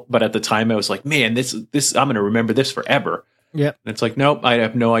about, but at the time I was like, man, this I'm going to remember this forever. Yeah, and it's like, nope, I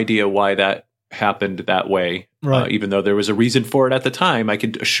have no idea why that happened that way. Right, even though there was a reason for it at the time, I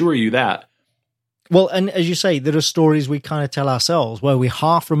can assure you that. Well, and as you say, there are stories we kind of tell ourselves where we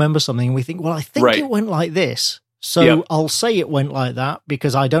half remember something and we think, well, I think it went like this. So I'll say it went like that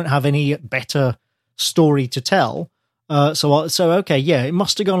because I don't have any better story to tell. So okay, yeah, it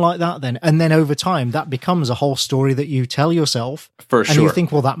must have gone like that then. And then over time, that becomes a whole story that you tell yourself. For sure. And you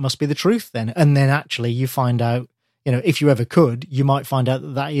think, well, that must be the truth then. And then actually you find out, if you ever could, you might find out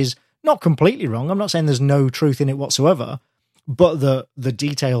that that is not completely wrong. I'm not saying there's no truth in it whatsoever, but the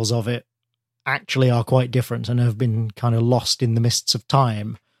details of it actually are quite different and have been kind of lost in the mists of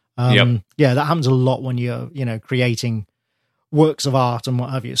time. Yeah, that happens a lot when you're, creating works of art and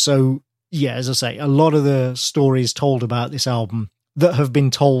what have you. So, yeah, as I say, a lot of the stories told about this album that have been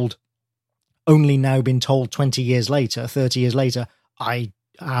told, only now been told 20 years later, 30 years later, I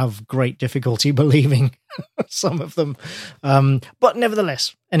have great difficulty believing some of them. But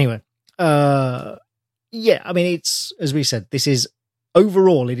nevertheless, anyway, I mean, it's, as we said, this is,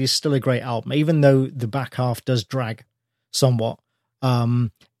 overall, it is still a great album, even though the back half does drag somewhat.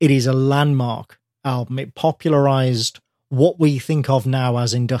 It is a landmark album. It popularized what we think of now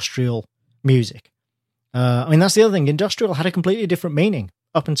as industrial music. I mean, that's the other thing. Industrial had a completely different meaning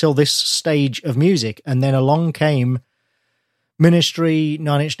up until this stage of music. And then along came Ministry,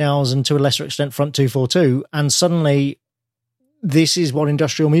 Nine Inch Nails, and to a lesser extent, Front 242. And suddenly this is what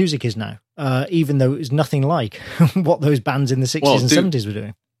industrial music is now, even though it's nothing like what those bands in the 60s and 70s were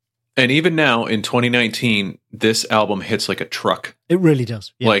doing. And even now in 2019, this album hits like a truck. It really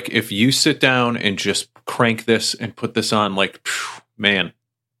does. Yeah. Like if you sit down and just crank this and put this on, like, man,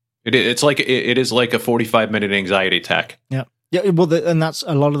 it is like a 45-minute anxiety attack. Yeah. Yeah, well, and that's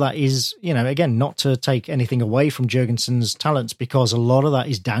a lot of that is, again, not to take anything away from Jurgensen's talents, because a lot of that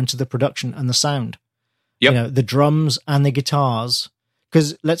is down to the production and the sound. Yep. The drums and the guitars.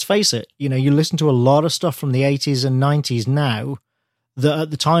 Because let's face it, you listen to a lot of stuff from the 80s and 90s now that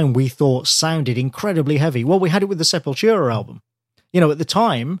at the time we thought sounded incredibly heavy. Well, we had it with the Sepultura album. At the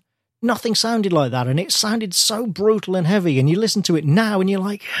time, nothing sounded like that, and it sounded so brutal and heavy. And you listen to it now, and you're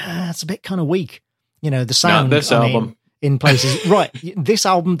like, it's a bit kind of weak. The sound. Not this album. In places, right? This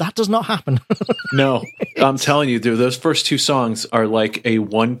album, that does not happen. No, I'm telling you, dude, those first two songs are like a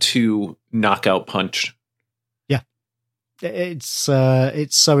 1-2 knockout punch. Yeah, it's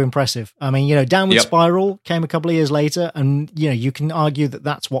so impressive. I mean, Downward Spiral came a couple of years later, and you can argue that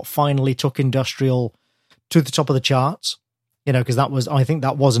that's what finally took industrial to the top of the charts. Because I think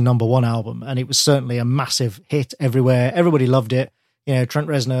that was a number one album, and it was certainly a massive hit everywhere. Everybody loved it. Trent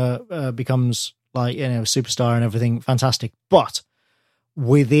Reznor becomes like, a superstar and everything, fantastic. But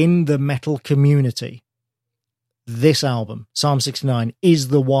within the metal community, this album, Psalm 69, is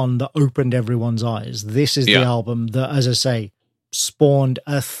the one that opened everyone's eyes. This is the album that, as I say, spawned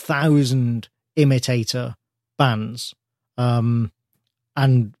 1,000 imitator bands. And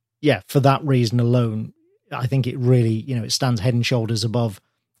for that reason alone, I think it really, it stands head and shoulders above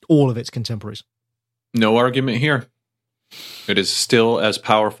all of its contemporaries. No argument here. It is still as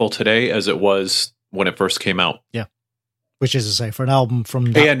powerful today as it was when it first came out. Yeah. Which is to say, for an album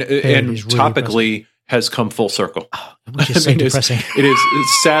from that and really topically has come full circle. Oh, which is so depressing.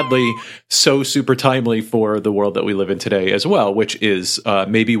 It's sadly so super timely for the world that we live in today as well, which is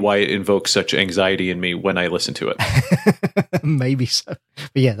maybe why it invokes such anxiety in me when I listen to it. Maybe so.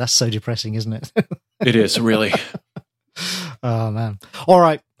 But yeah, that's so depressing, isn't it? It is, really. Oh, man. All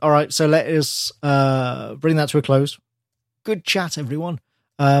right. So let us bring that to a close. Good chat, everyone.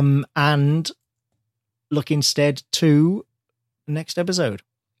 And look instead to next episode.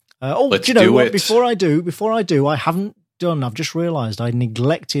 Let's do you know do what? it. Before I do, I've just realized I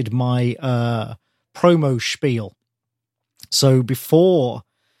neglected my promo spiel. So before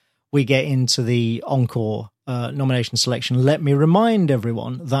we get into the encore nomination selection, let me remind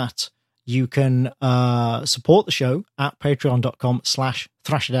everyone that you can support the show at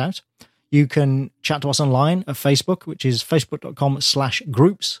patreon.com/thrashitout. You can chat to us online at Facebook, which is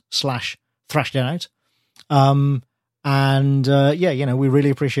facebook.com/groups/thrashitout. We really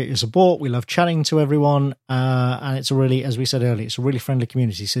appreciate your support. We love chatting to everyone. And it's a really, as we said earlier, it's a really friendly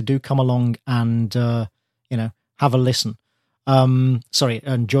community. So do come along and, have a listen. And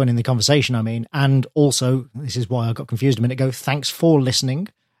join in the conversation, I mean. And also, this is why I got confused a minute ago, thanks for listening,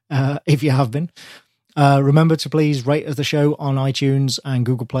 if you have been. Remember to please rate the show on iTunes and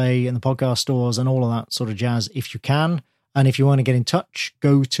Google Play and the podcast stores and all of that sort of jazz if you can. And if you want to get in touch,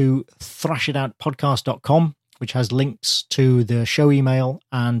 go to thrashitoutpodcast.com, which has links to the show email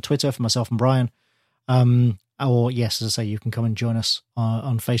and Twitter for myself and Brian. Or, yes, as I say, you can come and join us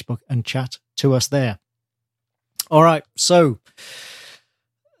on Facebook and chat to us there. All right, so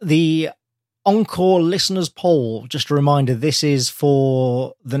the Encore listeners poll, just a reminder, this is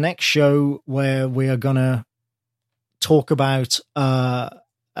for the next show where we are going to talk about a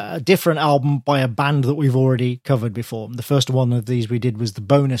different album by a band that we've already covered before. The first one of these we did was the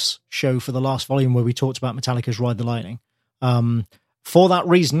bonus show for the last volume where we talked about Metallica's Ride the Lightning. For that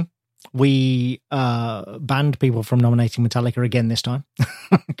reason, we banned people from nominating Metallica again this time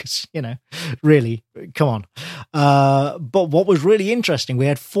because, really, come on. But what was really interesting, we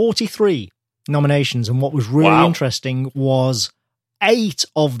had 43 nominations, and what was really interesting was 8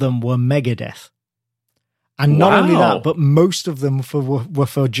 of them were Megadeth. And not only that, but most of them were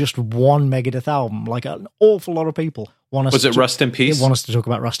for just one Megadeth album. Like an awful lot of people want us. Was it Rust in Peace? Want us to talk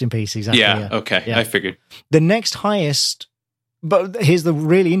about Rust in Peace, exactly. Yeah. Okay. Yeah. I figured. The next highest, but here's the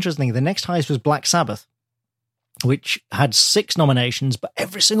really interesting thing: the next highest was Black Sabbath, which had 6 nominations, but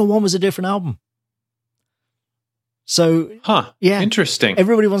every single one was a different album. So, interesting.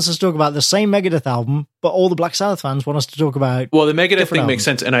 Everybody wants us to talk about the same Megadeth album, but all the Black Sabbath fans want us to talk about. Well, the Megadeth thing makes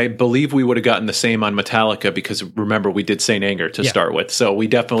sense, and I believe we would have gotten the same on Metallica because remember we did Saint Anger to start with, so we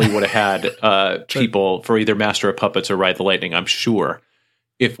definitely would have had people for either Master of Puppets or Ride the Lightning. I'm sure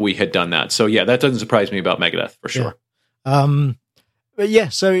if we had done that. So yeah, that doesn't surprise me about Megadeth for sure. Yeah. But yeah,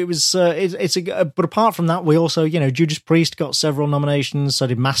 so it was. But apart from that, we also, Judas Priest got several nominations. So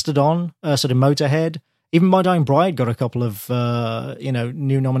did Mastodon. So did Motorhead. Even My Dying Bride got a couple of,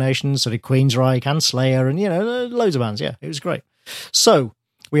 new nominations. So did Queensryche and Slayer and, loads of bands. Yeah, it was great. So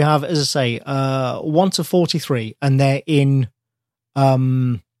we have, as I say, 1 to 43, and they're in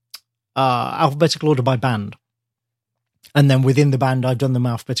alphabetical order by band. And then within the band, I've done them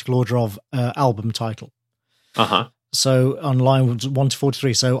alphabetical order of album title. Uh-huh. So on line 1 to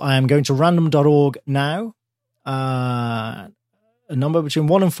 43. So I am going to random.org now. A number between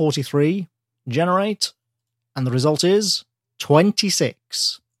 1 and 43. Generate. And the result is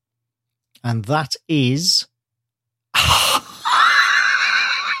 26. And that is...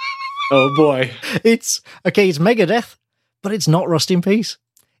 Oh, boy. It's Megadeth, but it's not Rust in Peace.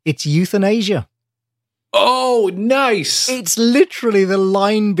 It's Euthanasia. Oh, nice. It's literally the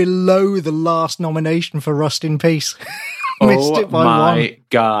line below the last nomination for Rust in Peace. Missed it by one.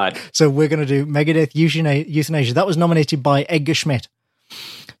 God. So we're going to do Megadeth Euthanasia. That was nominated by Edgar Schmidt.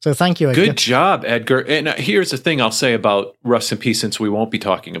 So thank you, Edgar. Good job, Edgar. And here's the thing I'll say about Rust in Peace, since we won't be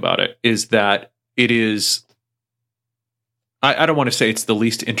talking about it, is that it is... I don't want to say it's the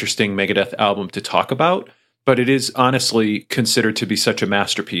least interesting Megadeth album to talk about, but it is honestly considered to be such a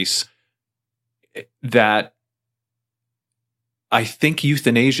masterpiece that I think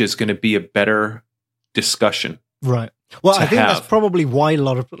Euthanasia is going to be a better discussion. Right. Well, I think that's probably why a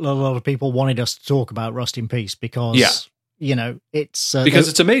lot of people wanted us to talk about Rust in Peace, because it's because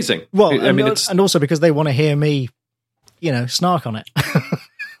it's amazing. Well, and also because they want to hear me, snark on it.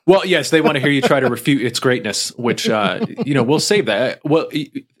 Well, yes, they want to hear you try to refute its greatness, which we'll save that. Well,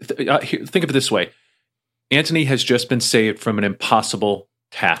 think of it this way: Anthony has just been saved from an impossible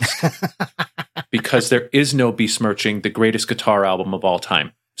task because there is no besmirching the greatest guitar album of all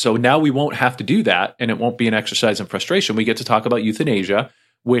time. So now we won't have to do that, and it won't be an exercise in frustration. We get to talk about Euthanasia,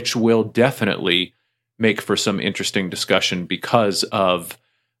 which will definitely make for some interesting discussion because of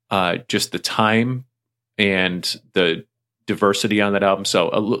just the time and the diversity on that album. So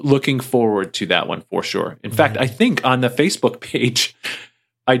looking forward to that one for sure. In fact, I think on the Facebook page,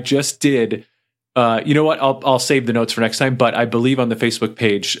 I just did... you know what? I'll save the notes for next time. But I believe on the Facebook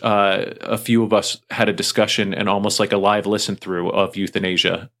page, a few of us had a discussion and almost like a live listen through of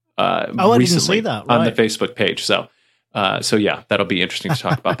Euthanasia. I didn't see that on the Facebook page. So yeah, that'll be interesting to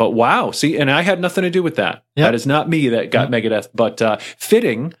talk about. But wow, see, and I had nothing to do with that. Yep. That is not me that got Megadeth. But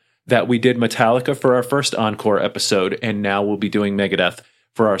fitting that we did Metallica for our first encore episode, and now we'll be doing Megadeth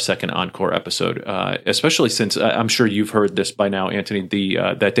for our second encore episode, especially since I'm sure you've heard this by now, Anthony,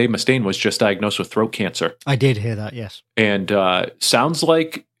 that Dave Mustaine was just diagnosed with throat cancer. I did hear that, yes. And sounds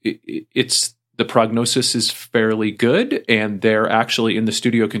like it's the prognosis is fairly good, and they're actually in the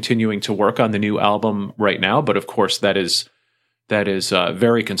studio continuing to work on the new album right now. But of course, that is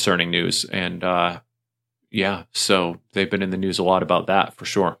very concerning news. And so they've been in the news a lot about that for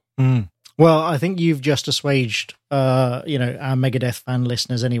sure. Mm. Well, I think you've just assuaged, our Megadeth fan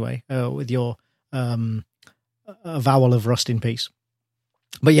listeners anyway, with your avowal of Rust in Peace.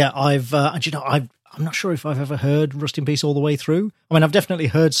 But yeah, I'm not sure if I've ever heard Rust in Peace all the way through. I mean, I've definitely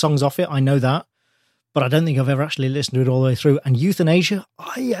heard songs off it. I know that, but I don't think I've ever actually listened to it all the way through. And Euthanasia,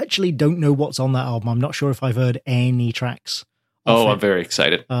 I actually don't know what's on that album. I'm not sure if I've heard any tracks. I'm very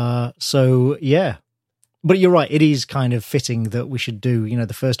excited. So yeah. But you're right, it is kind of fitting that we should do,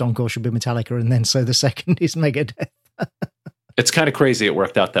 the first encore should be Metallica, and then so the second is Megadeth. It's kind of crazy it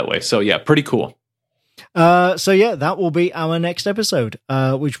worked out that way. So yeah, pretty cool. So yeah, that will be our next episode,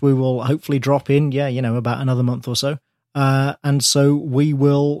 which we will hopefully drop in, about another month or so. And so we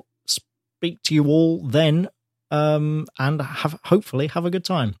will speak to you all then, and hopefully have a good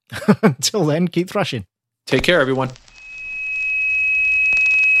time. Until then, keep thrashing. Take care, everyone.